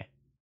play.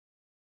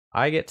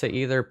 I get to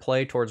either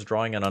play towards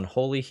drawing an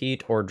Unholy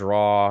Heat or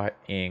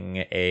drawing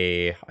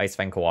a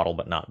Icefang Coatl,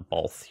 but not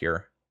both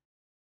here.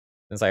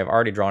 Since I have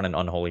already drawn an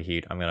Unholy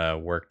Heat, I'm going to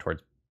work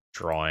towards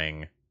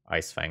drawing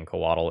Icefang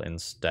Coatl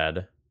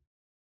instead.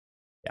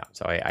 Yeah,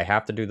 so I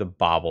have to do the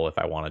Bobble if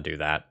I want to do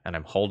that, and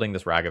I'm holding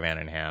this Ragavan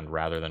in hand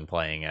rather than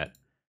playing it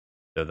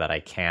so that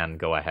I can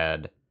go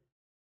ahead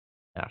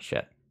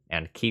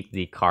and keep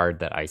the card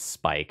that I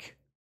spike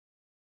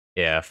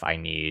if I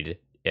need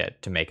it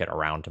to make it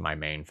around to my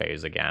main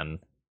phase again.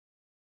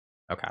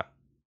 Okay.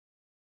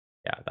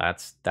 Yeah,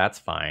 that's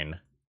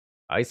fine.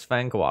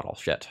 Icefang Coatl,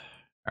 shit.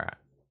 Alright.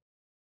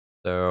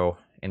 So,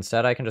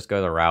 instead I can just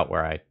go the route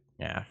where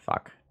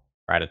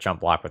try to chump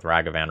block with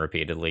Ragavan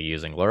repeatedly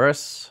using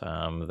Lurrus.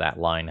 That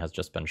line has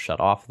just been shut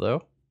off,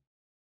 though.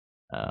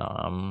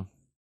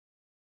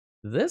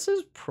 This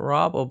is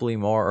probably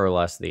more or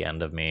less the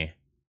end of me.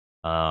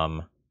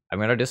 I'm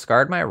going to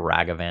discard my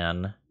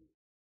Ragavan,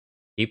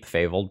 keep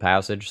Fabled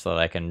Passage so that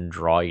I can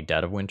draw a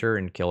Dead of Winter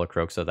and kill a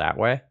Kroxa that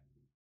way.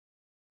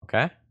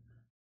 Okay.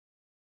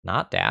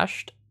 Not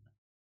dashed.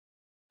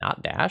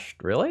 Not dashed?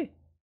 Really?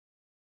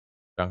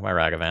 Junk my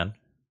Ragavan.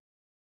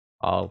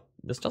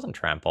 This doesn't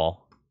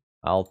trample.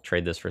 I'll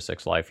trade this for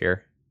 6 life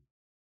here.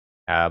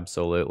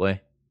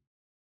 Absolutely.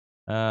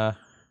 I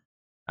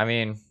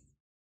mean,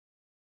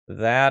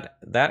 that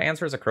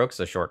answers a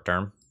Kroxa short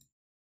term.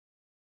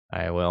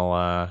 I will,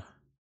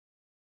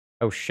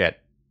 oh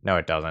shit. No,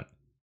 it doesn't.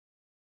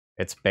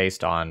 It's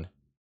based on...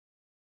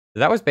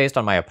 That was based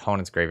on my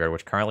opponent's graveyard,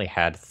 which currently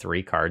had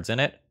 3 cards in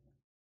it.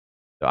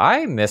 So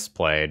I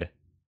misplayed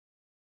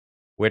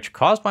which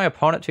caused my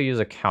opponent to use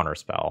a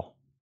counterspell.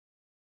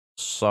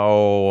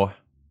 So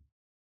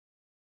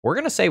we're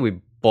gonna say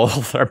we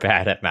both are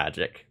bad at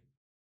Magic.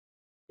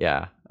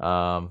 Yeah.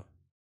 Oh,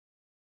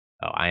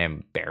 I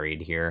am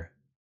buried here.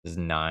 This is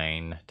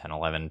 9, 10,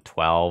 11,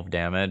 12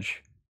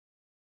 damage.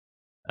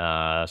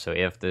 So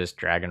if this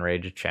Dragon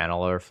Rage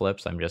Channeler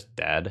flips, I'm just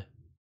dead.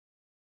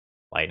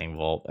 Lightning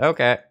Bolt.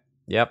 Okay.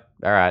 Yep.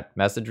 All right.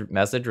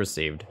 Message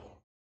received.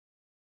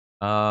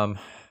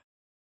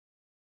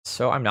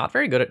 So I'm not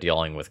very good at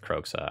dealing with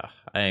Kroxa.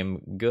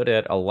 I'm good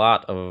at a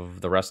lot of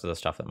the rest of the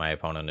stuff that my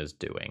opponent is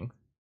doing.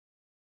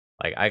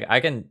 Like I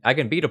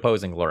can beat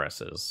opposing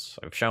Lurruses.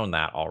 I've shown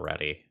that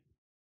already.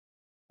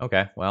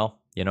 Okay,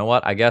 well, you know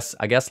what? I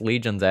guess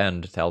Legion's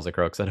End tells a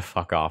Kroxa to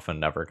fuck off and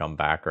never come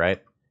back,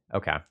 right?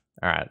 Okay.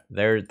 Alright.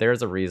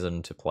 There's a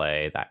reason to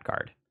play that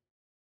card.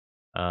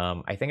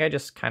 I think I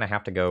just kind of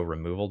have to go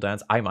removal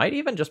dense. I might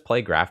even just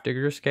play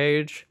Grafdigger's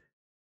Cage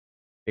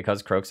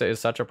because Kroxa is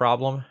such a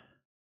problem.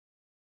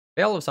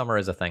 Veil of Summer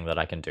is a thing that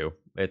I can do.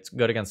 It's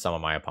good against some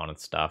of my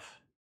opponent's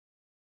stuff.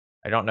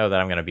 I don't know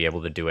that I'm going to be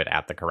able to do it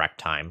at the correct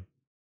time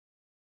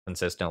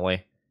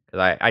consistently,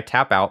 because I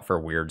tap out for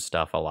weird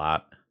stuff a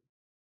lot.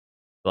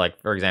 Like,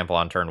 for example,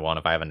 on turn 1,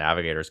 if I have a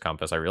Navigator's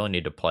Compass, I really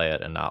need to play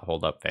it and not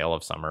hold up Veil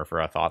of Summer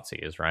for a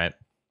Thoughtseize, right?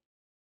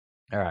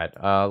 Alright,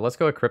 let's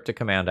go with Cryptic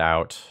Command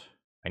out.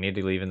 I need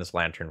to leave in this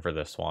Lantern for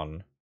this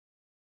one.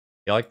 I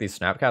feel like these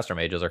Snapcaster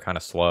Mages are kind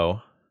of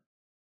slow.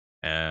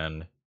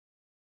 And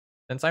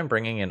since I'm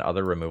bringing in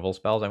other removal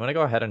spells, I'm going to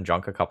go ahead and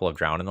junk a couple of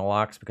Drown in the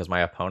Locks, because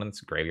my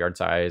opponent's graveyard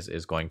size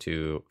is going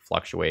to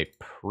fluctuate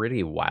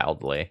pretty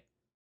wildly.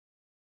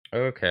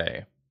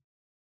 Okay.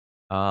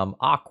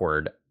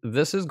 Awkward.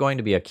 This is going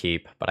to be a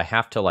keep, but I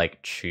have to,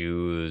 like,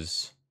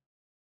 choose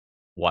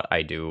what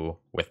I do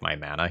with my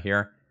mana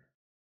here.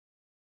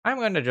 I'm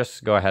going to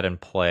just go ahead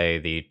and play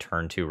the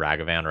turn 2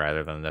 Ragavan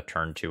rather than the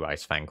turn 2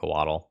 Icefang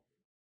Coatl.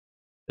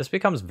 This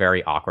becomes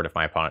very awkward if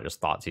my opponent just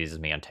Thoughtseizes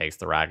me and takes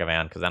the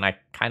Ragavan, because then I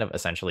kind of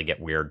essentially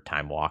get weird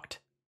time walked.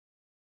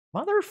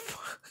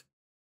 Motherfucker.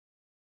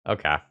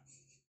 Okay.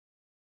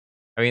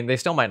 I mean, they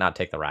still might not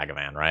take the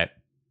Ragavan, right?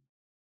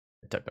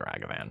 They took the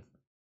Ragavan.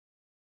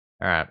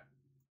 Alright.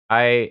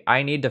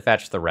 I need to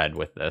fetch the red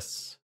with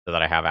this so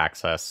that I have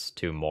access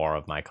to more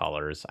of my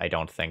colors. I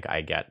don't think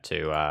I get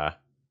to,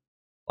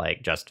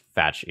 like, just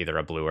fetch either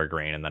a blue or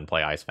green and then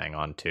play Icefang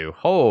on 2.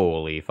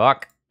 Holy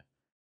fuck.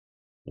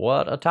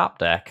 What a top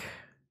deck.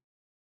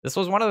 This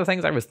was one of the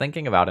things I was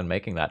thinking about in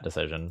making that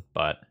decision,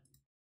 but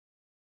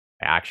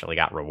I actually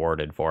got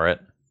rewarded for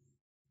it.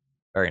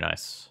 Very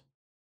nice.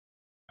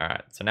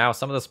 Alright, so now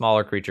some of the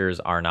smaller creatures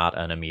are not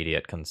an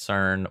immediate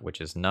concern, which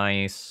is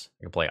nice.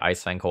 I can play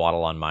Icefang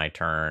Coatl on my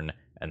turn,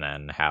 and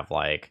then have,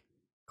 like,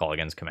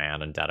 Kolaghan's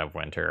Command and Dead of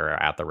Winter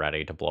at the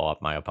ready to blow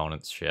up my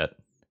opponent's shit.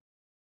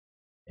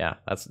 Yeah,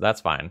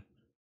 that's fine.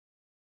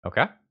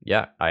 Okay,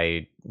 yeah,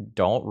 I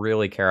don't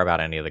really care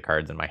about any of the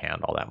cards in my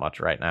hand all that much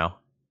right now.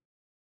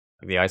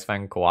 The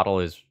Icefang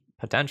Coatl is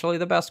potentially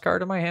the best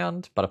card in my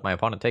hand, but if my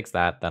opponent takes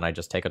that, then I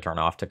just take a turn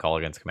off to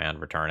Kolaghan's Command,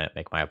 return it,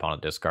 make my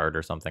opponent discard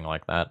or something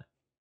like that.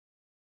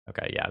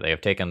 Okay, yeah, they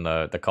have taken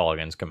the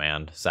Kolaghan's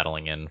Command,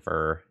 settling in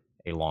for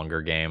a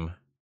longer game.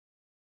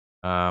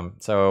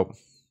 So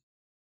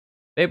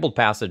Fabled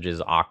Passage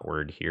is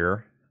awkward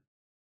here,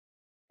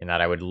 in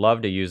that I would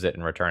love to use it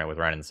and return it with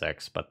Wrenn and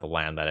Six, but the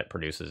land that it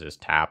produces is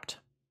tapped.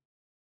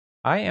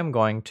 I am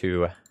going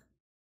to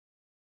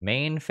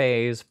main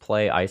phase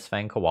play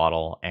Icefang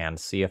Coatl and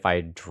see if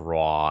I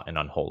draw an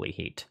Unholy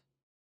Heat.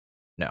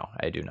 No,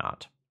 I do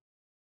not.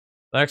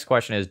 The next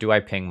question is, do I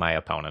ping my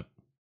opponent?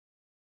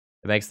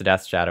 It makes the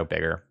Death Shadow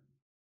bigger,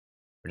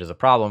 which is a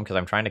problem because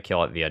I'm trying to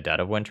kill it via Dead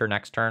of Winter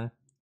next turn.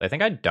 I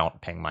think I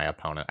don't ping my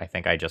opponent. I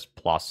think I just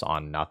plus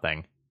on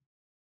nothing.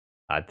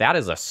 That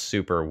is a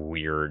super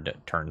weird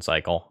turn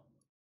cycle.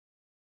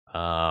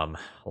 A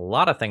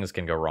lot of things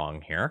can go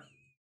wrong here.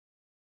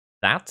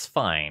 That's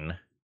fine.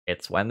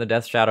 It's when the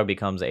Death Shadow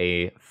becomes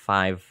a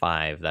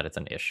 5/5 that it's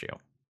an issue.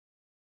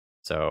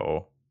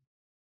 So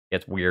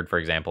it's weird, for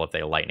example, if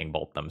they Lightning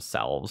Bolt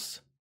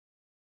themselves.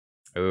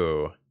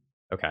 Ooh,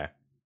 okay.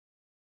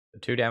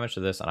 2 damage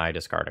to this, and I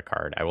discard a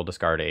card. I will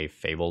discard a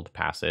Fabled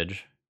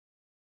Passage.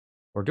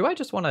 Or do I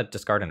just want to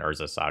discard an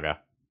Urza Saga?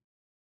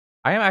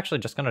 I am actually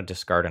just going to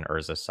discard an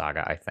Urza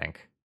Saga, I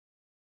think.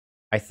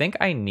 I think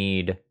I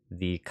need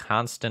the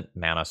constant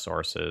mana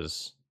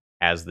sources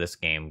as this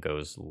game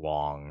goes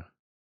long.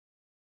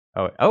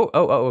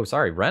 Oh,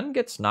 sorry. Wrenn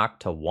gets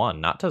knocked to 1,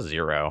 not to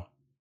 0.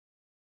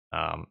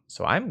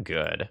 So I'm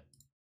good.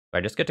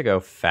 I just get to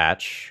go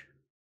fetch,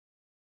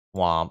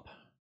 Swamp,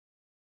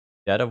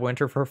 Dead of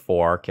Winter for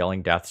 4,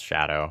 killing Death's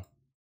Shadow.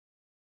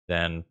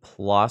 Then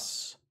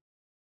plus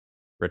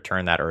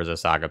return that Urza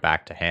Saga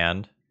back to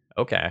hand.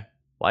 Okay.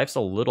 Life's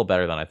a little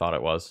better than I thought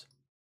it was.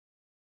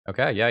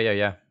 Okay,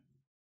 yeah.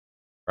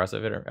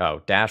 Impressive hitter.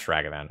 Oh, Dash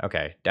Ragavan.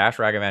 Okay, Dash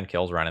Ragavan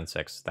kills Wrenn and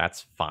Six.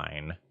 That's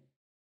fine.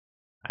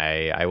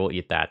 I will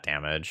eat that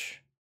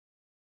damage.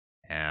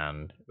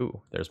 And,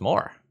 ooh, there's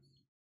more.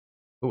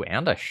 Ooh,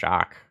 and a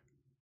shock.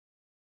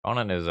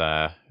 Opponent is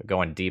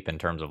going deep in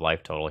terms of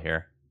life total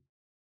here.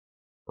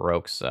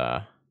 Roke's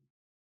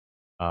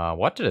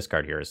what to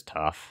discard here is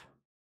tough.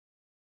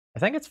 I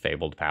think it's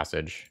Fabled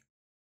Passage.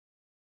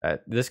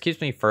 This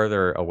keeps me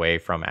further away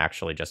from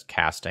actually just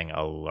casting a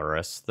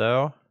Lurrus,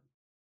 though.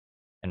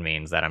 And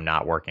means that I'm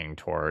not working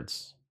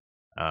towards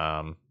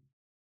Uzi,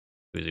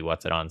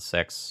 what's it on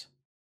 6?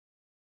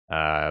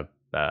 Dead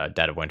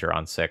of Winter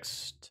on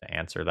 6 to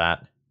answer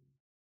that.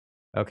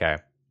 Okay.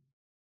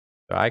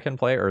 So I can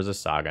play Urza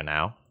Saga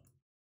now.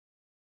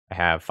 I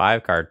have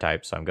 5 card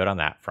types, so I'm good on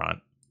that front.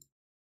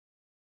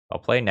 I'll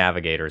play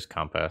Navigator's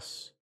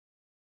Compass.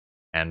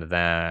 And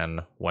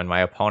then when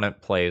my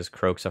opponent plays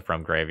Kroxa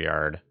from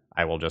Graveyard,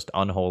 I will just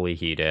Unholy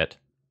Heat it,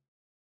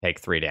 take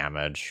 3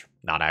 damage,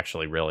 not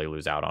actually really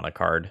lose out on a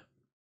card.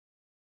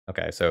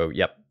 Okay, so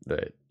yep,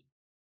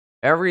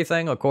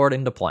 everything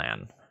according to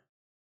plan.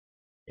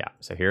 Yeah,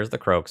 so here's the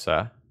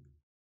Kroxa.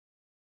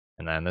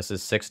 And then this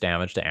is 6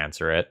 damage to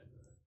answer it.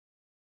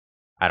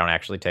 I don't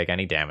actually take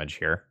any damage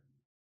here.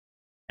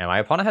 And my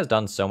opponent has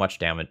done so much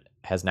damage,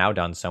 has now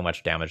done so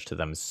much damage to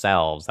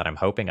themselves that I'm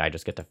hoping I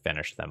just get to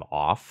finish them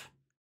off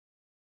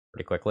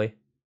pretty quickly.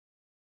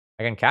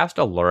 I can cast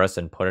a Lurrus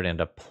and put it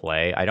into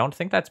play. I don't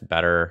think that's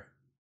better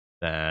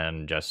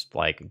than just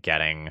like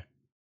getting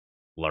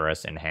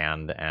Lurrus in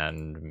hand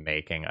and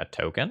making a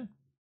token.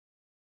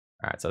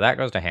 All right, so that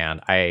goes to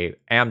hand. I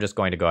am just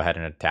going to go ahead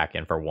and attack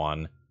in for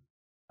 1.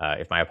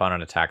 If my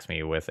opponent attacks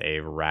me with a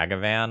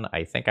Ragavan,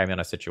 I think I'm in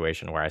a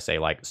situation where I say,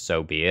 like,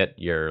 so be it.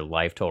 Your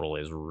life total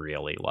is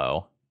really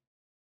low.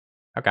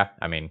 Okay,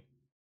 I mean,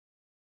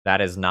 that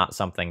is not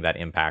something that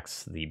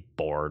impacts the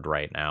board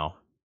right now.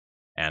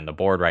 And the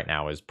board right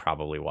now is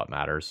probably what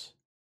matters.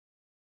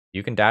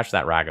 You can dash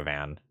that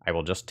Ragavan. I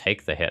will just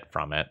take the hit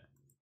from it.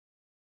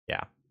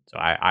 Yeah, so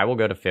I will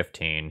go to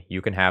 15.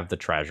 You can have the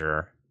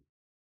treasure.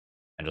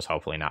 And just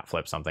hopefully not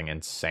flip something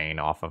insane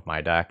off of my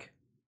deck.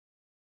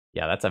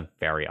 Yeah, that's a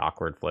very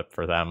awkward flip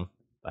for them.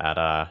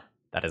 That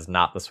is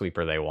not the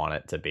sweeper they want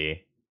it to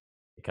be.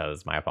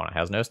 Because my opponent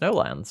has no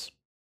Snowlands.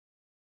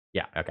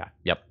 Yeah, okay,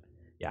 yep.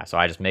 Yeah, so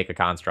I just make a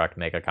construct,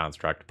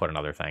 put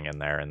another thing in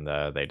there, and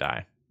they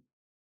die.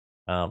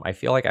 I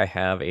feel like I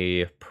have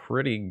a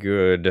pretty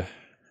good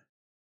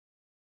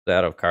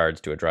set of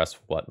cards to address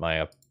what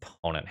my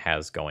opponent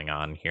has going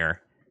on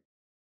here.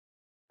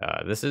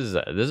 This is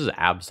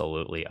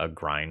absolutely a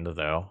grind,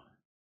 though.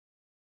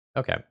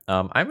 Okay,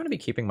 I'm going to be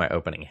keeping my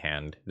opening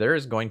hand. There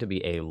is going to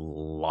be a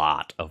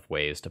lot of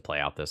ways to play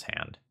out this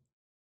hand.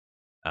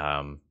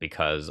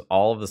 Because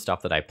all of the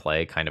stuff that I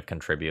play kind of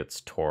contributes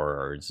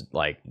towards,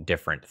 like,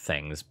 different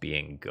things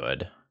being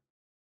good.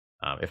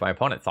 If my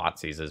opponent thought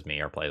seizes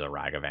me or plays a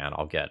Ragavan,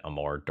 I'll get a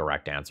more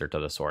direct answer to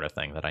the sort of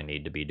thing that I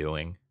need to be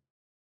doing.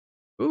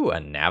 Ooh, a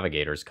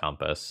Navigator's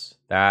Compass.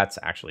 That's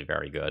actually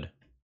very good.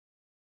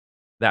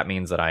 That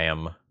means that I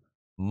am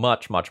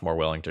much, much more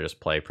willing to just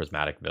play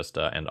Prismatic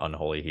Vista and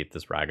Unholy Heat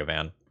this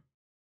Ragavan.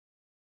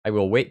 I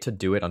will wait to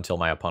do it until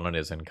my opponent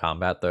is in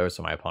combat, though,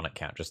 so my opponent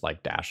can't just,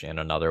 like, dash in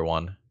another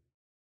one.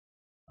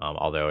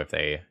 Although if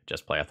they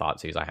just play a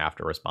Thoughtseize, I have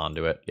to respond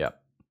to it. Yep.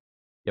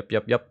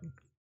 Yep.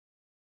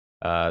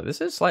 This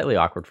is slightly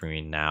awkward for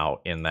me now,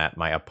 in that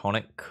my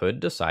opponent could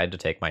decide to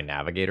take my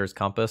Navigator's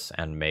Compass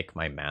and make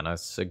my mana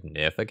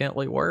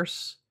significantly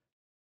worse.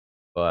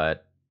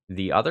 But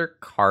the other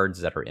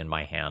cards that are in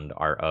my hand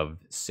are of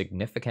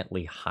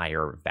significantly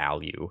higher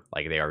value.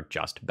 Like, they are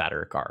just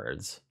better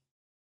cards.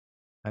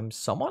 I'm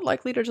somewhat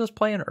likely to just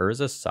play an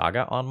Urza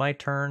Saga on my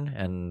turn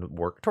and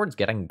work towards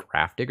getting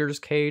Grafdigger's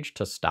Cage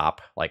to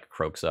stop, like,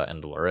 Kroxa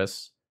and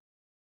Lurrus.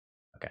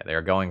 Okay,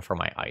 they're going for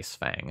my Ice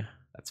Fang.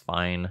 That's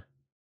fine.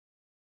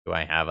 Do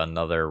I have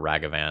another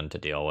Ragavan to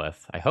deal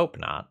with? I hope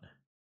not.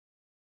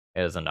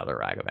 It is another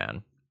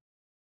Ragavan.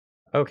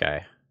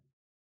 Okay.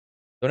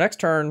 So next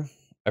turn,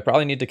 I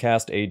probably need to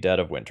cast a Dead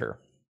of Winter.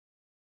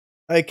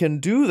 I can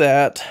do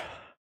that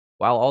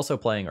while also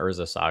playing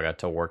Urza Saga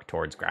to work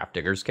towards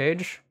Grafdigger's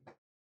Cage.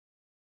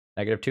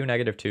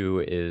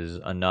 -2 is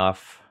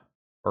enough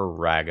for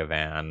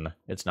Ragavan.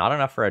 It's not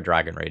enough for a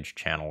Dragon Rage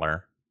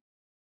Channeler.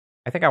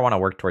 I think I want to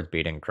work towards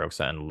beating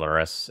Kroxa and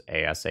Lurrus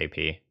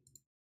ASAP.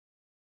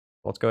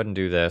 Let's go ahead and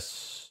do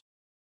this.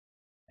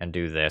 And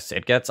do this.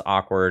 It gets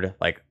awkward.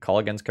 Like,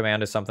 Culligan's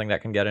Command is something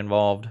that can get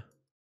involved.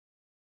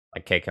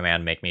 Like,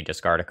 K-Command, make me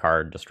discard a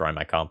card, destroy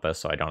my compass,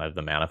 so I don't have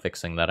the mana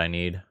fixing that I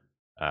need.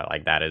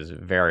 Like, that is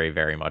very,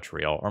 very much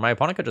real. Or my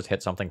opponent could just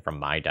hit something from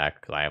my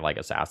deck, because I have, like,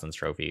 Assassin's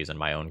Trophies and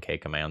my own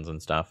K-Commands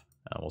and stuff.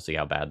 We'll see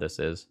how bad this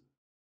is.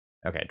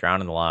 Okay, Drown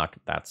in the Loch.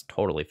 That's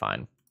totally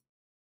fine.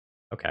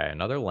 Okay,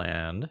 another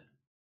land.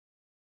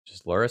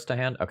 Just Lurrus to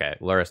hand? Okay,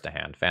 Lurrus to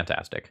hand.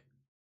 Fantastic.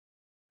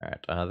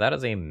 Alright, that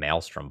is a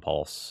Maelstrom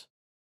Pulse.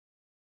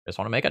 Just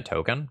want to make a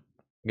token?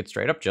 I could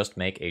straight up just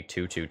make a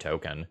 2/2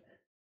 token.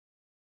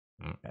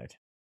 Okay.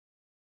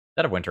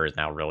 Dead of Winter is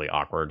now really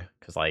awkward,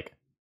 because, like,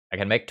 I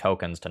can make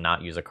tokens to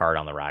not use a card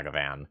on the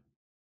Ragavan.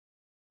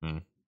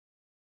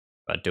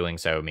 But doing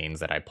so means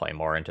that I play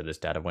more into this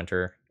Dead of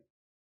Winter.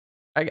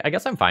 I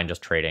guess I'm fine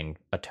just trading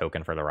a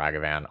token for the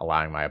Ragavan,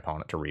 allowing my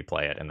opponent to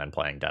replay it, and then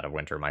playing Dead of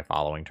Winter my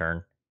following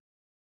turn.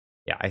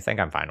 Yeah, I think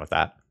I'm fine with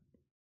that.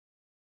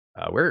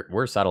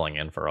 We're settling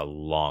in for a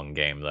long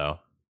game, though.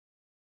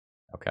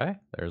 Okay,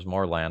 there's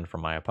more land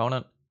from my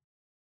opponent.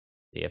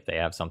 See if they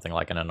have something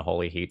like an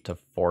Unholy Heat to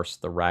force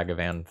the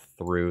Ragavan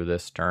through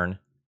this turn.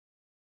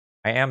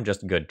 I am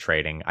just good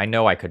trading. I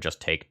know I could just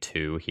take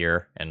 2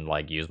 here and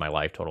like use my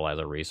life total as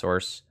a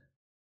resource,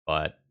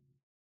 but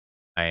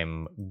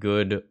I'm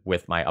good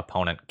with my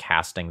opponent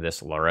casting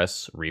this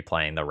Lurrus,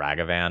 replaying the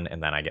Ragavan,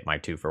 and then I get my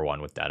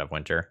 2-for-1 with Dead of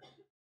Winter.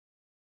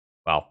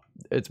 Well,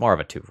 it's more of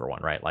a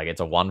 2-for-1, right? Like,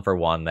 it's a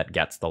 1-for-1 that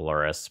gets the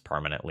Lurrus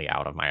permanently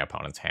out of my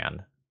opponent's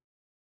hand.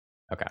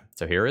 Okay,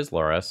 so here is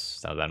Lurrus,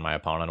 so then my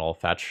opponent will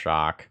fetch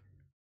Shock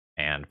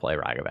and play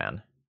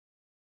Ragavan.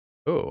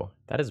 Ooh,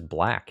 that is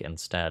black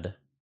instead.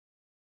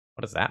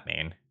 What does that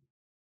mean?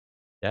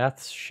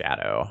 Death's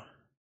Shadow.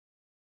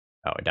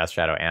 Oh, Death's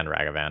Shadow and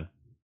Ragavan.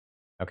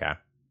 Okay.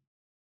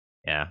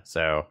 Yeah,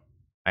 so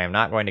I am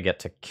not going to get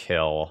to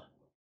kill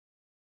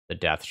the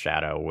Death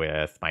Shadow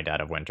with my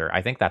Dead of Winter.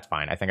 I think that's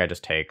fine. I think I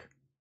just take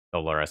the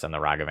Lurrus and the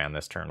Ragavan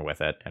this turn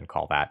with it and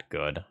call that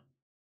good.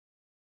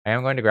 I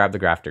am going to grab the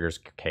Grafdigger's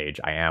Cage.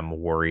 I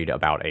am worried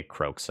about a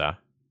Kroxa.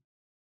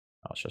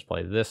 Let's just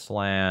play this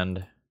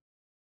land.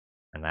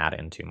 Turn that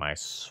into my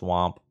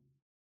swamp.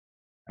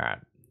 Alright,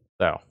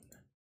 so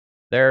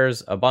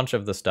there's a bunch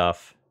of the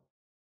stuff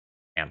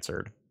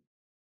answered.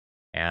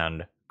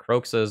 And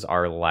Kroxas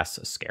are less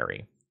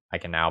scary. I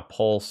can now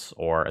Pulse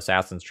or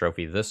Assassin's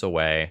Trophy this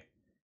away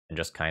and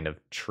just kind of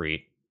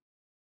treat...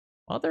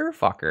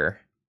 Motherfucker.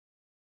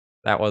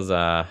 That was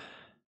a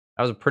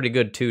pretty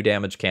good 2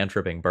 damage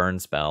cantripping burn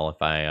spell,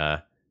 if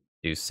I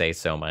do say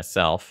so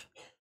myself.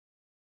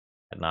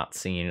 Had not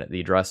seen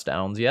the dress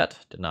downs yet.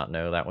 Did not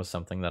know that was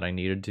something that I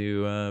needed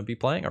to be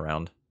playing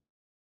around.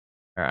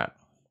 Alright.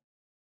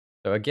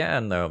 So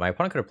again, though, my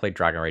opponent could have played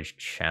Dragon Rage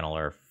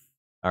Channeler.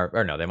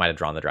 Or no, they might have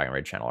drawn the Dragon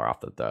Rage Channeler off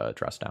the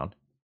dress down.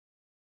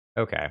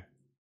 Okay.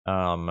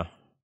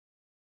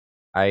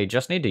 I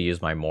just need to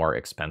use my more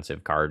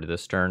expensive card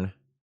this turn.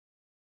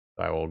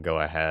 So I will go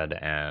ahead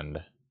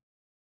and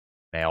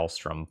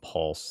Maelstrom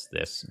Pulse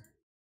this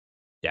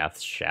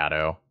Death's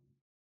Shadow.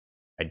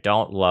 I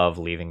don't love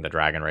leaving the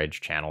Dragon Rage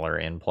Channeler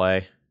in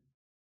play,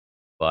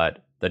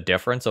 but the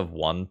difference of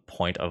 1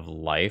 point of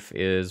life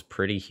is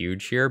pretty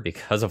huge here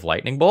because of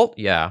Lightning Bolt.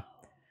 Yeah.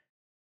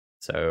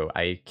 So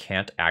I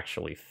can't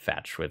actually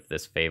fetch with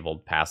this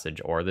Fabled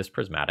Passage or this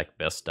Prismatic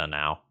Vista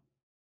now.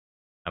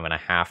 I'm going to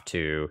have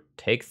to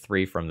take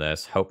 3 from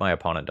this, hope my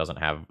opponent doesn't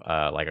have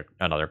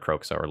another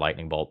Kroxa or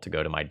Lightning Bolt to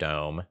go to my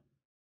dome.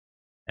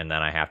 And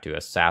then I have to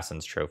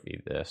Assassin's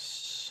Trophy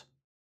this.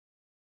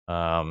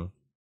 I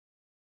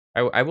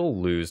will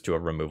lose to a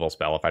removal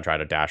spell if I try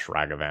to dash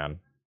Ragavan.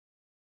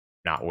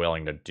 Not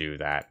willing to do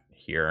that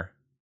here.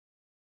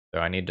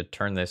 So I need to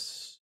turn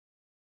this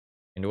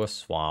into a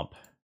swamp.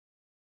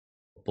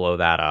 Blow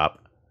that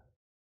up.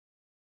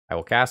 I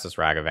will cast this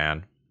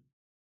Ragavan.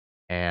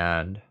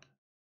 And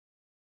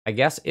I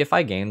guess if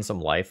I gain some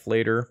life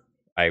later,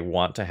 I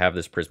want to have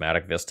this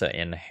Prismatic Vista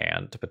in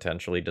hand to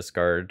potentially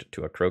discard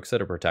to a Kroxa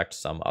to protect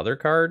some other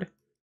card.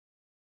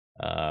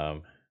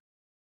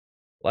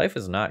 Life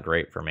is not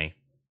great for me.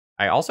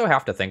 I also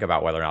have to think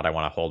about whether or not I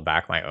want to hold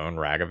back my own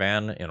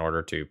Ragavan in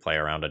order to play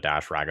around a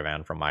dash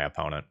Ragavan from my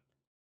opponent.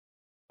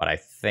 But I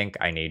think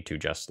I need to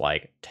just,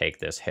 like, take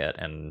this hit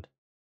and,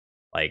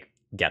 like,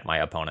 get my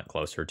opponent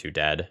closer to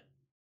dead.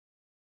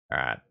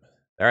 Alright,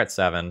 they're at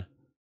 7.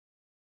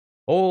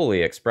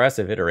 Holy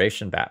expressive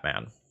iteration,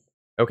 Batman.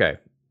 Okay,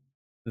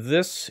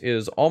 this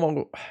is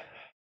almost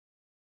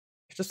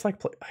just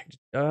like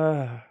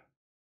I'm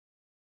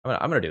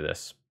gonna do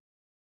this.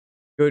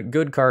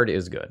 Good card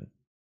is good.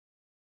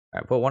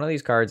 Alright, put one of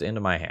these cards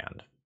into my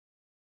hand.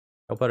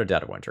 I'll put a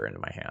Dead of Winter into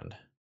my hand.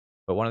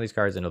 Put one of these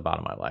cards into the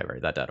bottom of my library.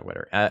 That Dead of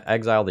Winter.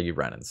 Exile the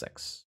Wrenn and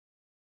Six.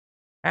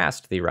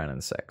 Cast the Wrenn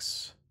and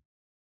Six.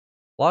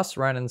 Plus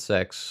Wrenn and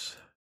Six.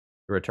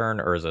 Return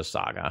Urza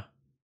Saga.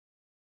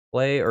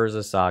 Play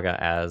Urza Saga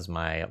as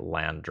my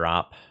land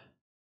drop.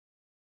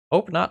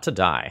 Hope not to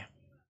die.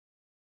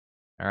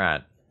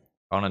 Alright.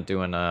 Opponent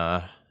doing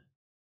what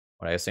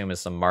I assume is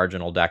some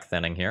marginal deck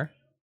thinning here.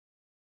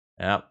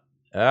 Yep.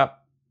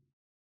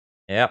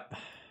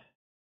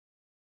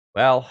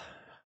 Well,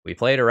 we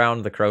played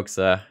around the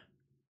Kroxa.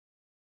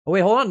 Oh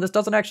wait, hold on. This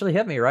doesn't actually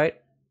hit me, right?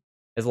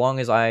 As long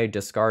as I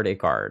discard a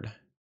card.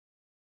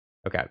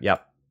 Okay,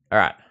 yep.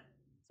 Alright.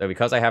 So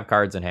because I have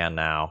cards in hand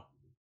now,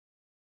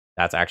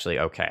 that's actually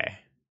okay.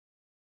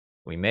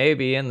 We may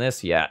be in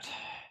this yet.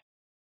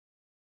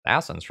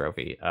 Assassin's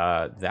Trophy.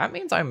 That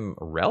means I'm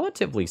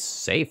relatively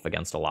safe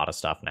against a lot of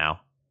stuff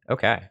now.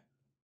 Okay.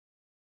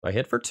 So I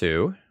hit for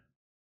 2.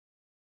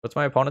 Puts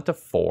my opponent to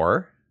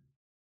 4.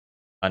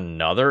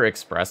 Another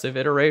expressive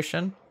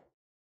iteration?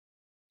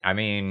 I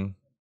mean,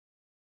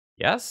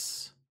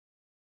 yes?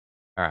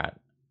 Alright.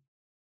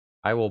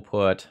 I will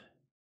put...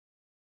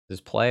 This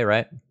play,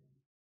 right?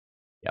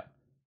 Yep.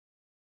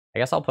 I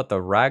guess I'll put the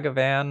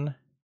Ragavan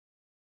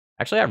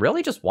Actually, I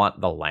really just want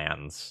the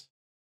lands.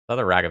 The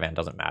other Ragavan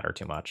doesn't matter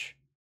too much.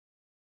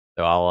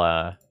 So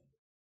I'll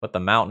put the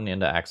mountain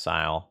into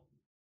exile.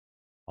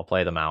 I'll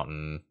play the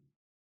mountain.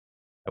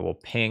 I will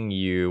ping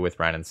you with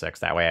Wrenn and Six.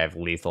 That way I have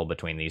lethal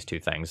between these two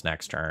things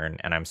next turn,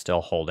 and I'm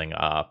still holding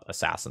up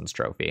Assassin's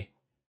Trophy.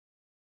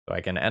 So I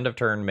can end of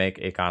turn make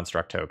a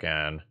construct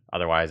token.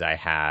 Otherwise, I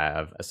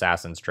have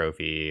Assassin's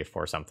Trophy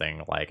for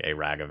something like a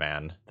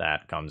Ragavan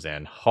that comes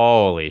in.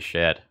 Holy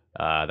shit.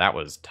 That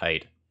was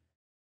tight.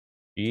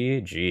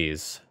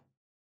 GG's.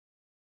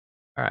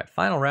 Alright,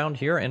 final round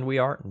here, and we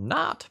are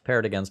not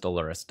paired against a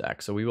Lurrus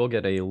deck, so we will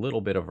get a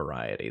little bit of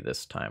variety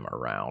this time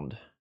around.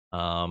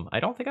 I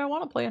don't think I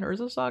want to play an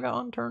Urza Saga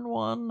on turn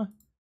 1.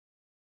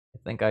 I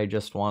think I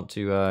just want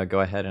to go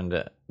ahead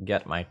and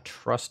get my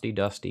trusty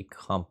dusty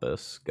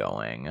compass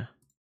going.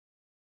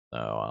 So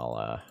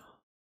I'll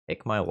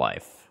take my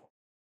life.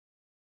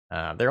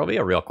 There will be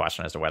a real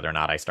question as to whether or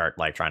not I start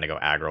like trying to go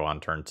aggro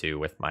on turn 2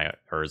 with my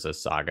Urza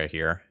Saga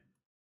here.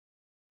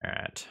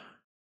 Alright.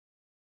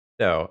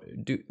 So,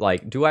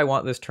 do I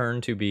want this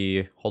turn to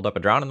be hold up a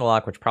Drown in the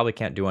Loch, which probably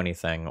can't do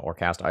anything, or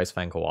cast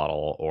Icefang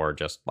Coatl, or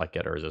just like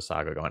get Urza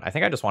Saga going? I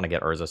think I just want to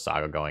get Urza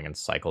Saga going and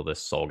cycle this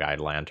Soul Guide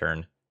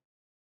Lantern.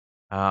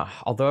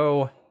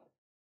 Although,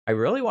 I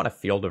really want to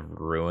Field of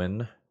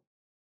Ruin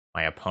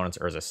my opponent's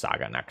Urza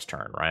Saga next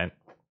turn, right?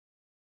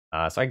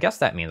 So I guess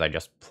that means I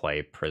just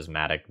play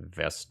Prismatic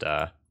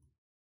Vista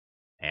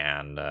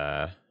and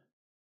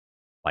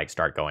like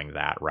start going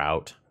that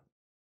route.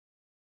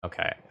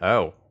 Okay.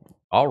 Oh.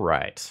 All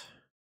right.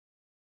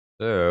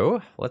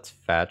 So let's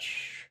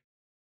fetch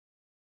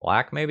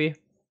black, maybe?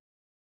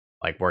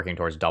 Like working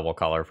towards double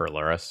color for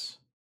Lurrus.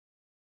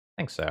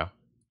 I think so.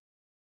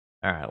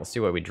 All right, let's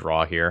see what we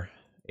draw here.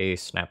 A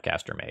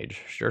Snapcaster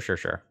Mage.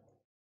 Sure.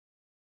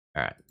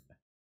 All right.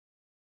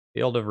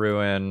 Field of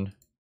Ruin.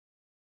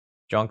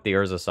 Junk the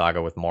Urza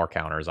Saga with more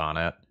counters on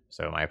it,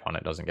 so my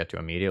opponent doesn't get to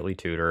immediately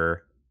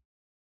tutor.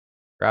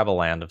 Grab a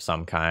land of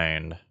some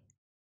kind.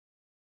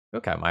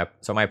 Okay,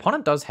 so my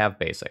opponent does have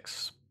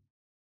basics.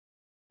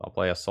 I'll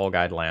play a Soul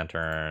Guide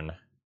Lantern.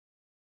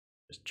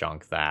 Just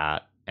junk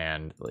that.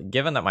 And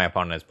given that my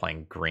opponent is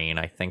playing green,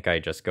 I think I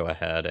just go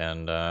ahead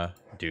and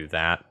do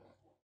that.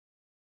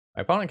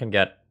 My opponent can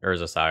get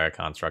Urza Saga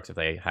constructs if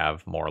they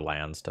have more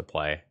lands to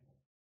play.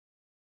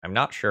 I'm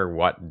not sure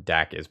what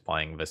deck is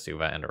playing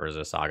Vesuva and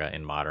Urza Saga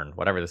in Modern.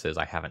 Whatever this is,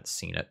 I haven't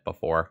seen it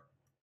before.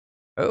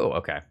 Oh,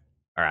 okay.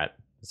 All right.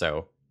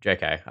 So,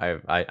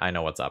 JK, I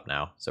know what's up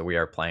now. So we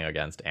are playing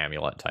against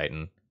Amulet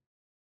Titan.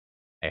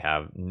 I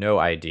have no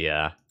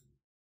idea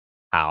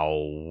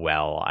how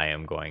well I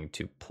am going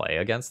to play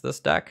against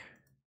this deck.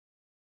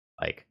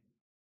 Like,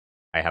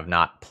 I have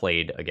not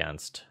played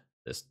against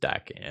this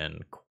deck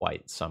in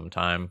quite some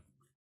time.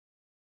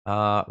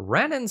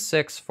 Wrenn and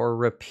Six for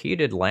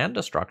repeated land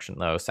destruction,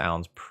 though,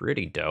 sounds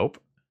pretty dope.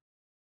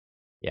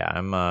 Yeah,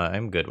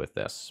 I'm good with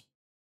this.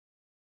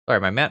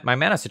 Sorry, my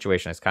mana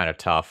situation is kind of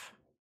tough.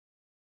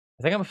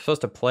 I think I'm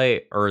supposed to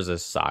play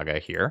Urza's Saga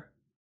here.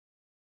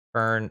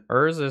 Turn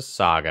Urza's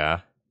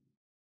Saga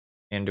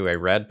into a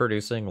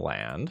red-producing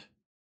land.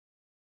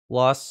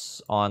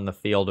 Plus on the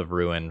Field of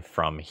Ruin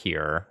from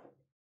here.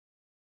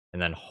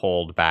 And then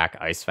hold back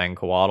Icefang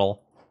Coatl,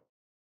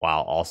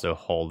 while also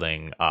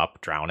holding up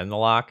Drown in the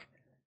Loch.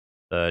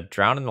 The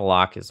Drown in the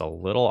Loch is a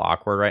little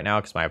awkward right now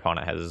because my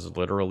opponent has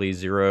literally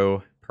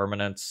 0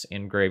 permanents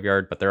in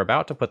graveyard, but they're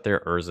about to put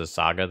their Urza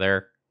Saga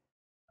there.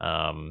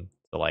 So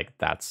like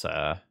that's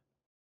a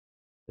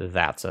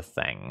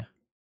thing.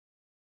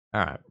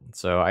 Alright,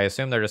 so I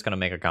assume they're just gonna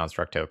make a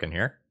construct token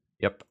here.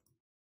 Yep.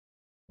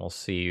 We'll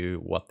see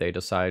what they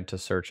decide to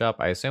search up.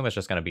 I assume it's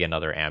just gonna be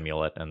another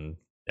amulet, and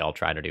they'll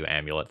try to do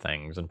amulet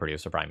things and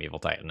produce a Primeval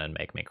Titan and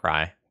make me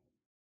cry.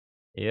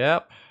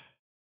 Yep.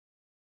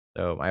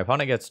 So my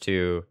opponent gets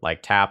to,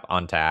 like, tap,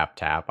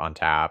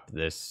 untap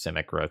this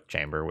Simic Growth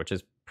Chamber, which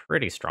is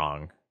pretty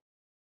strong.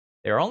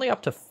 They're only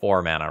up to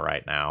 4 mana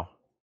right now.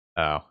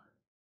 Oh.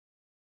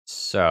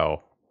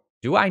 So,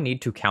 do I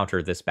need to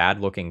counter this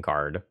bad-looking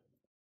card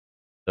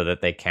so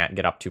that they can't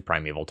get up to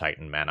Primeval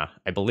Titan mana?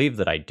 I believe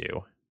that I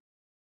do.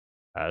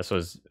 This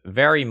was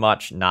very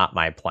much not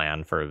my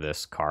plan for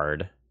this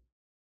card.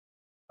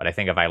 But I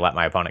think if I let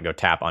my opponent go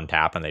tap,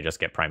 untap, and they just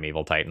get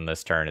Primeval Titan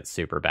this turn, it's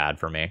super bad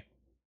for me.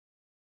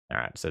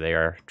 Alright, so they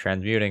are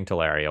transmuting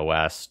Teleria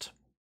West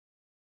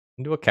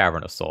into a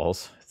Cavern of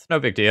Souls. It's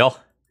no big deal.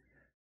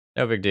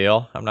 No big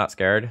deal. I'm not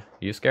scared.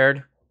 You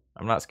scared?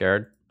 I'm not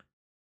scared.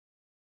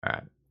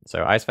 Alright,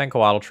 so Icefang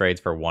Coatl trades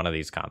for one of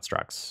these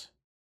constructs.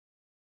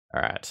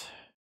 Alright.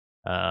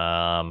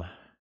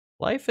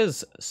 Life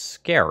is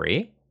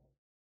scary.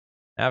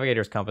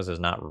 Navigator's Compass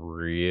is not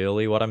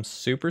really what I'm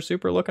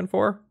super looking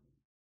for.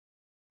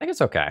 I think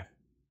it's okay.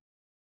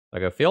 So I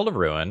go Field of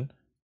Ruin.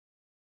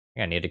 I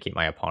think I need to keep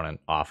my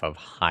opponent off of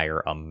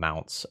higher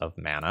amounts of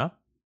mana.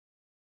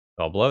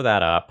 So I'll blow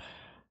that up.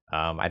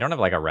 I don't have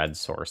like a red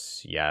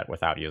source yet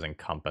without using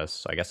Compass,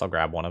 so I guess I'll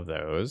grab one of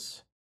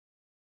those.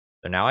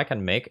 So now I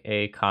can make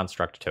a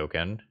construct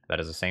token that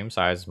is the same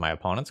size as my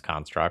opponent's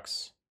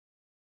constructs.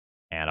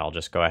 And I'll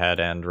just go ahead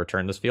and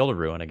return this Field of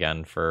Ruin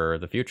again for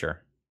the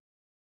future.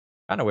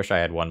 Kind of wish I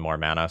had one more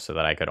mana so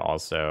that I could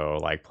also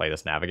like play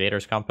this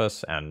Navigator's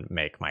Compass and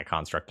make my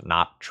construct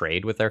not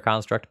trade with their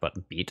construct,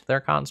 but beat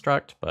their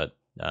construct. But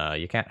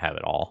you can't have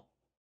it all.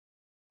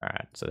 All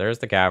right, so there's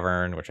the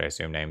Cavern, which I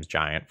assume names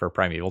Giant for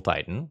Primeval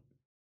Titan.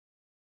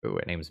 Ooh,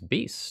 it names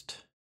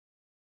Beast.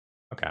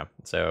 Okay,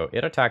 so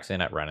it attacks in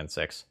at Wrenn and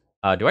Six.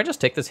 Do I just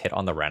take this hit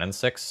on the Wrenn and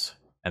Six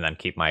and then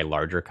keep my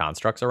larger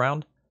constructs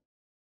around?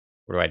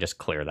 Or do I just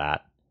clear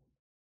that?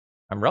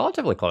 I'm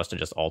relatively close to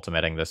just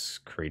ultimating this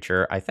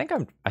creature. I think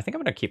I'm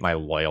gonna keep my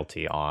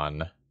loyalty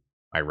on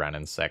my Wrenn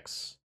and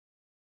Six.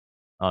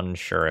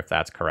 Unsure if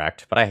that's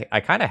correct, but I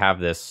kind of have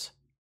this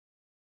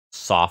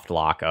soft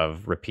lock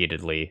of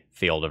repeatedly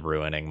Field of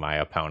Ruining my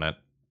opponent.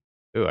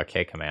 Ooh, a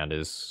K command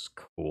is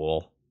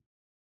cool.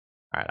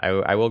 All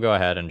right, I will go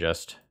ahead and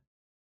just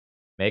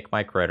make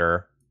my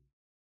critter.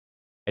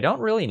 I don't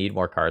really need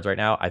more cards right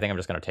now. I think I'm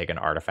just going to take an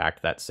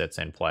artifact that sits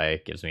in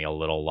play, gives me a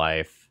little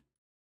life.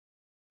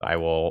 I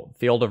will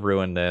Field of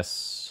Ruin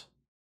this,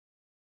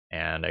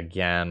 and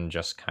again,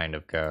 just kind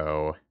of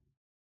go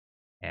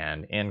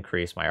and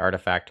increase my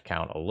artifact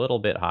count a little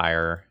bit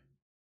higher,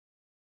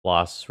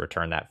 plus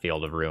return that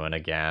Field of Ruin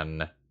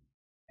again,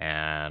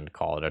 and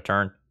call it a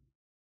turn.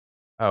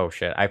 Oh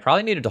shit, I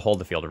probably needed to hold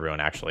the Field of Ruin,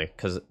 actually,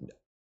 because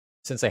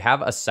since they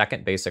have a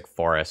second basic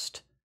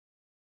forest,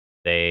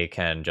 they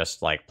can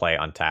just, like, play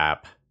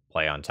untap.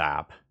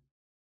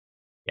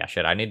 Yeah,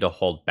 shit, I need to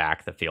hold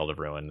back the Field of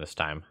Ruin this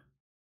time.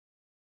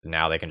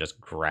 Now they can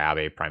just grab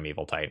a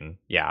Primeval Titan.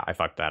 Yeah, I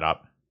fucked that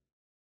up.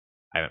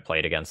 I haven't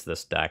played against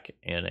this deck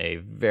in a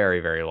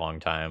very, very long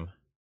time.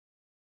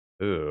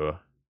 Ooh.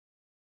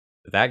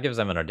 That gives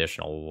them an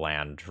additional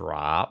land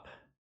drop.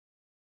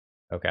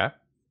 Okay.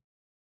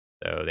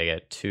 So they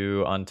get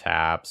 2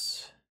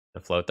 untaps to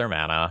float their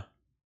mana.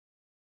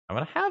 I'm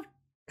gonna have...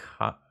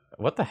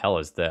 What the hell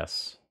is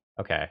this?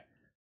 Okay.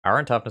 Power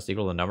and toughness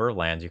equal the number of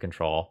lands you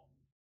control.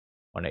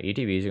 On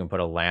ETBs, you can put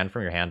a land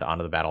from your hand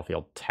onto the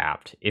battlefield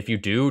tapped. If you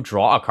do,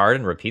 draw a card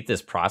and repeat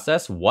this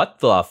process? What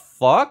the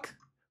fuck?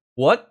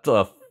 What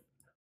the...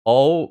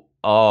 Oh.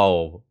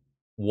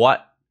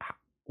 What?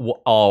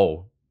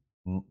 Oh.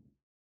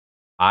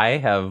 I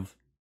have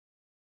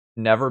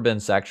never been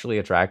sexually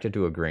attracted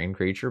to a green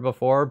creature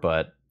before,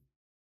 but...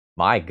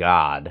 My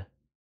god.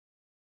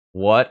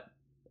 What?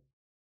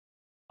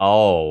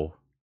 Oh.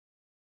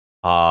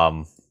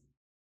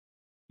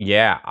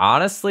 Yeah,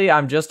 honestly,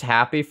 I'm just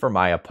happy for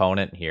my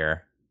opponent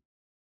here.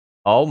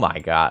 Oh my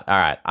god. All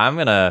right, I'm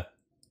gonna...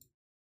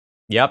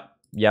 Yep.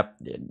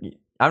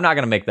 I'm not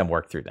gonna make them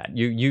work through that.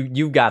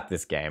 You got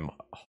this game.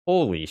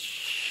 Holy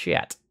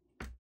shit.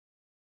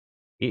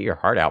 Eat your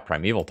heart out,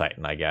 Primeval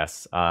Titan, I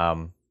guess.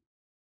 Wow.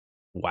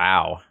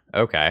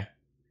 Okay.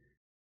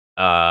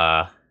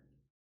 That's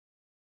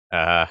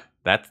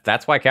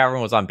why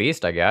Cavern was on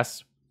Beast, I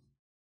guess.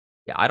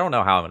 Yeah, I don't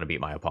know how I'm gonna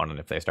beat my opponent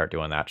if they start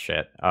doing that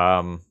shit.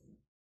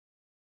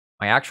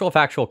 My actual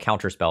factual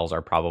counter spells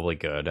are probably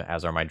good,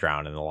 as are my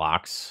Drown in the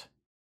Locks.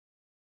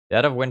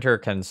 Dead of Winter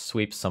can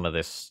sweep some of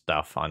this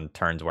stuff on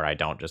turns where I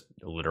don't just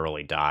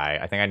literally die.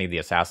 I think I need the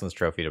Assassin's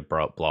Trophy to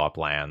blow up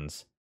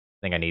lands.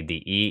 I think I need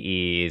the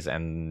EEs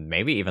and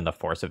maybe even the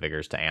Force of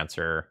Vigors to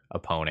answer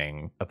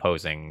opposing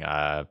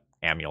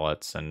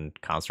amulets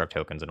and construct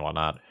tokens and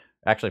whatnot.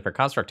 Actually, for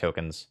construct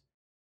tokens,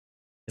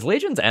 is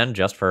Legion's End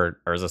just for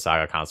Urza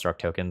Saga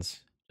construct tokens?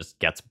 Just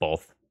gets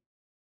both.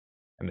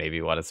 And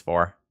maybe what it's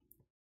for.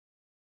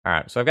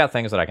 Alright, so I've got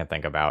things that I can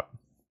think about.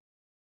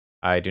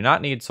 I do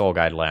not need Soul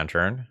Guide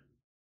Lantern.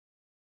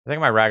 I think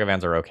my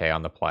Ragavans are okay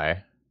on the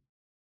play.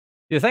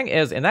 The thing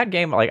is, in that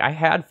game, like, I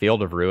had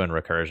Field of Ruin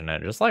recursion, and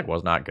it just, like,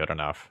 was not good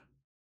enough.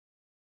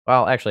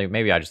 Well, actually,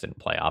 maybe I just didn't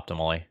play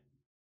optimally.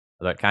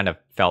 That kind of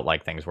felt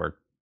like things were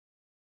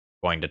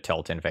going to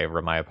tilt in favor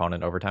of my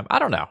opponent over time. I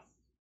don't know.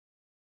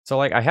 So,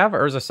 like, I have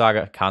Urza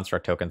Saga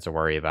construct tokens to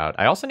worry about.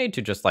 I also need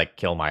to just, like,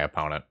 kill my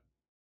opponent.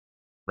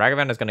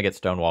 Ragavan is going to get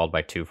stonewalled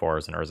by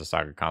 2/4s and Urza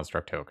Saga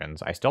construct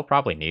tokens. I still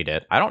probably need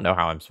it. I don't know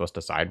how I'm supposed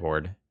to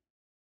sideboard.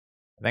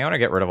 I think I want to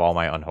get rid of all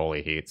my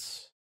Unholy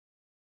Heats.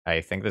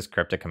 I think this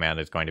Cryptic Command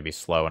is going to be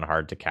slow and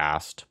hard to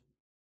cast.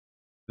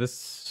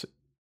 This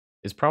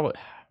is probably...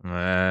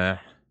 These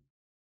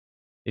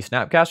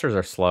Snapcasters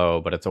are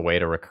slow, but it's a way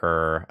to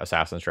recur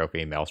Assassin's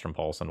Trophy, Maelstrom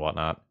Pulse, and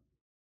whatnot.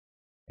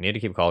 I need to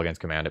keep Call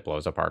Against Command. It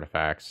blows up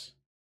artifacts.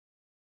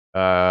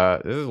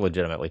 This is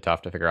legitimately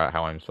tough to figure out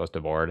how I'm supposed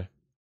to board.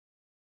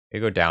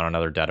 Maybe go down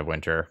another Dead of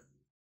Winter.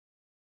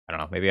 I don't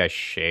know. Maybe I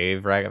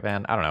shave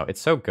Ragavan. I don't know. It's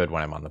so good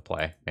when I'm on the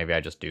play. Maybe I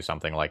just do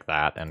something like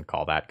that and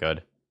call that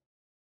good.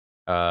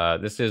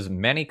 This is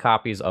many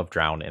copies of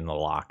Drown in the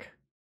Lock.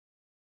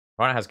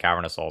 Opponent has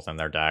Cavernous Souls in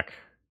their deck.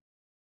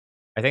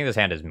 I think this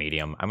hand is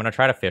medium. I'm going to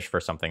try to fish for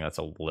something that's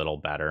a little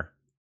better.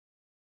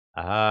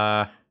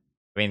 I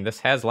mean, this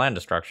has land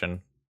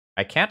destruction.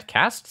 I can't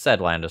cast said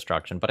land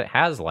destruction, but it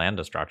has land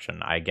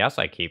destruction. I guess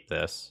I keep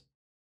this.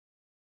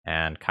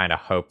 And kind of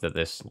hope that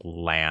this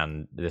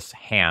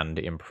hand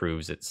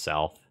improves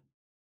itself.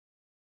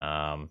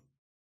 Kind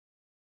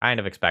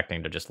of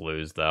expecting to just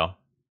lose, though.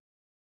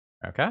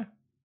 Okay.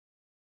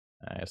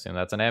 I assume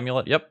that's an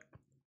amulet. Yep.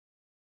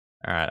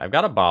 Alright, I've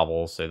got a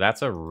bauble, so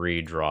that's a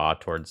redraw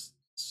towards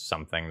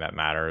something that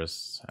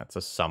matters. That's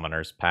a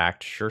Summoner's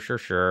Pact. Sure, sure,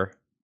 sure.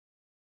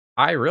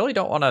 I really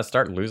don't want to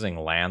start losing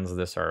lands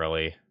this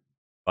early.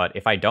 But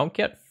if I don't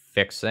get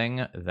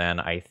fixing, then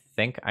I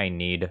think I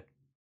need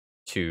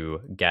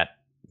to get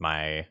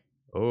my...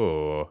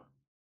 Ooh. Is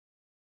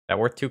that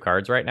worth 2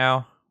 cards right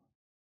now?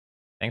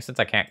 I think since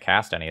I can't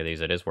cast any of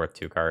these, it is worth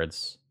 2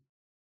 cards.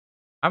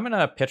 I'm going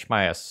to pitch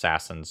my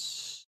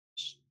Assassin's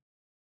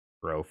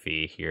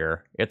Trophy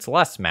here. It's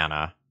less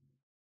mana,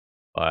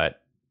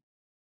 but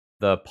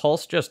the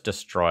Pulse just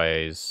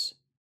destroys...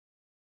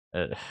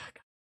 yeah,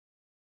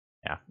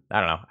 I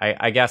don't know.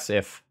 I guess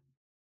if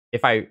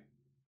I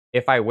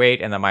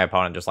wait and then my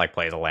opponent just like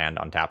plays a land,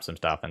 untaps some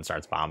stuff, and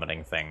starts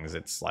vomiting things,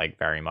 it's like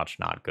very much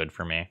not good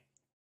for me.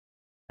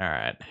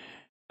 Alright.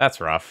 That's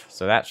rough.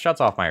 So that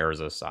shuts off my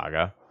Urza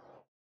Saga.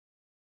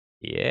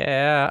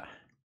 Yeah.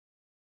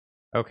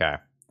 Okay.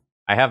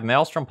 I have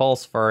Maelstrom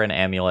Pulse for an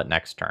amulet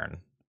next turn.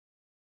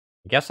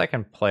 I guess I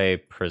can play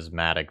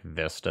Prismatic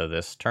Vista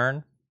this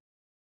turn.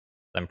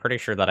 I'm pretty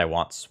sure that I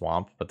want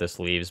Swamp, but this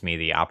leaves me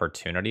the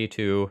opportunity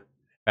to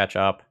fetch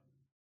up.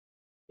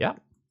 Yeah.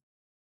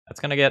 That's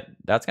gonna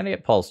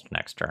get pulsed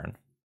next turn.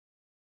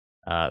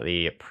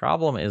 The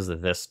problem is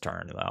this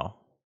turn, though.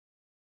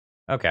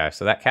 Okay,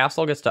 so that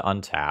castle gets to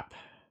untap.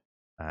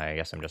 I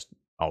guess I'm just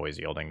always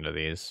yielding to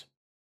these.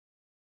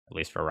 At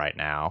least for right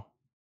now.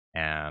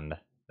 And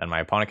then my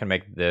opponent can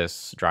make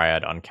this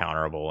Dryad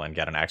uncounterable and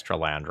get an extra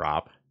land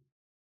drop.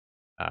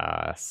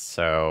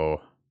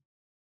 So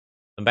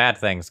some bad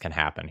things can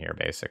happen here,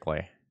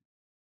 basically.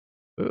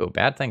 Ooh,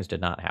 bad things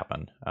did not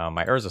happen.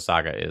 My Urza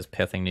Saga is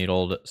Pithing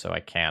Needled, so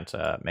I can't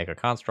make a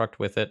construct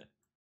with it.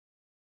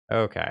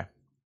 Okay.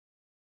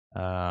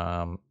 So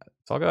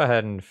I'll go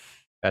ahead and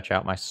fetch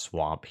out my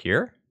Swamp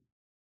here.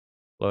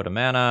 Load of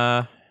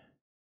mana.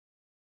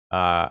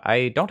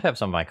 I don't have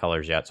some of my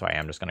colors yet, so I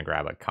am just going to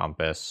grab a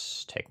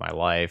Compass, take my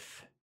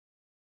life,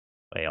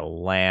 play a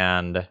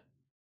land,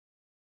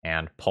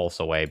 and pulse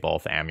away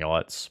both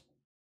amulets.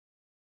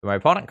 My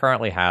opponent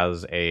currently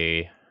has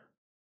a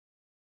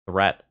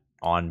threat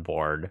on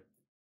board,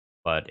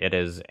 but it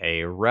is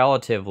a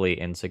relatively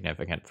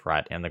insignificant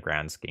threat in the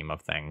grand scheme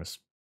of things.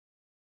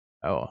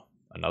 Oh,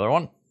 another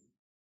one?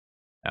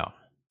 Oh,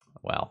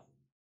 well,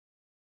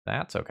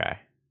 that's okay.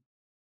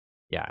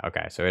 Yeah,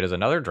 okay, so it is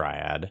another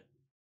Dryad.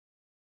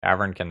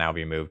 Cavern can now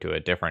be moved to a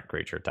different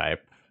creature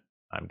type.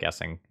 I'm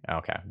guessing.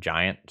 Okay,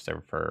 Giant,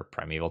 so for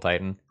Primeval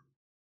Titan.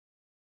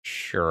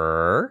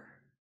 Sure.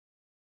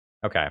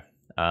 Okay.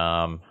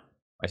 My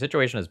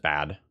situation is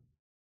bad.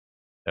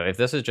 So if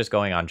this is just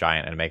going on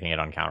Giant and making it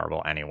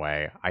uncounterable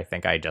anyway, I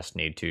think I just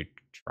need to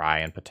try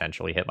and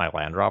potentially hit my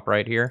land drop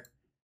right here.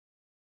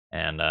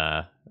 And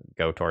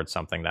go towards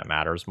something that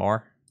matters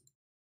more.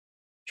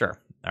 Sure.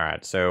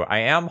 Alright, so I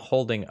am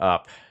holding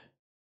up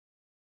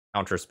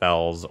counter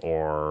spells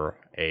or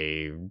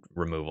a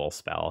removal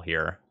spell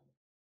here.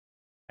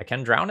 I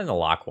can Drown in the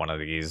Lock one of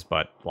these,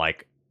 but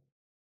like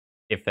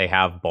if they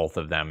have both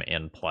of them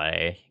in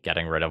play,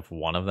 getting rid of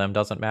one of them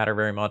doesn't matter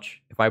very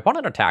much. If my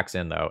opponent attacks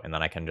in, though, and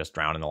then I can just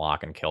Drown in the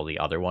Lock and kill the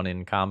other one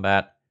in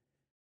combat,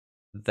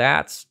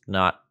 that's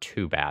not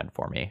too bad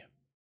for me.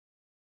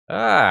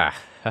 Ah,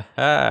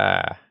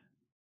 haha.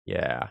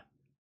 Yeah.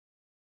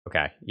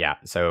 Okay, yeah,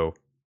 so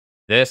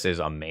this is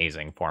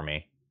amazing for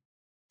me.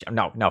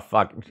 No,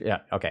 fuck. Yeah,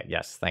 okay,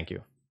 yes, thank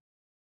you.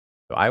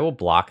 So I will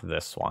block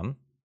this one.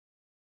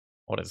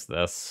 What is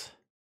this?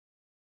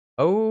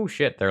 Oh,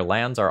 shit, their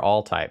lands are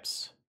all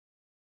types.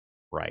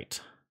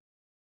 Right.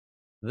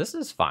 This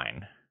is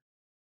fine.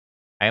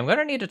 I am going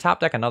to need to top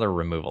deck another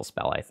removal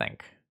spell, I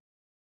think.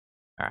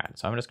 Alright,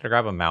 so I'm just going to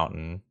grab a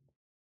mountain,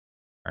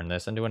 turn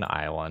this into an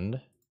island,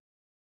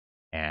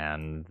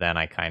 and then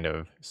I kind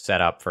of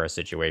set up for a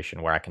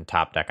situation where I can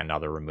top deck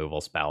another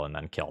removal spell and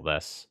then kill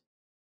this.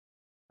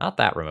 Not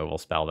that removal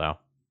spell, though.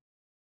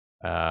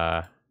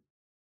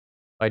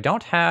 I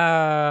don't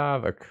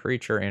have a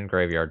creature in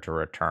graveyard to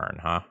return,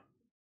 huh?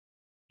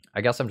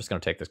 I guess I'm just going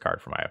to take this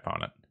card from my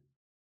opponent.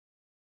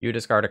 You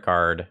discard a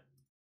card.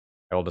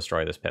 I will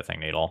destroy this Pithing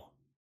Needle.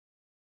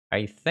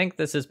 I think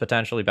this is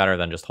potentially better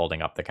than just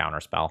holding up the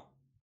counterspell.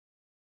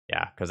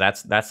 Yeah, because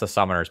that's the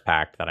Summoner's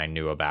Pact that I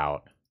knew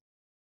about.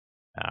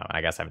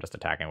 I guess I'm just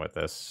attacking with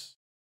this.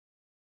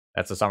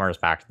 That's the Summoner's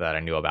Pact that I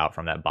knew about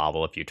from that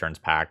bauble a few turns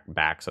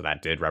back, so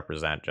that did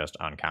represent just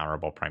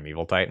uncounterable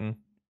Primeval Titan.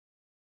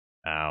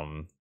 I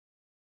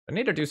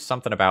need to do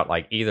something about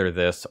like either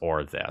this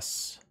or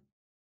this.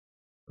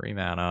 3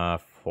 mana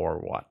for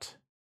what?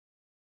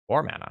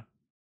 4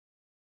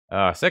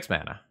 mana. 6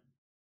 mana.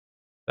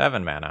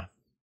 7 mana.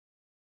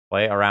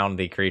 Play around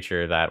the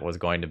creature that was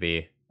going to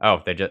be...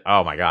 Oh,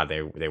 oh my god, they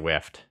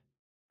whiffed.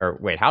 Or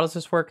wait, how does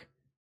this work?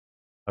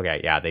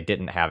 Okay, yeah, they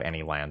didn't have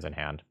any lands in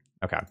hand.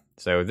 Okay,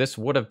 so this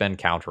would have been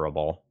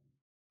counterable,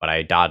 but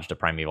I dodged a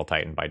Primeval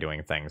Titan by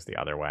doing things the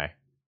other way.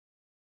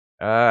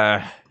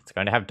 It's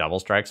going to have double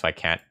strike, so I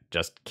can't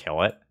just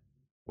kill it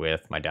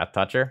with my Death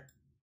Toucher.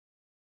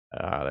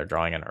 They're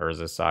drawing an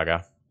Urza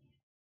Saga.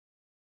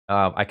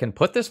 I can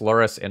put this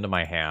Lurrus into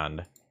my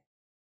hand,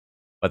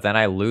 but then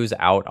I lose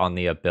out on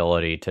the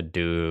ability to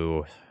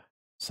do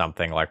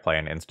something like play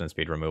an instant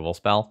speed removal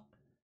spell.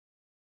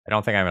 I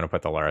don't think I'm going to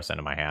put the Lurrus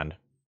into my hand.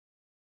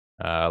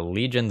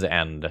 Legion's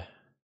End.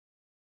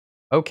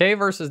 Okay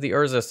versus the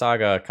Urza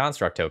Saga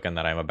construct token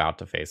that I'm about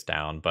to face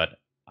down, but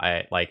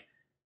my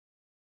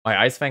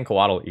Ice Fang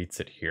Coatl eats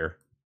it here.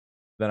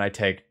 Then I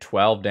take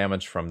 12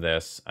 damage from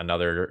this,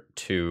 another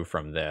 2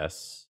 from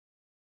this.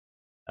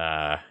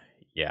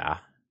 Yeah.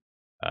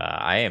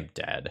 I am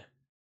dead.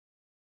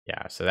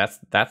 Yeah, so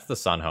that's the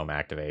Sun Home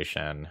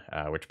activation,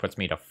 which puts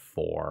me to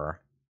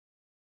 4.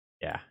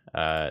 Yeah,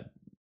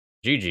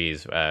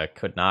 GG's,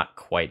 could not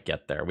quite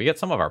get there. We get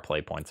some of our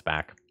play points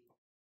back.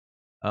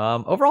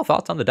 Overall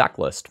thoughts on the deck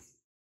list.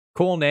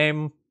 Cool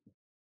name,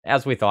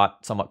 as we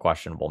thought, somewhat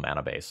questionable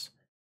mana base.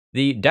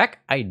 The deck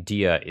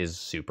idea is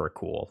super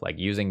cool, like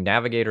using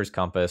Navigator's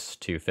Compass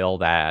to fill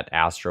that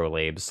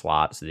Astrolabe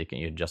slot so that you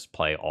can just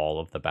play all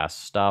of the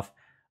best stuff.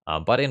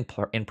 But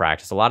in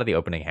practice, a lot of the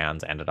opening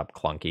hands ended up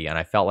clunky, and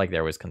I felt like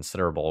there was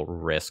considerable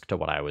risk to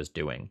what I was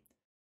doing.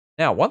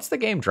 Now, once the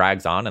game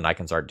drags on and I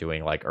can start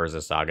doing like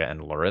Urza Saga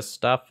and Lurrus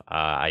stuff,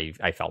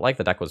 I felt like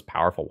the deck was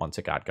powerful once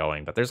it got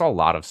going, but there's a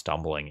lot of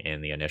stumbling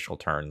in the initial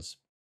turns.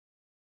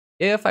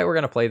 If I were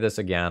going to play this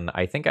again,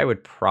 I think I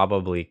would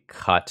probably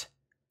cut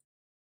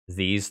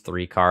these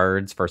 3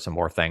 cards for some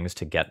more things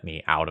to get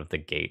me out of the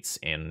gates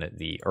in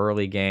the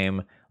early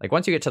game. Like,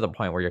 once you get to the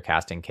point where you're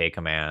casting K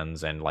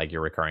commands and, like, you're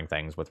recurring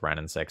things with Wrenn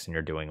and Six and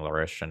you're doing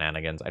Lurrus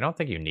shenanigans, I don't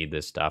think you need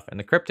this stuff. And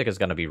the Cryptic is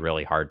going to be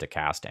really hard to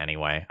cast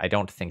anyway. I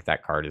don't think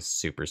that card is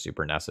super,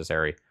 super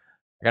necessary.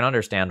 I can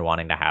understand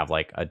wanting to have,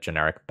 like, a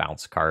generic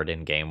bounce card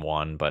in game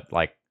 1, but,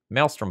 like,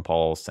 Maelstrom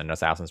Pulse and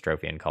Assassin's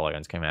Trophy and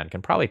Culligan's Command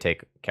can probably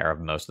take care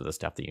of most of the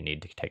stuff that you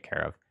need to take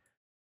care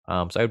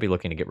of. So I would be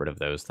looking to get rid of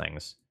those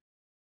things.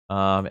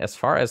 As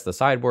far as the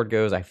sideboard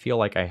goes, I feel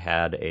like I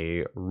had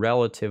a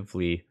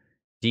relatively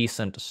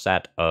decent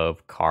set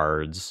of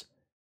cards.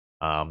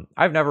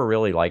 I've never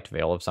really liked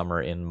Veil of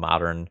Summer in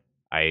Modern.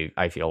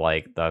 I feel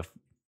like the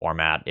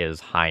format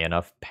is high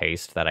enough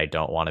paced that I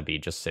don't want to be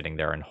just sitting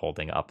there and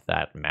holding up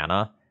that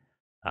mana.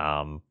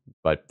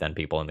 But then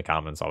people in the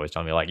comments always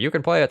tell me, like, you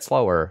can play it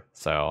slower,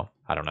 so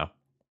I don't know.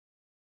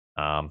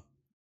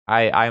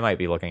 I might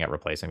be looking at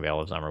replacing Veil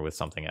of Summer with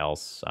something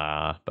else,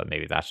 but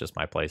maybe that's just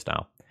my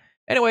playstyle.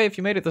 Anyway, if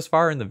you made it this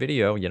far in the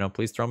video,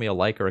 please throw me a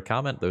like or a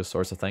comment. Those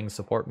sorts of things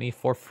support me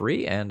for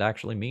free and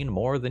actually mean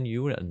more than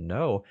you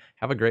know.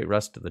 Have a great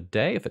rest of the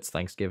day. If it's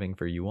Thanksgiving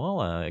for you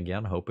all,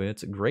 again, hope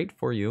it's great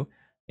for you.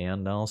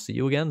 And I'll see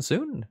you again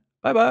soon.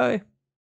 Bye-bye.